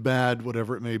 Good, bad,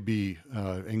 whatever it may be.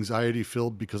 Anxiety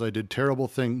filled because I did terrible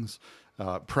things.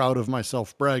 Proud of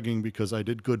myself, bragging because I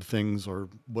did good things, or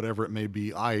whatever it may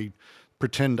be. I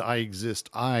pretend I exist.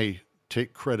 I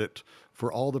take credit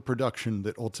for all the production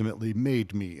that ultimately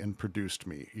made me and produced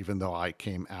me, even though I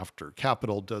came after.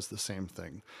 Capital does the same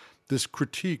thing. This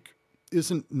critique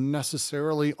isn't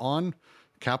necessarily on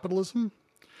capitalism.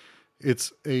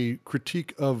 It's a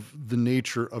critique of the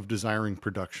nature of desiring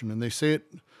production. And they say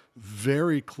it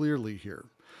very clearly here.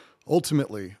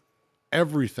 Ultimately,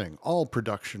 everything, all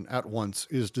production at once,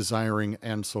 is desiring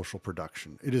and social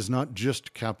production. It is not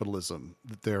just capitalism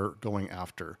that they're going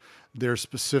after. They're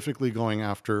specifically going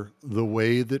after the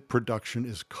way that production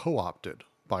is co-opted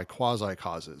by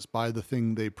quasi-causes, by the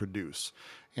thing they produce.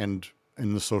 And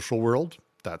in the social world,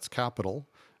 that's capital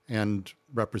and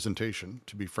representation,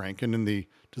 to be frank. And in the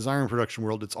desiring production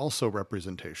world, it's also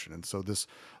representation. And so this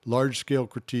large-scale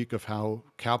critique of how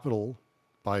capital,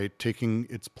 by taking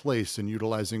its place and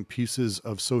utilizing pieces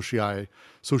of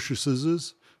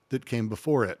sociuses that came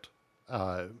before it,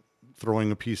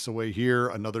 throwing a piece away here,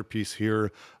 another piece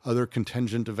here, other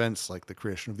contingent events like the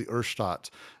creation of the Urstadt,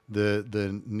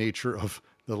 the nature of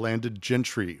the landed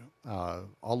gentry,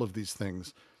 all of these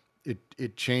things.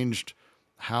 It changed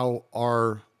how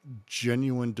our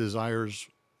genuine desires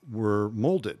were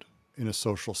molded in a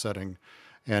social setting,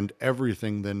 and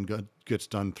everything then gets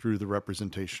done through the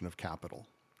representation of capital.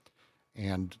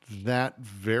 And that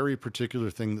very particular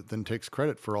thing that then takes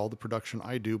credit for all the production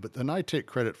I do, but then I take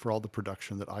credit for all the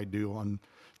production that I do on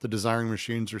the desiring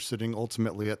machines are sitting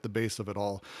ultimately at the base of it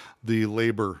all. The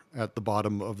labor at the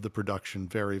bottom of the production,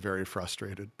 very, very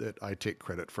frustrated that I take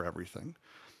credit for everything.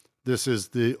 This is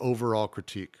the overall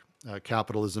critique.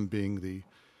 capitalism being the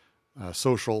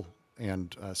social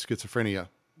and schizophrenia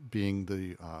being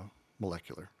the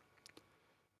molecular.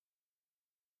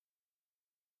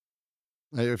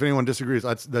 If anyone disagrees,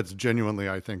 that's genuinely,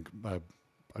 I think, a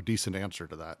decent answer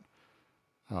to that.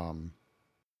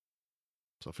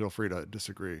 So feel free to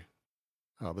disagree.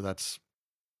 But that's,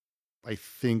 I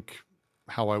think,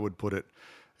 how I would put it.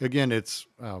 Again, it's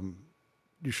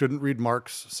you shouldn't read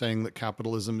Marx saying that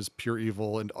capitalism is pure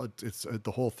evil and it's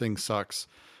the whole thing sucks.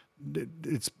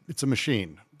 It's a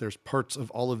machine. There's parts of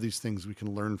all of these things we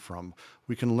can learn from.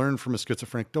 We can learn from a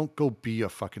schizophrenic. Don't go be a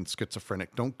fucking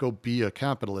schizophrenic. Don't go be a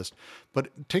capitalist.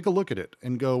 But take a look at it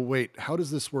and go, wait, how does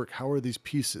this work? How are these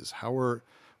pieces?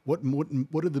 What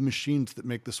are the machines that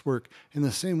make this work? In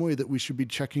the same way that we should be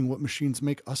checking what machines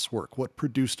make us work, what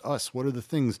produced us, what are the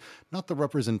things, not the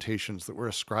representations that we're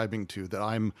ascribing to, that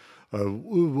I'm a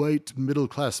white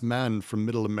middle-class man from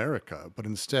middle America, but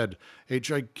instead a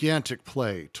gigantic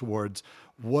play towards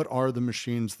what are the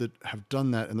machines that have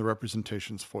done that and the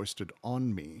representations foisted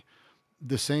on me.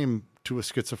 The same to a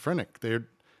schizophrenic.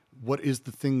 What is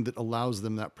the thing that allows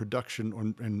them that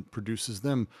production and produces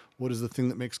them? What is the thing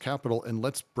that makes capital? And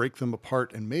let's break them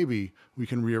apart, and maybe we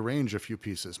can rearrange a few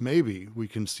pieces. Maybe we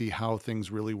can see how things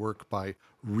really work by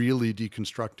really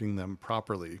deconstructing them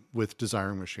properly with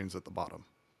desiring machines at the bottom.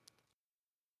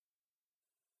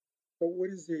 So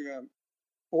what is the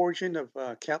origin of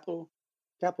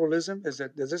capitalism? Does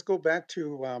this go back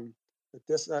to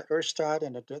this Erstadt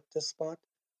and the despot?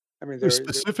 I mean,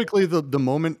 Specifically, the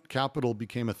moment capital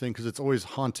became a thing, because it's always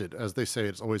haunted, as they say,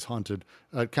 it's always haunted.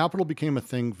 Capital became a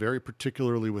thing very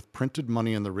particularly with printed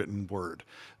money and the written word.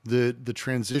 The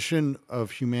transition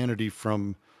of humanity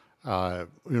from,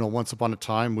 once upon a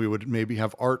time we would maybe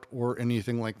have art or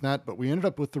anything like that, but we ended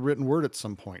up with the written word at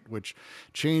some point, which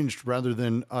changed rather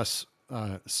than us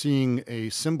seeing a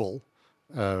symbol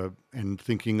and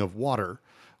thinking of water.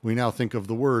 We now think of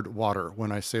the word water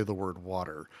when I say the word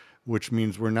water, which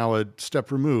means we're now a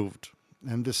step removed.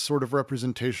 And this sort of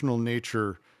representational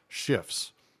nature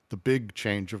shifts. The big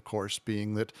change, of course,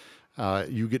 being that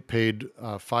you get paid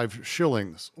 5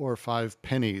 shillings or 5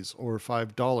 pennies or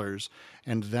 $5.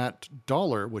 And that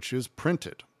dollar, which is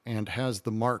printed and has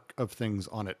the mark of things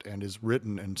on it and is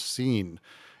written and seen,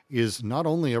 is not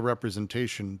only a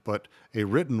representation, but a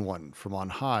written one from on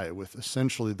high, with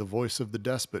essentially the voice of the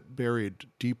despot buried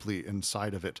deeply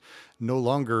inside of it. No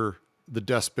longer the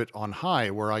despot on high,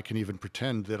 where I can even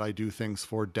pretend that I do things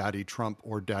for Daddy Trump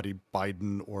or Daddy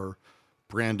Biden or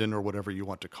Brandon or whatever you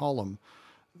want to call him.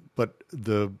 But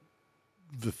the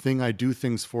thing I do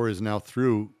things for is now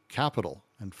through capital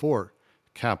and for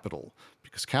capital,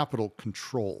 because capital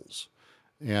controls.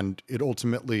 And it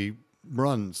ultimately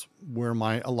runs where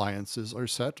my alliances are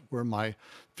set, where my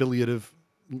affiliative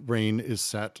reign is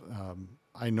set.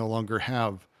 I no longer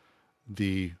have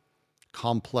the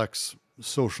complex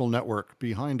social network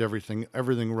behind everything.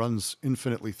 Everything runs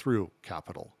infinitely through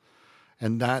capital.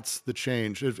 And that's the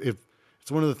change. If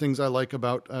it's one of the things I like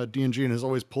about D&G and has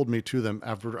always pulled me to them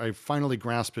after I finally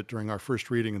grasped it during our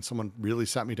first reading, and someone really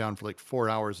sat me down for like 4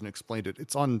 hours and explained it.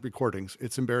 It's on recordings.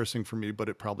 It's embarrassing for me, but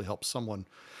it probably helps someone.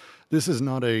 This is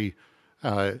not a,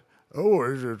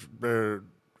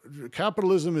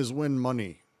 capitalism is when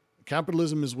money.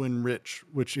 Capitalism is when rich,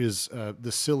 which is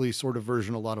the silly sort of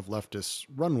version a lot of leftists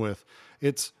run with.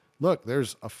 It's, look,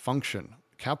 there's a function.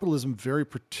 Capitalism very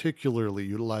particularly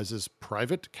utilizes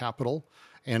private capital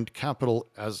and capital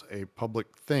as a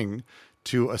public thing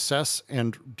to assess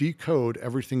and decode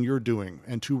everything you're doing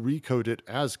and to recode it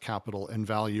as capital and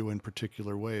value in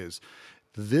particular ways.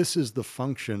 This is the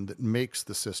function that makes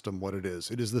the system what it is.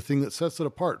 It is the thing that sets it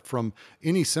apart from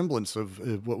any semblance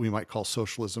of what we might call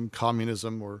socialism,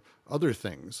 communism, or other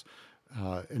things.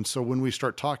 And so when we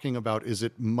start talking about, is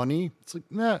it money? It's like,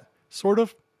 nah, sort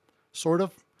of.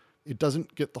 It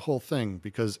doesn't get the whole thing,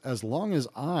 because as long as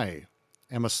I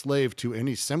am a slave to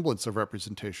any semblance of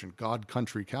representation, God,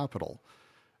 country, capital,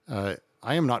 I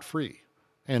am not free.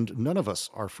 And none of us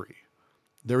are free.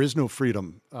 There is no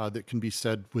freedom that can be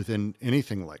said within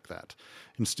anything like that.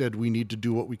 Instead, we need to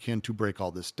do what we can to break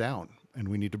all this down, and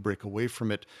we need to break away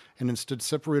from it and instead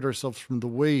separate ourselves from the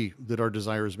way that our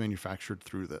desire is manufactured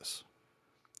through this.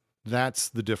 That's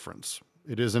the difference.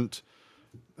 It isn't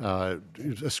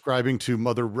ascribing to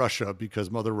Mother Russia because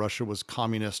Mother Russia was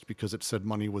communist because it said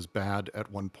money was bad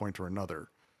at one point or another.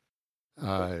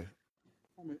 I'm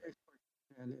an expert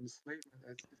in enslavement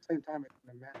at the same time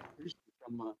in emancipation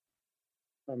from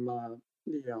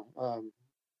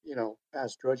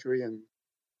past drudgery and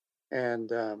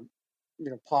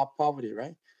poverty,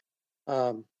 right?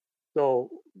 So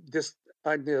this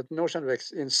the notion of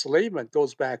enslavement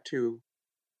goes back to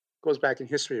goes back in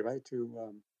history, right,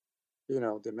 to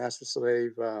the master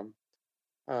slave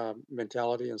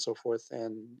mentality and so forth,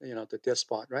 and the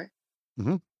despot, right?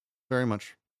 Hmm. Very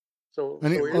much. So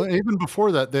And so well, here, even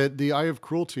before that, the eye of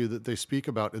cruelty that they speak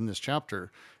about in this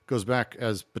chapter goes back,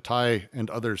 as Bataille and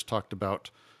others talked about,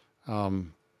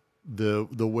 um, the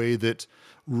way that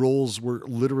roles were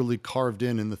literally carved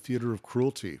in the theater of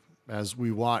cruelty. As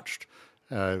we watched,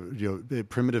 the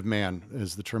primitive man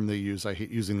is the term they use. I hate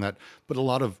using that, but a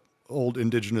lot of old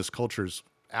indigenous cultures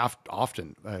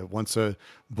often, once a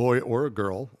boy or a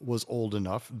girl was old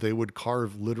enough, they would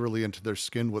carve literally into their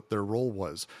skin what their role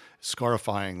was,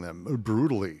 scarifying them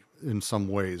brutally in some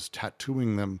ways,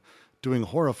 tattooing them, doing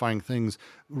horrifying things,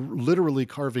 literally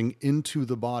carving into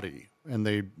the body, and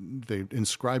they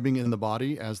inscribing in the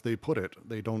body as they put it.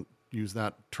 They don't use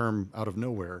that term out of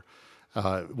nowhere.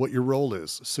 What your role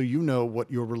is, so you know what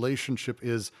your relationship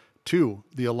is to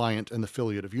the alliant and the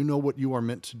filiative. You know what you are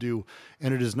meant to do,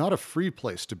 and it is not a free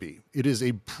place to be. It is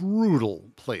a brutal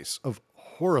place of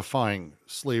horrifying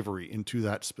slavery into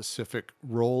that specific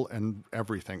role and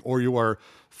everything, or you are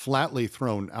flatly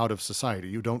thrown out of society.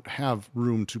 You don't have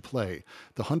room to play.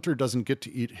 The hunter doesn't get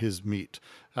to eat his meat.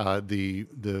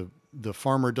 The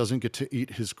farmer doesn't get to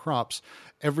eat his crops.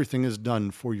 Everything is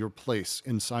done for your place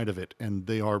inside of it, and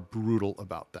they are brutal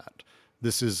about that.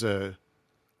 This is the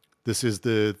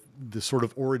sort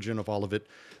of origin of all of it.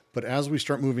 But as we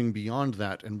start moving beyond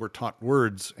that, and we're taught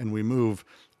words, and we move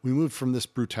from this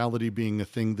brutality being a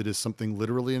thing that is something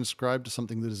literally inscribed to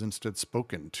something that is instead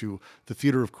spoken, to the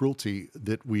theater of cruelty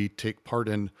that we take part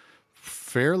in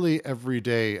fairly every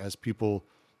day as people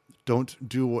don't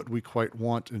do what we quite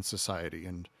want in society.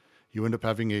 And you end up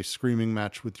having a screaming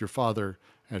match with your father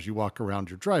as you walk around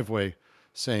your driveway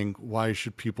saying, why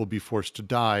should people be forced to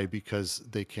die because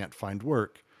they can't find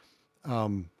work?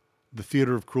 The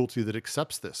theater of cruelty that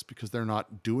accepts this because they're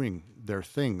not doing their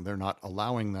thing. They're not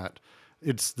allowing that.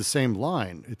 It's the same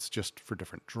line. It's just for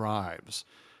different drives.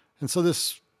 And so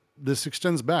this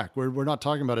extends back. We're not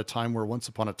talking about a time where once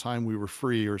upon a time we were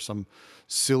free, or some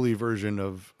silly version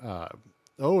of,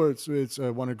 it's I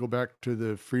want to go back to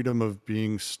the freedom of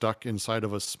being stuck inside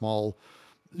of a small,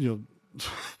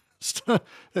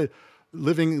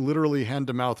 living literally hand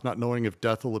to mouth, not knowing if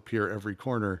death will appear every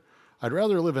corner. I'd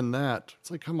rather live in that. It's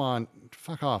like, come on,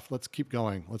 fuck off. Let's keep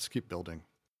going. Let's keep building.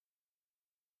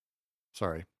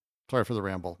 Sorry for the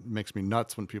ramble. It makes me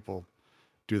nuts when people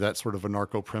do that sort of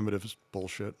anarcho-primitive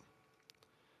bullshit.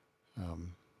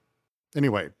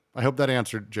 Anyway, I hope that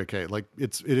answered JK. Like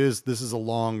this is a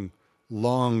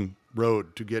long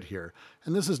road to get here.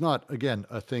 And this is not, again,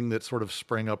 a thing that sort of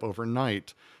sprang up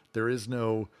overnight. There is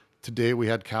no, today we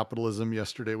had capitalism,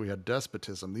 yesterday we had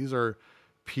despotism. These are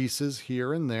pieces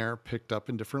here and there picked up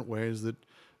in different ways that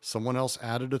someone else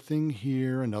added a thing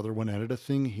here, another one added a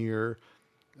thing here.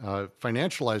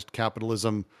 Financialized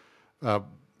capitalism,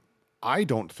 I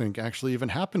don't think actually even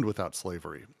happened without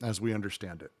slavery as we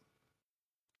understand it.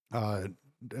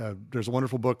 There's a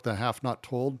wonderful book, The Half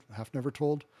Never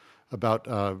Told,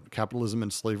 about capitalism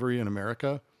and slavery in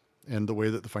America and the way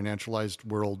that the financialized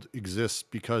world exists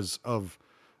because of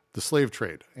the slave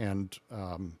trade. And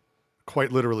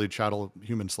quite literally, chattel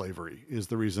human slavery is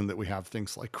the reason that we have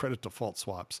things like credit default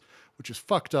swaps, which is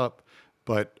fucked up,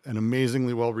 but an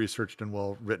amazingly well-researched and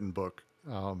well-written book.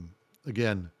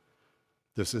 Again,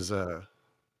 this is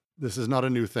not a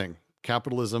new thing.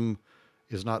 Capitalism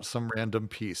is not some random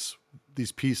piece.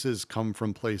 These pieces come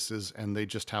from places, and they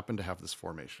just happen to have this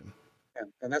formation.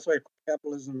 And that's why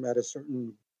capitalism at a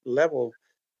certain level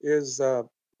is,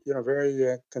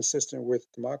 very consistent with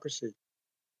democracy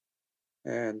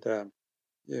and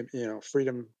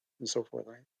freedom and so forth,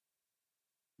 right?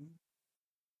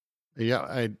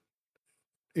 Yeah,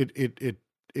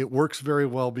 it works very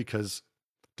well because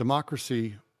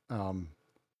democracy,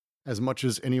 as much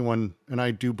as anyone, and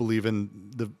I do believe in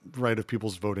the right of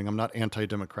people's voting, I'm not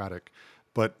anti-democratic,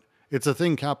 but it's a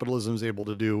thing capitalism is able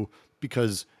to do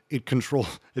because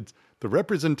it's the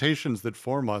representations that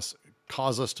form us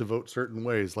cause us to vote certain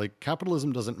ways. Like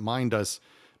capitalism doesn't mind us,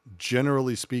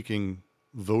 generally speaking,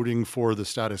 voting for the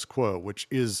status quo, which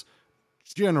is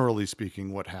generally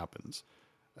speaking what happens.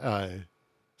 So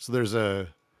there's a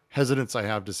hesitance I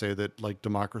have to say that like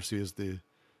democracy is the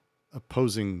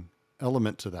opposing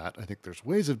element to that. I think there's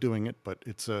ways of doing it, but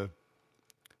it's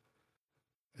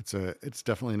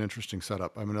definitely an interesting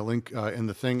setup. I'm going to link in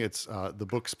the thing. It's the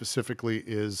book specifically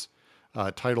is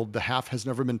titled "The Half Has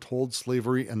Never Been Told: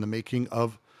 Slavery and the Making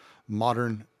of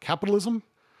Modern Capitalism,"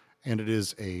 and it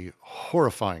is a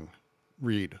horrifying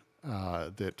read.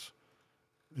 That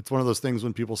it's one of those things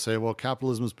when people say, "Well,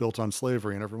 capitalism is built on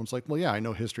slavery," and everyone's like, "Well, yeah, I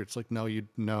know history." It's like, no, you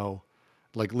know,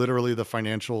 Like literally the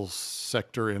financial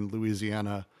sector in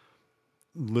Louisiana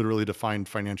literally defined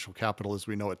financial capital as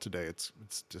we know it today. It's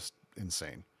just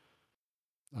insane.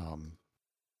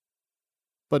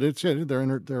 But it's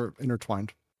they're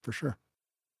intertwined for sure.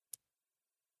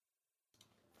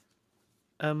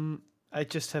 I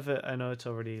just have I know it's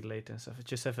already late and stuff. I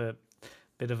just have a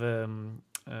bit of a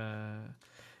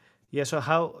yeah. So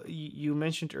how you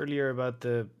mentioned earlier about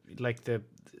the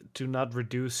to not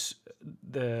reduce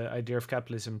the idea of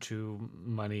capitalism to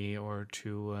money or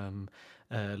to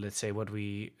let's say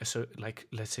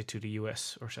let's say to the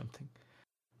US or something.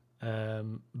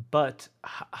 But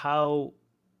how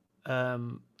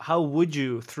would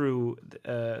you through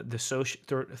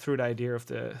through the idea of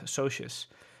the socius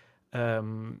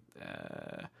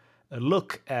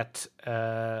look at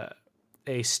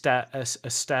a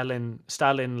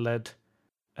Stalin-led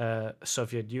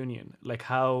Soviet Union? Like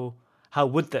how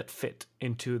would that fit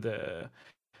into the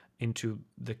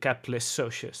capitalist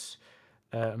socius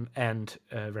and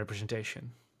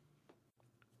representation?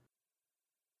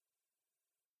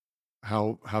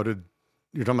 How did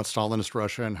you're talking about Stalinist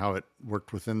Russia and how it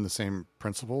worked within the same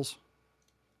principles?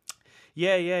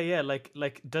 Yeah.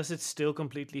 Like, does it still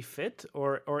completely fit,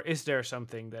 or is there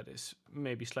something that is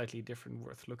maybe slightly different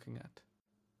worth looking at?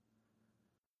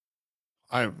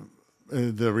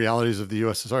 The realities of the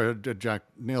USSR, Jack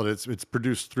nailed it. It's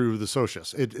produced through the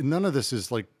socialists. None of this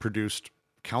is like produced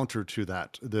counter to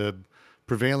that. The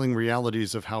prevailing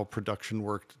realities of how production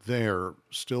worked there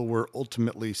still were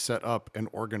ultimately set up and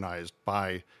organized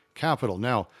by capital.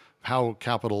 Now, how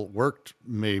capital worked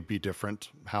may be different,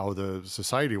 how the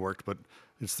society worked, but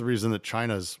it's the reason that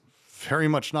China's very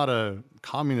much not a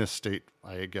communist state,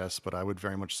 I guess, but I would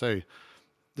very much say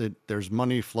that there's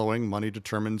money flowing, money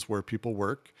determines where people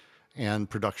work, and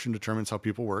production determines how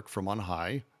people work from on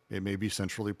high. It may be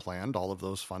centrally planned, all of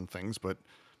those fun things, but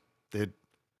it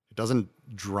doesn't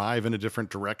drive in a different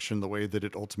direction the way that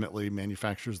it ultimately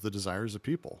manufactures the desires of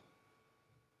people.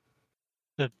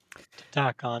 To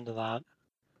tack on to that,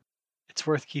 it's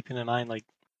worth keeping in mind, like,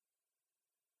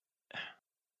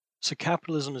 so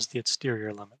capitalism is the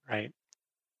exterior limit, right?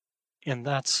 In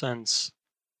that sense,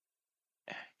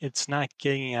 it's not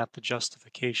getting at the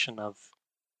justification of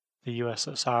the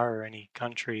USSR or any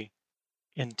country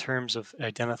in terms of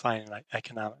identifying an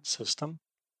economic system.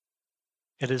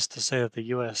 It is to say that the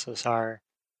USSR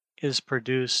is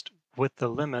produced with the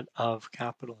limit of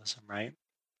capitalism, right?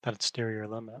 That exterior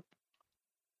limit.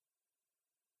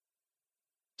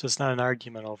 So it's not an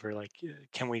argument over, like,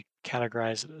 can we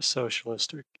categorize it as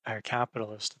socialist or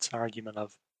capitalist? It's an argument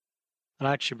of, and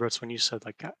actually, Brooks, when you said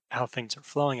like how things are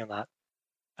flowing in that,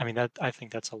 I mean, I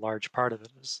think that's a large part of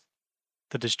it, is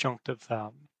the disjunctive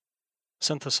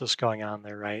synthesis going on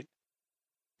there, right?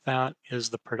 That is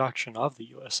the production of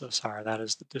the USSR. That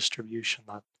is the distribution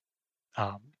that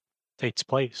takes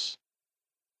place.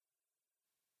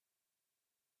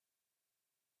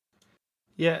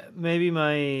 Yeah, maybe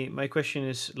my question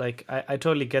is, like, I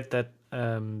totally get that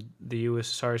the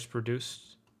USSR is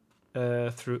produced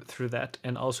through that,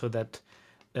 and also that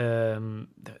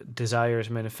desire is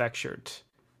manufactured,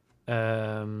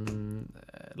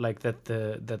 like that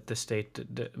the state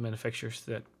manufactures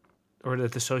that, or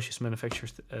that the socialist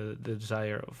manufactures the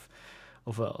desire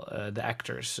of the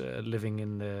actors living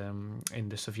in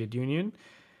the Soviet Union.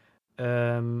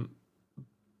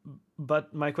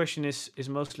 But my question is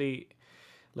mostly,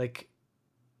 like,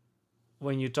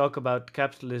 when you talk about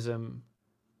capitalism,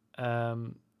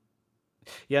 can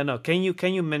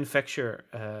you manufacture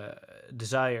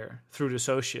desire through the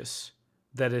socius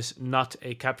that is not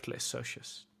a capitalist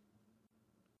socius?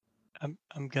 I'm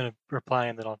going to reply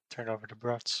and then I'll turn it over to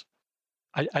Brutz.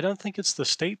 I don't think it's the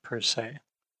state per se.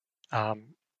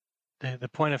 The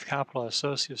point of capitalist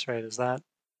socius, right, is that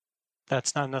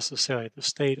that's not necessarily the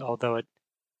state, although it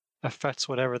affects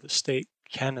whatever the state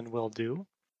can and will do,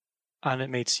 and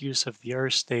it makes use of the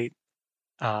state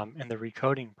in the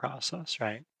recoding process,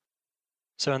 right?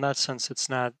 So in that sense, it's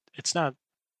not,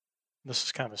 this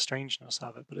is kind of a strangeness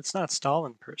of it, but it's not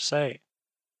Stalin per se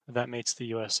that makes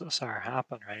the USSR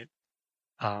happen, right?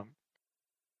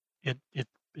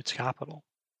 It's capital,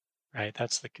 right?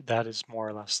 That is more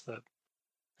or less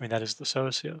that is the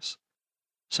socius.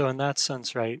 So in that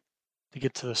sense, right, to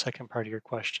get to the second part of your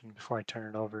question before I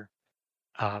turn it over,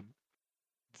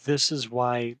 this is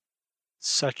why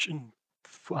section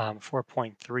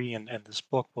 4.3 and this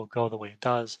book will go the way it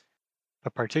does,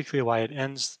 but particularly why it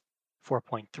ends,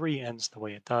 4.3 ends the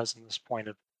way it does in this point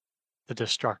of the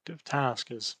destructive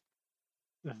task, is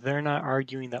they're not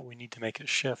arguing that we need to make a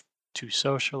shift to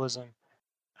socialism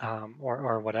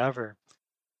or whatever.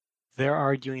 They're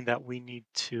arguing that we need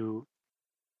to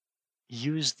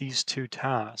use these two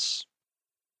tasks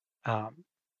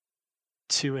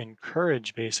to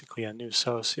encourage basically a new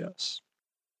socius.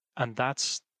 And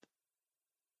that's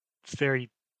very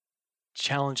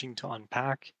challenging to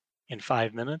unpack in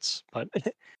 5 minutes, but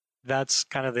that's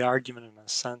kind of the argument in a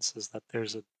sense, is that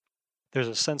there's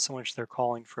a sense in which they're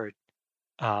calling for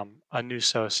a new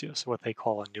socius, what they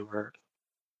call a new Earth,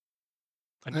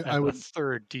 I a would,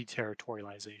 third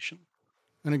deterritorialization.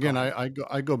 and again, ahead.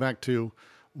 I go back to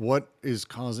what is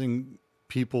causing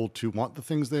people to want the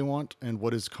things they want, and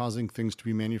what is causing things to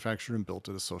be manufactured and built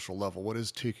at a social level. What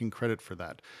is taking credit for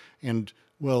that? And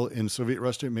well, in Soviet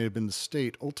Russia, it may have been the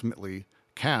state. Ultimately,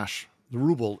 cash, the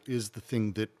ruble, is the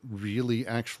thing that really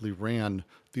actually ran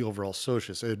the overall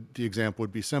socius. The example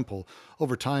would be simple.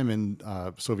 Over time in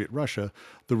Soviet Russia,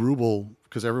 the ruble,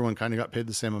 because everyone kind of got paid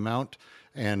the same amount,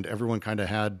 and everyone kind of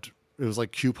had, it was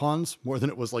like coupons more than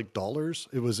it was like dollars.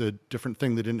 It was a different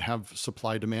thing. They didn't have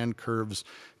supply demand curves.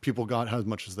 People got how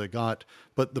much as they got.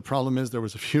 But the problem is there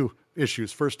was a few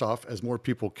issues. First off, as more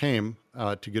people came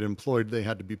to get employed, they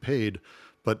had to be paid,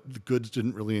 but the goods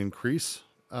didn't really increase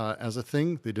as a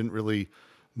thing. They didn't really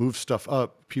move stuff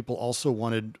up. People also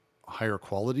wanted higher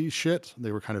quality shit.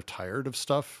 They were kind of tired of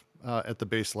stuff at the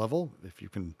base level, if you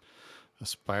can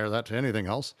aspire that to anything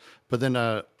else. But then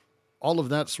all of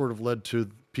that sort of led to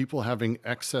people having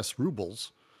excess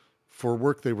rubles for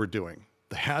work they were doing.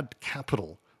 They had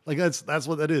capital. Like that's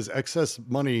what that is. Excess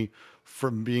money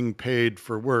from being paid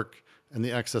for work, and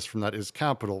the excess from that is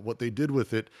capital. What they did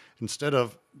with it, instead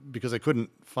of, because they couldn't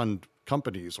fund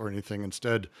companies or anything,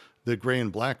 instead the gray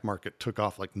and black market took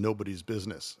off like nobody's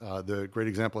business. The great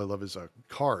example I love is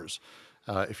cars.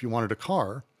 If you wanted a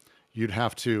car, you'd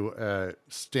have to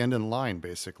stand in line,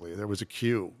 basically. There was a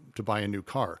queue to buy a new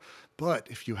car. But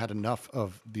if you had enough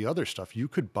of the other stuff, you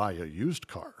could buy a used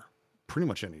car pretty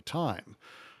much any time.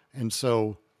 And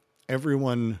so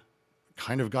everyone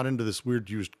kind of got into this weird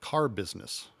used car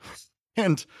business.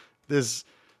 And this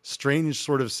strange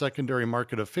sort of secondary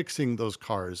market of fixing those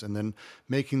cars and then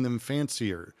making them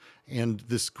fancier. And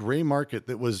this gray market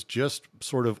that was just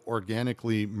sort of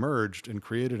organically merged and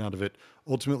created out of it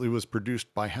ultimately was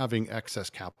produced by having excess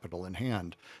capital in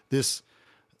hand. This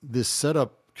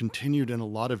setup continued in a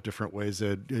lot of different ways.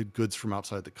 Goods from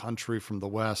outside the country, from the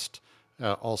West,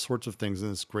 all sorts of things in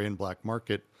this gray and black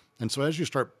market. And so as you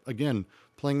start, again,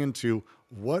 playing into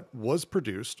what was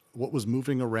produced, what was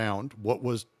moving around, what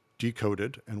was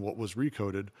decoded, and what was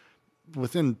recoded,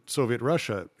 within Soviet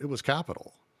Russia, it was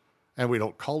capital. And we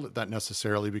don't call it that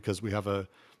necessarily because we have a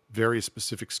very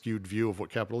specific skewed view of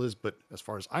what capital is. But as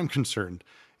far as I'm concerned,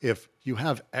 if you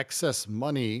have excess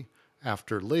money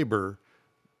after labor,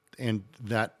 and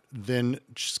that then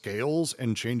scales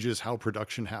and changes how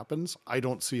production happens, I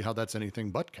don't see how that's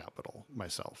anything but capital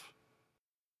myself.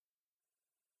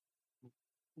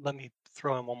 Let me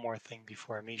throw in one more thing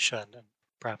before Misha and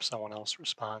perhaps someone else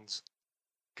responds,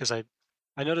 because I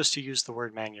noticed you used the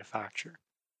word manufacture.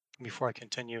 Before I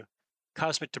continue,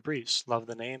 Cosmic Debris, love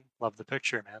the name, love the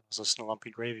picture, man. I was listening to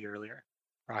Lumpy Gravy earlier.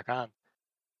 Rock on.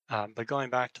 But going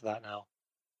back to that now,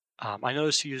 I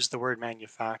noticed you used the word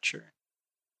manufacture.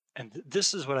 And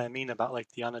this is what I mean about like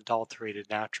the unadulterated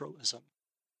naturalism.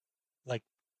 Like,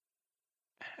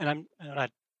 and I'm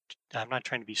not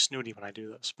trying to be snooty when I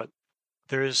do this, but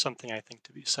there is something I think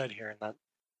to be said here, in that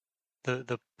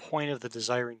the point of the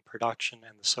desiring production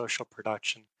and the social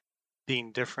production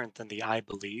being different than the I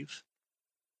believe,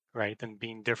 right? Than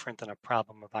being different than a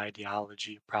problem of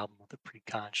ideology, a problem with the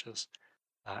preconscious,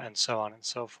 and so on and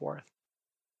so forth,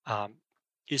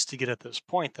 is to get at this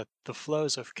point that the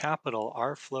flows of capital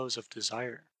are flows of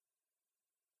desire,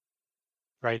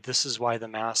 right? This is why the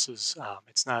masses,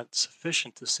 it's not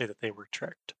sufficient to say that they were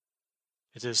tricked.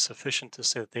 It is sufficient to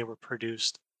say that they were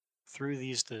produced through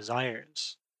these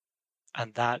desires,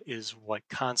 and that is what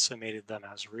consummated them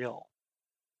as real.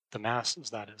 The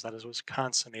masses, that is what's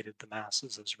consummated the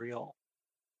masses as real.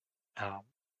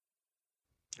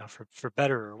 For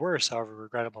better or worse, however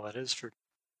regrettable that is for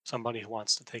somebody who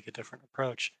wants to take a different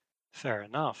approach, fair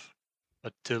enough.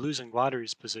 But Deleuze and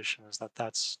Guattari's position is that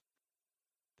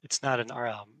it's not an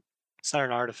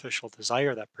artificial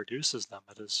desire that produces them.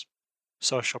 It is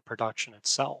social production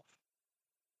itself.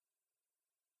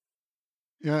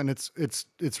 Yeah, and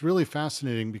it's really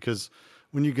fascinating because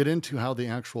when you get into how the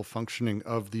actual functioning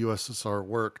of the USSR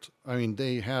worked, I mean,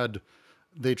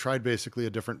 they tried basically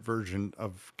a different version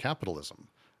of capitalism.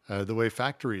 The way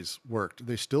factories worked,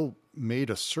 they still made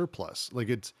a surplus. Like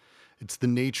it's the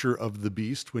nature of the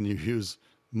beast when you use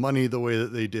money the way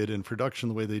that they did and production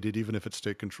the way they did, even if it's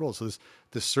state controlled. So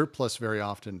this surplus very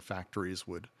often factories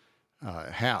would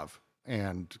have.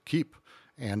 and keep.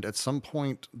 And at some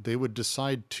point, they would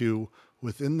decide to,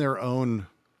 within their own,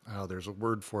 there's a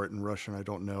word for it in Russian, I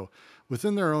don't know,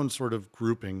 within their own sort of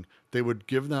grouping, they would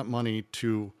give that money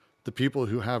to the people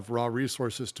who have raw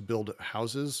resources to build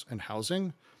houses and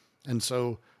housing. And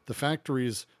so the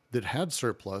factories that had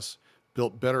surplus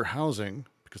built better housing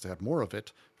because they had more of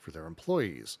it for their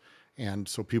employees. And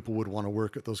so people would want to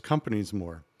work at those companies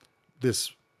more. The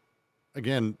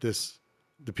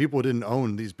people didn't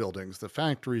own these buildings. The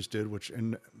factories did, which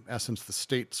in essence the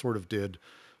state sort of did.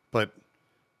 But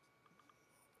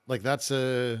like that's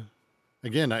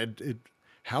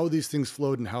how these things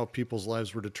flowed and how people's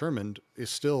lives were determined is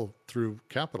still through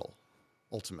capital,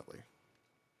 ultimately.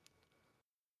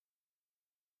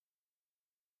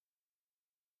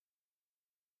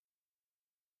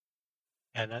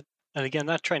 And again,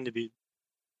 not trying to be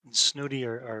snooty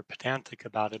or pedantic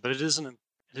about it, but it is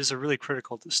a really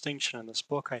critical distinction in this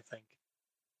book, I think,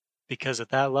 because at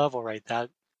that level, right, that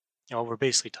what we're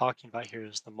basically talking about here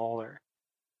is the molar,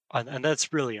 and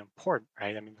that's really important,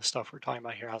 right? I mean, the stuff we're talking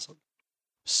about here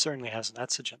certainly has an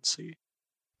exigency,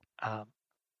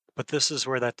 but this is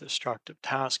where that destructive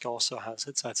task also has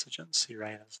its exigency,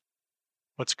 right? As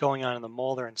what's going on in the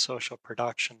molar and social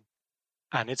production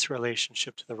and its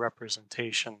relationship to the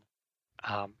representation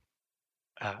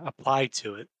applied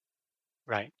to it,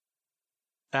 right?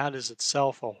 That is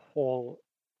itself a whole,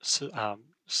 to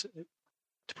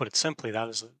put it simply, that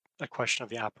is a question of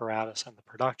the apparatus and the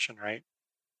production, right?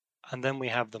 And then we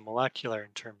have the molecular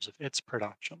in terms of its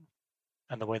production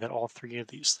and the way that all three of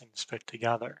these things fit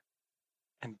together.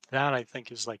 And that, I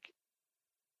think, is like,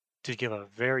 to give a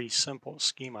very simple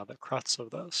schema, the crux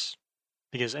of this.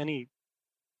 Because any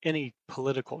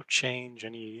political change,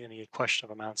 any question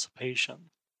of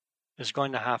emancipation is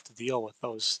going to have to deal with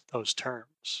those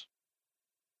terms.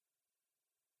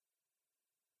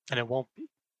 And it won't be,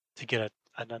 to get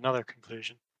at another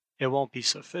conclusion, it won't be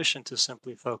sufficient to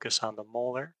simply focus on the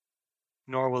molar,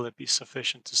 nor will it be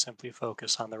sufficient to simply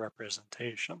focus on the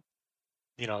representation.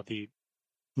 The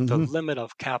limit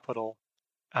of capital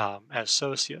as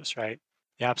socius, right?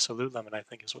 The absolute limit, I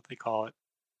think is what they call it,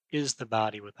 is the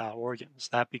body without organs.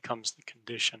 That becomes the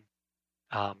condition,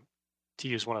 to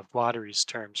use one of Guattari's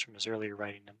terms from his earlier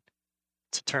writing, and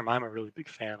it's a term I'm a really big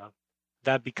fan of.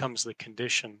 That becomes the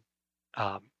condition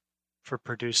for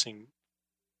producing,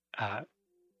 I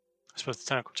suppose the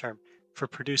technical term, for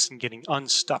producing getting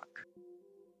unstuck,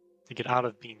 to get out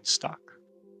of being stuck.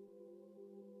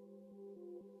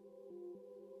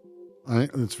 I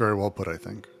think that's very well put, I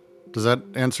think. Does that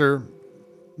answer,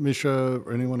 Misha,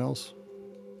 or anyone else?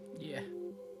 Yeah.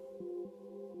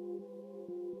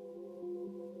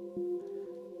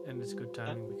 And it's good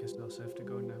timing because I also have to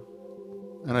go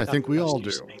now. And I think we all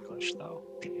do. English, though.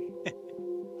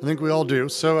 I think we all do.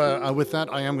 So with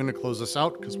that, I am going to close this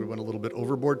out because we went a little bit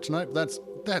overboard tonight. That's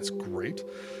great.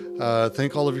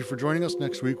 Thank all of you for joining us.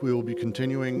 Next week we will be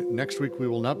continuing. Next week we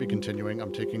will not be continuing.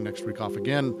 I'm taking next week off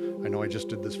again. I know I just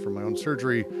did this for my own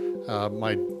surgery.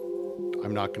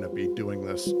 I'm not going to be doing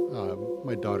this.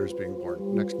 My daughter's being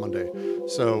born next Monday.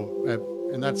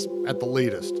 And that's at the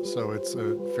latest. So it's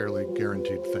a fairly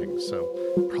guaranteed thing. So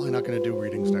probably not going to do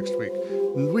readings next week.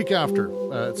 And the week after,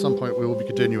 at some point, we will be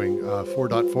continuing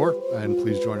 4.4. And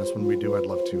please join us when we do. I'd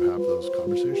love to have those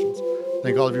conversations.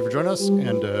 Thank all of you for joining us.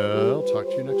 And I'll talk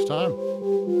to you next time.